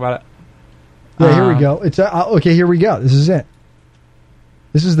even talk about it. Yeah, here we go. It's okay, here we go. This is it.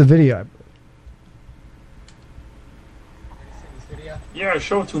 This is the video. Yeah,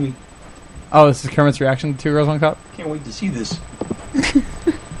 show it to me. Oh, this is Kermit's reaction to Two Girls, One Cup? Can't wait to see this.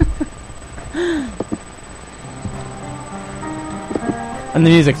 And the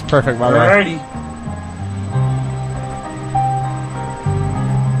music's perfect, by the way. Alrighty.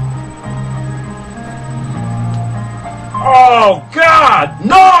 Oh, God!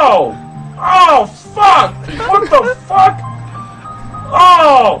 No! Oh, fuck! What the fuck?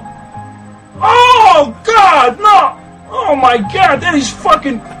 Oh! Oh, God! No! Oh, my God! That is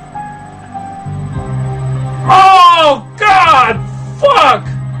fucking... Oh, God! Fuck!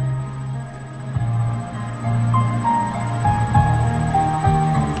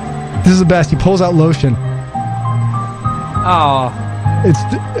 This is the best. He pulls out lotion. Oh.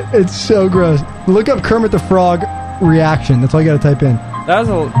 It's so gross. Look up Kermit the Frog reaction. That's all you got to type in. That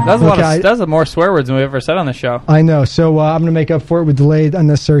was more swear words than we've ever said on the show. I know. So I'm going to make up for it with delayed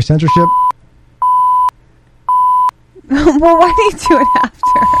unnecessary censorship. Well, why do you do it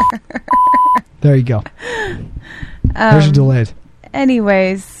after? There you go. There's your delayed.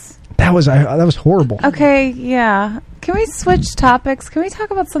 Anyways. That was horrible. Okay, yeah. Can we switch topics? Can we talk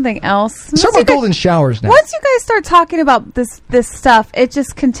about something else? Let's talk about golden showers now. Once you guys start talking about this stuff, it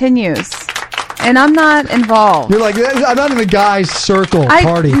just continues. And I'm not involved. You're like, I'm not in the guys' circle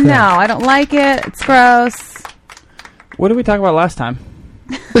party thing. No, I don't like it. It's gross. What did we talk about last time?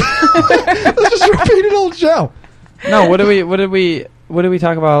 Let's just repeat an old show. No, what did we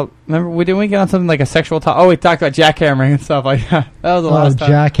talk about? Remember, didn't we get on something like a sexual talk? Oh, we talked about jackhammering and stuff like that. That was the last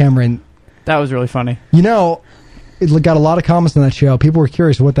time. Jackhammering. That was really funny. You know, it got a lot of comments on that show. People were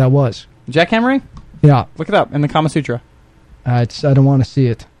curious what that was. Jackhammering? Yeah. Look it up in the Kama Sutra. I don't want to see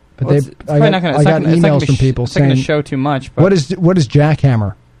it. But Well, I got emails from people saying to show too much. But what is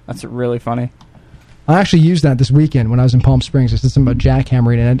jackhammer? That's really funny. I actually used that this weekend when I was in Palm Springs. I said something about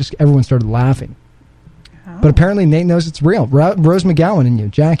jackhammering, and everyone started laughing. But apparently Nate knows it's real. Rose McGowan and you,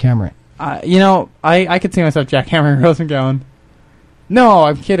 jackhammering. You know, I could see myself jackhammering Rose McGowan. No,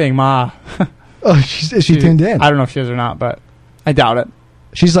 I'm kidding, Ma. Oh, is she tuned in? I don't know if she is or not, but I doubt it.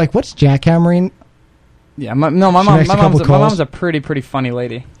 She's like, "What's jackhammering?" Yeah, my mom's a pretty funny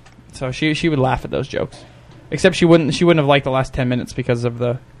lady, so she would laugh at those jokes. Except she wouldn't have liked the last 10 minutes because of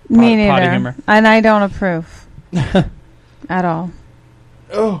the Me neither. potty humor. And I don't approve at all.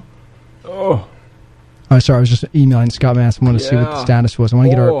 Oh. Oh, sorry. I was just emailing Scott Manson. I wanted to see what the status was. I want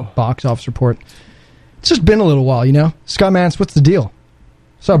to get our box office report. It's just been a little while, you know. Scott Manson, what's the deal?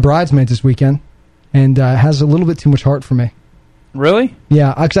 Saw Bridesmaids this weekend, and has a little bit too much heart for me. Really?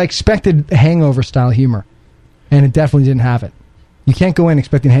 Yeah, because I expected Hangover-style humor, and it definitely didn't have it. You can't go in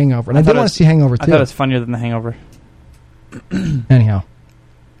expecting Hangover, and I did want to see Hangover, too. I thought it's funnier than The Hangover. Anyhow.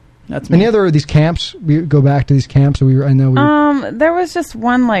 That's me. Any other of these camps? We go back to these camps. There was just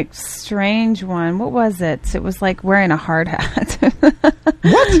one like strange one. What was it? It was like wearing a hard hat.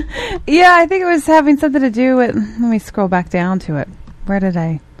 What? Yeah, I think it was having something to do with. Let me scroll back down to it. Where did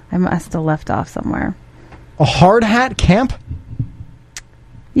I must have left off somewhere. A hard hat camp?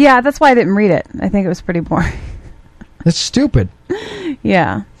 Yeah, that's why I didn't read it. I think it was pretty boring. That's stupid.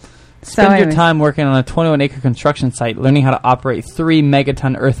 Yeah. Spend your time working on a 21-acre construction site, learning how to operate 3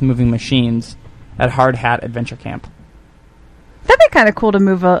 megaton earth-moving machines at Hard Hat Adventure Camp. That'd be kind of cool to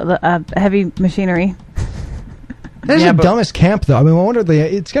move a heavy machinery. That's the dumbest camp, though. I mean, I wonder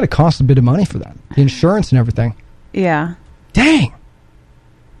it's got to cost a bit of money for that, the insurance and everything. Yeah. Dang.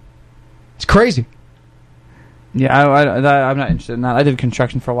 It's crazy. Yeah, I'm not interested in that. I did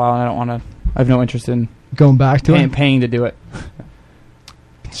construction for a while, and I don't want to. I have no interest in going back to paying to do it.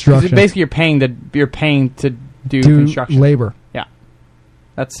 Construction. Basically, you're paying to do construction labor. Yeah,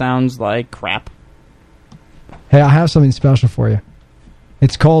 that sounds like crap. Hey, I have something special for you.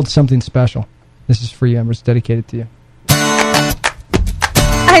 It's called Something Special. This is for you. It's dedicated to you.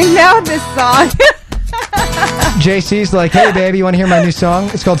 I know this song. JC's like, hey, baby, you want to hear my new song?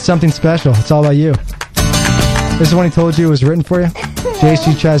 It's called Something Special. It's all about you. This is one he told you was written for you.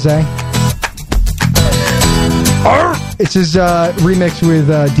 JC Chazé. It's his remix with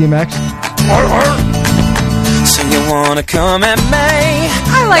DMX. So you wanna come at me?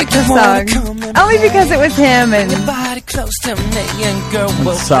 I like the song. Only because it was him and... Close to me and girl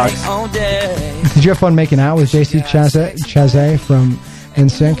will sucks. play all day. Did you have fun making out with JC Chazé from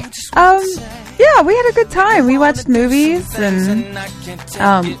NSYNC? Yeah, we had a good time. We watched movies and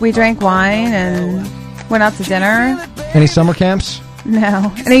we drank wine and went out to dinner. Any summer camps?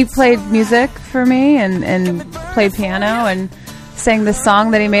 No. And he played music for me and played piano and sang this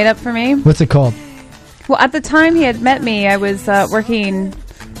song that he made up for me. What's it called? Well, at the time he had met me, I was working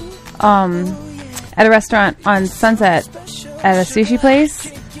at a restaurant on Sunset at a sushi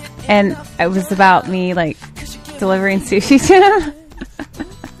place, and it was about me like delivering sushi to him.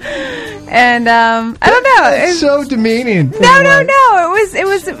 And I don't know. It's so demeaning. No.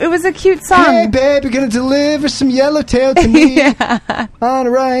 It was a cute song. Hey, babe, you're gonna deliver some yellowtail to me on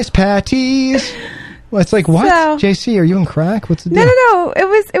rice patties. Well, it's like, what? So- JC, are you in crack? What's the deal? No.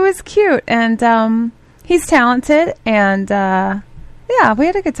 It was cute, and he's talented, and yeah, we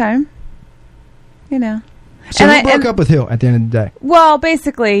had a good time. You know. So you broke up with who at the end of the day? Well,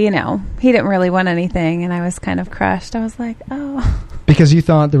 basically, you know, he didn't really want anything, and I was kind of crushed. I was like, oh. Because you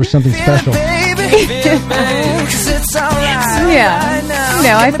thought there was something special. Yeah.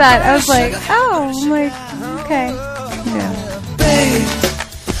 No, I was like, oh, I'm like, okay. Yeah.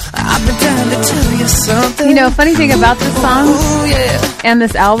 I've been trying to tell you something. You know, funny thing about this song and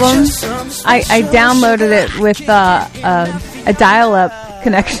this album, I downloaded it with a dial-up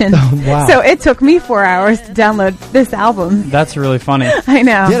connection. Oh, wow. So it took me 4 hours to download this album. That's really funny. I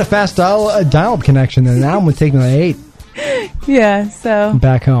know. You had a fast dial-up connection, and an album would take me like 8. Yeah, so.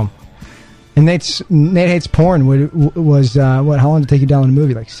 Back home. And Nate Hates Porn was what? How long did it take you to download a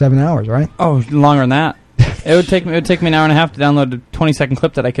movie? Like 7 hours, right? Oh, longer than that. It would take me an hour and a half to download a 20-second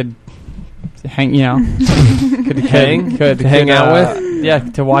clip that I could hang, you know, could hang out with. Yeah,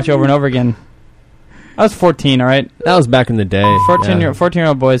 to watch over and over again. I was 14, all right. That was back in the day.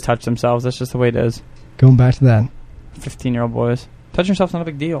 14-year-old boys touch themselves. That's just the way it is. Going back to that. 15-year-old boys touching yourself's not a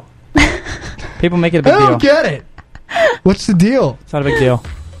big deal. People make it a big I deal. don't get it. What's the deal? It's not a big deal.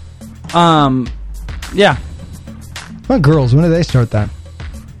 Yeah. Well, girls, when do they start that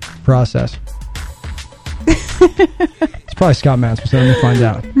process? It's probably Scott Mansell, so let me find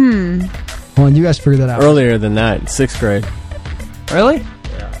out. Well, you guys figure that out. Earlier than that, 6th grade. Really?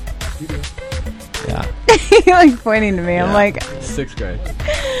 Yeah. You're like pointing to me. Yeah. I'm like, 6th grade.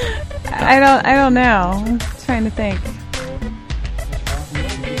 I don't know. I'm trying to think.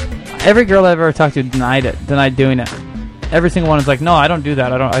 Every girl I've ever talked to denied doing it. Every single one is like, no, I don't do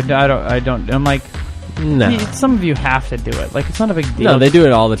that. I don't. And I'm like, no. Some of you have to do it. Like, it's not a big deal. No, they do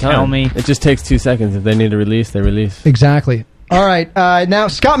it all the time. Tell me. It just takes 2 seconds. If they need to release, they release. Exactly. All right. Now,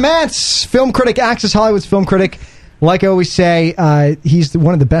 Scott Mantz, film critic, Access Hollywood's film critic. Like I always say, he's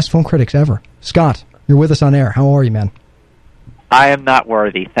one of the best film critics ever. Scott, you're with us on air. How are you, man? I am not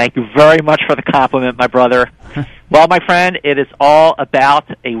worthy. Thank you very much for the compliment, my brother. Well, my friend, it is all about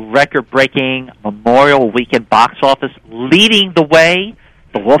a record-breaking Memorial Weekend box office leading the way.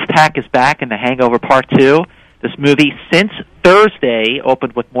 The Wolfpack is back in The Hangover Part 2. This movie, since Thursday,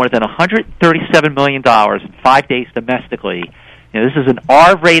 opened with more than $137 million in 5 days domestically. You know, this is an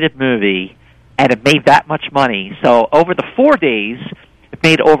R-rated movie, and it made that much money. So over the 4 days, it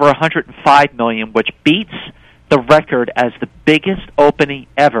made over $105 million, which beats the record as the biggest opening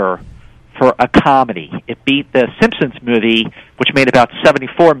ever for a comedy. It beat the Simpsons movie, which made about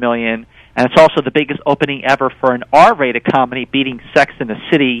 $74 million, and it's also the biggest opening ever for an R-rated comedy, beating Sex and the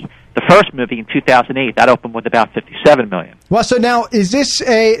City, the first movie in 2008. That opened with about $57 million. Well, so now, is this is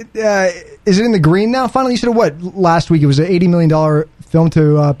it in the green now? Finally, you said what last week? It was an $80 million film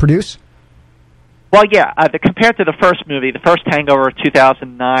to produce? Well, yeah. Compared to the first movie, the first Hangover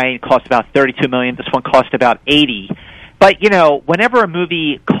 2009 cost about $32 million. This one cost about $80. But, you know, whenever a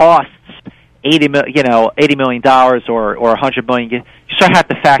movie costs $80 million or $100 million, you sort of have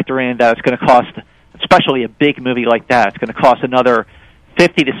to factor in that it's going to cost, especially a big movie like that, it's going to cost another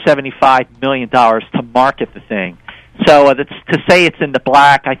 $50 to $75 million to market the thing. So to say it's in the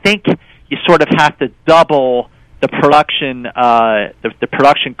black, I think you sort of have to double the production the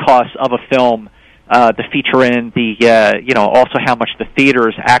production costs of a film. The feature in the also how much the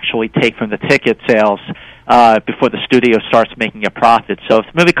theaters actually take from the ticket sales before the studio starts making a profit. So if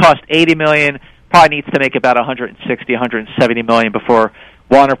the movie costs $80 million, probably needs to make about $160, $170 million before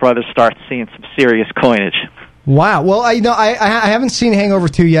Warner Brothers starts seeing some serious coinage. Wow. Well, I haven't seen Hangover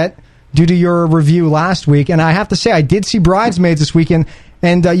 2 yet due to your review last week, and I have to say I did see Bridesmaids this weekend,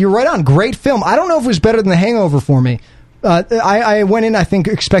 and you're right on. Great film. I don't know if it was better than The Hangover for me. I went in, I think,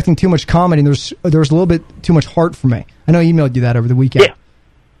 expecting too much comedy, and there was a little bit too much heart for me. I know I emailed you that over the weekend. Yeah.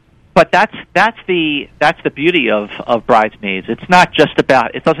 But that's the beauty of Bridesmaids. It's not just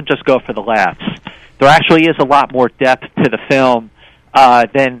about, it doesn't just go for the laughs. There actually is a lot more depth to the film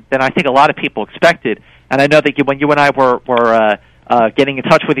than I think a lot of people expected. And I know that when you and I were getting in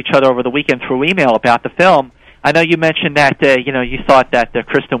touch with each other over the weekend through email about the film, I know you mentioned that you thought that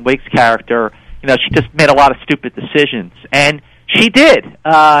Kristen Wiig's character, she just made a lot of stupid decisions, and She did,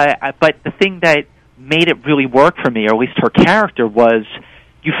 but the thing that made it really work for me, or at least her character, was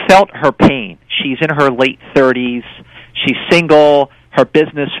you felt her pain. She's in her late 30s. She's single. Her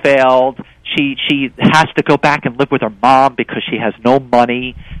business failed. She has to go back and live with her mom because she has no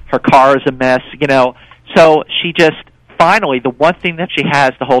money. Her car is a mess, you know. So she just, finally, the one thing that she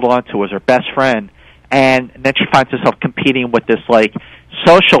has to hold on to is her best friend. And then she finds herself competing with this, like,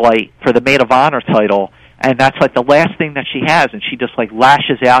 socialite for the maid of honor title. And that's, like, the last thing that she has. And she just, like,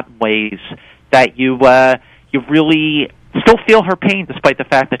 lashes out in ways that you really still feel her pain, despite the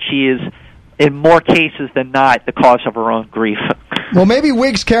fact that she is, in more cases than not, the cause of her own grief. Well, maybe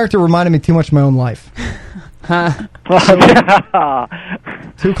Wig's character reminded me too much of my own life.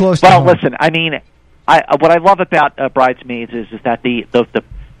 Too close to home. Well, listen, I mean, what I love about Bridesmaids is that the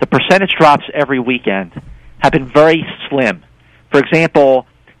percentage drops every weekend have been very slim. For example,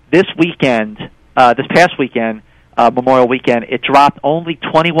 this past weekend, Memorial Weekend, it dropped only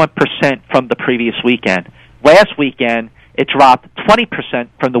 21% from the previous weekend. Last weekend, it dropped 20%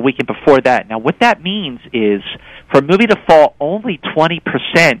 from the weekend before that. Now, what that means is, for a movie to fall only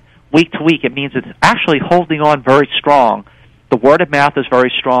 20% week to week, it means it's actually holding on very strong. The word of mouth is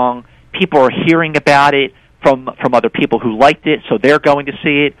very strong. People are hearing about it from other people who liked it, so they're going to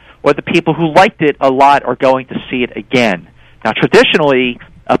see it, or the people who liked it a lot are going to see it again. Now, traditionally,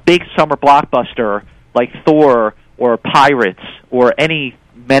 a big summer blockbuster like Thor or Pirates or any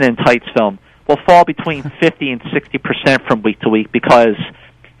Men in Tights film will fall between 50 and 60% from week to week, because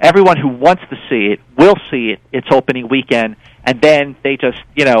everyone who wants to see it will see it its opening weekend, and then they just,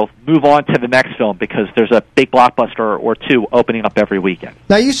 move on to the next film because there's a big blockbuster or two opening up every weekend.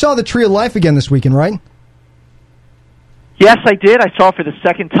 Now, you saw The Tree of Life again this weekend, right? Yes, I did. I saw it for the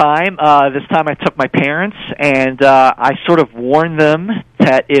second time. This time I took my parents, and I sort of warned them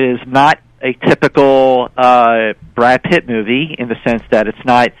that it is not a typical Brad Pitt movie, in the sense that it's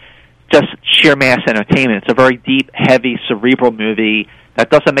not just sheer mass entertainment. It's a very deep, heavy, cerebral movie that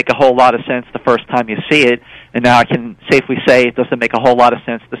doesn't make a whole lot of sense the first time you see it, and now I can safely say it doesn't make a whole lot of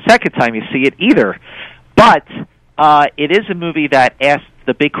sense the second time you see it either. But it is a movie that asks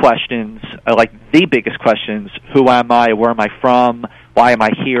the big questions, like the biggest questions: who am I? Where am I from? Why am I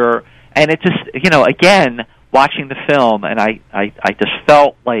here? And it just, again, watching the film, and I just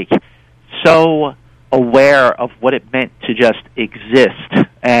felt like so aware of what it meant to just exist.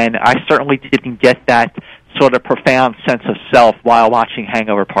 And I certainly didn't get that sort of profound sense of self while watching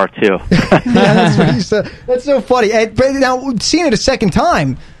Hangover Part 2. Yeah, that's what you said. That's so funny. But now, seeing it a second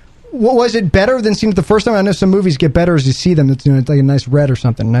time, was it better than seeing it the first time? I know some movies get better as you see them. It's, it's like a nice red or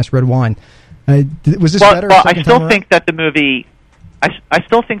something, a nice red wine. Was this better? Well, I still think that the movie. I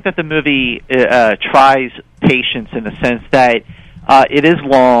still think that the movie tries patience, in the sense that it is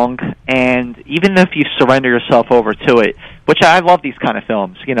long, and even if you surrender yourself over to it, which I love these kind of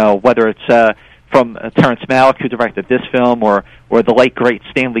films, whether it's from Terrence Malick, who directed this film, or the late great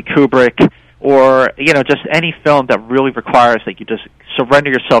Stanley Kubrick, or just any film that really requires that you just surrender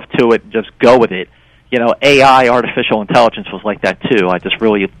yourself to it and just go with it. AI, artificial intelligence, was like that too. I just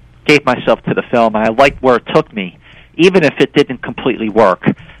really gave myself to the film, and I liked where it took me, even if it didn't completely work.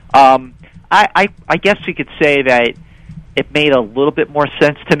 I guess you could say that it made a little bit more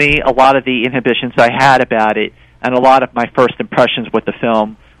sense to me. A lot of the inhibitions I had about it, and a lot of my first impressions with the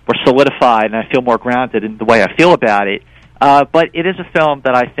film, were solidified, and I feel more grounded in the way I feel about it. But it is a film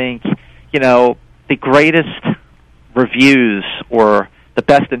that I think, the greatest reviews or the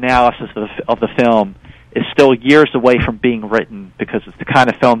best analysis of the film is still years away from being written, because it's the kind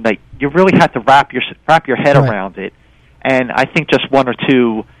of film that you really have to wrap your head around it. And I think just one or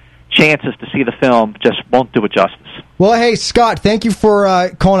two chances to see the film just won't do it justice. Well, hey, Scott, thank you for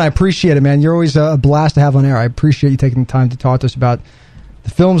calling. I appreciate it, man. You're always a blast to have on air. I appreciate you taking the time to talk to us about the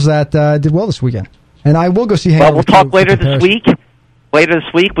films that did well this weekend. And I will go see Hangover. Well, we'll talk later this week. Later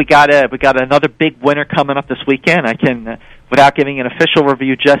this week, we got another big winner coming up this weekend. I can, without giving an official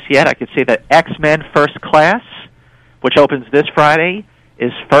review just yet, I could say that X-Men First Class, which opens this Friday,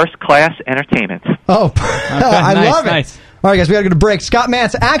 is first class entertainment. Oh, I love it. Nice. All right, guys, we got to go to break. Scott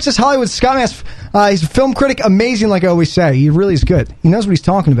Mantz, Access Hollywood. Scott Mantz, he's a film critic, amazing, like I always say. He really is good. He knows what he's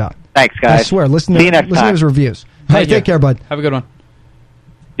talking about. Thanks, guys. I swear. Listen to his reviews. All right, take care, bud. Have a good one.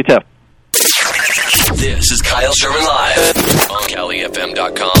 You too. This is Kyle Sherman Live on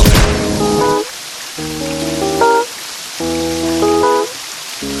CaliFM.com.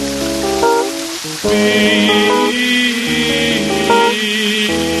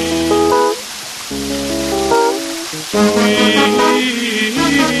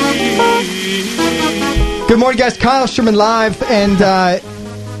 Good morning, guys. Kyle Sherman Live, and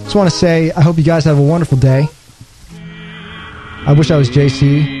just want to say I hope you guys have a wonderful day. I wish I was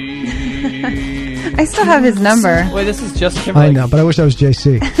JC. I still have his number. Wait, this is just Kimberly. I know, but I wish I was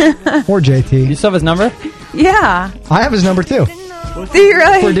JC. Or JT. You still have his number? Yeah. I have his number too. Do you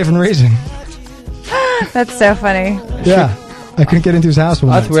really? For a different reason. That's so funny. Yeah. I couldn't get into his house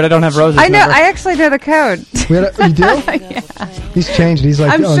one That's night. weird. I don't have Rose's I know. number. I actually know the code. You do? Yeah. He's changed it. He's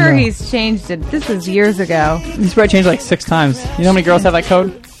like, I'm oh, sure no. he's changed it. This was years ago. He's probably changed like 6 times. You know how many girls have that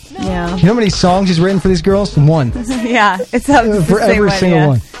code? Yeah. You know how many songs he's written for these girls? One. Yeah. It's up to For the same every one, single yeah.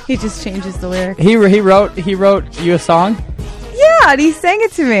 one. He just changes the lyrics. He wrote you a song? Yeah, and he sang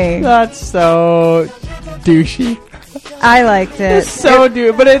it to me. That's so douchey. I liked it. It's so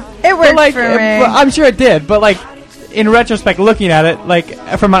douchey. But it worked like, for me. I'm sure it did, but like in retrospect, looking at it, like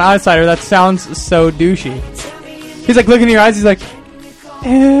from an outsider, that sounds so douchey. He's like looking in your eyes. He's like,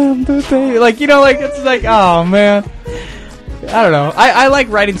 Amber baby, like like it's like, oh man. I don't know. I like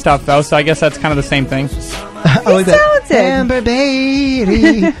writing stuff though, so I guess that's kind of the same thing. I like that. Talented. Amber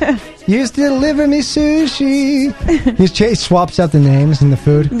baby used to deliver me sushi. He swaps out the names and the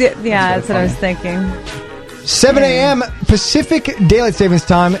food. Yeah, that's what I was thinking. 7 a.m. Pacific Daylight Savings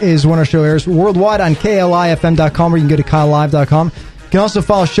Time is when our show airs worldwide on KLIFM.com, or you can go to KyleLive.com. You can also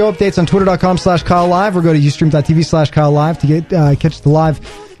follow show updates on Twitter.com/KyleLive or go to Ustream.tv/KyleLive to get catch the live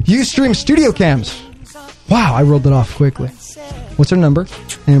Ustream studio cams. Wow, I rolled it off quickly. What's her number,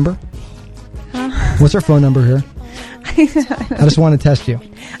 Amber? What's her phone number here? I just want to test you.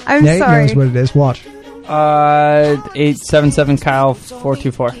 I'm Nate sorry. knows what it is. Watch. 877 Kyle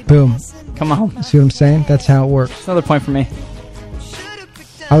 424. Boom. Come on. See what I'm saying? That's how it works. Another point for me.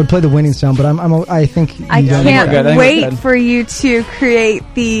 I would play the winning sound, but I think you I don't. can't wait for you to create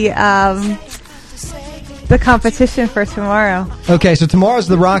the competition for tomorrow. Okay, so tomorrow's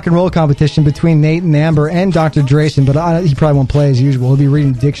the rock and roll competition between Nate and Amber and Dr. Drayson, but he probably won't play as usual. He'll be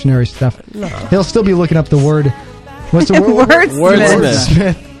reading dictionary stuff. No. He'll still be looking up the word. What's the word?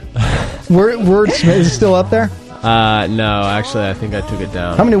 Wordsmith. Wordsmith. Is it still up there? No, actually, I think I took it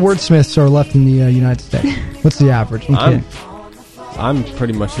down. How many wordsmiths are left in the United States? What's the average? I'm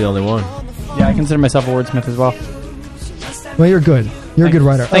pretty much the only one. Yeah, I consider myself a wordsmith as well. Well, you're good. You're a good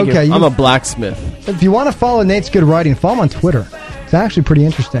writer. Thank okay, you. I'm a blacksmith. If you want to follow Nate's good writing, follow him on Twitter. It's actually pretty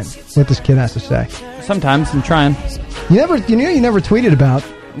interesting what this kid has to say. Sometimes I'm trying. You never tweeted about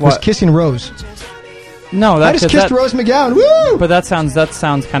was What? kissing Rose. No, I just kissed Rose McGowan. Woo! But that sounds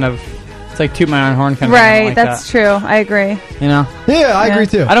kind of, it's like toot my own horn kind of. Right, like that's true. I agree. You know. Yeah, I agree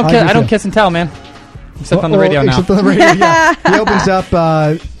too. I don't kiss and tell, man. Except on the radio now. Except on the radio, yeah. He opens up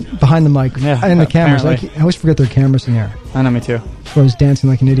behind the mic and the cameras. I always forget there are cameras in here. I know, me too. So I was dancing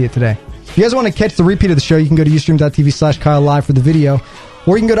like an idiot today. If you guys want to catch the repeat of the show, you can go to ustream.tv/KyleLive for the video.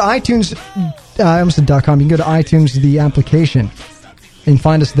 Or you can go to iTunes, I almost said .com. You can go to iTunes, the application, and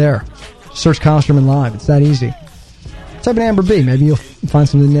find us there. Search Kyle Sherman Live. It's that easy. Type in Amber B. Maybe you'll find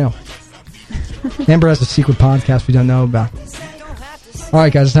something new. Amber has a secret podcast we don't know about. All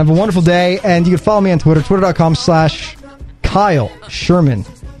right, guys, have a wonderful day. And you can follow me on Twitter, twitter.com/Kyle Sherman.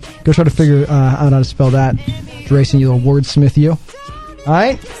 Go try to figure out how to spell that. Drayson, you little wordsmith, you. All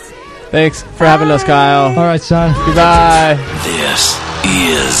right? Thanks for having us, Kyle. All right, son. Goodbye. This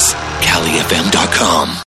is CaliFM.com.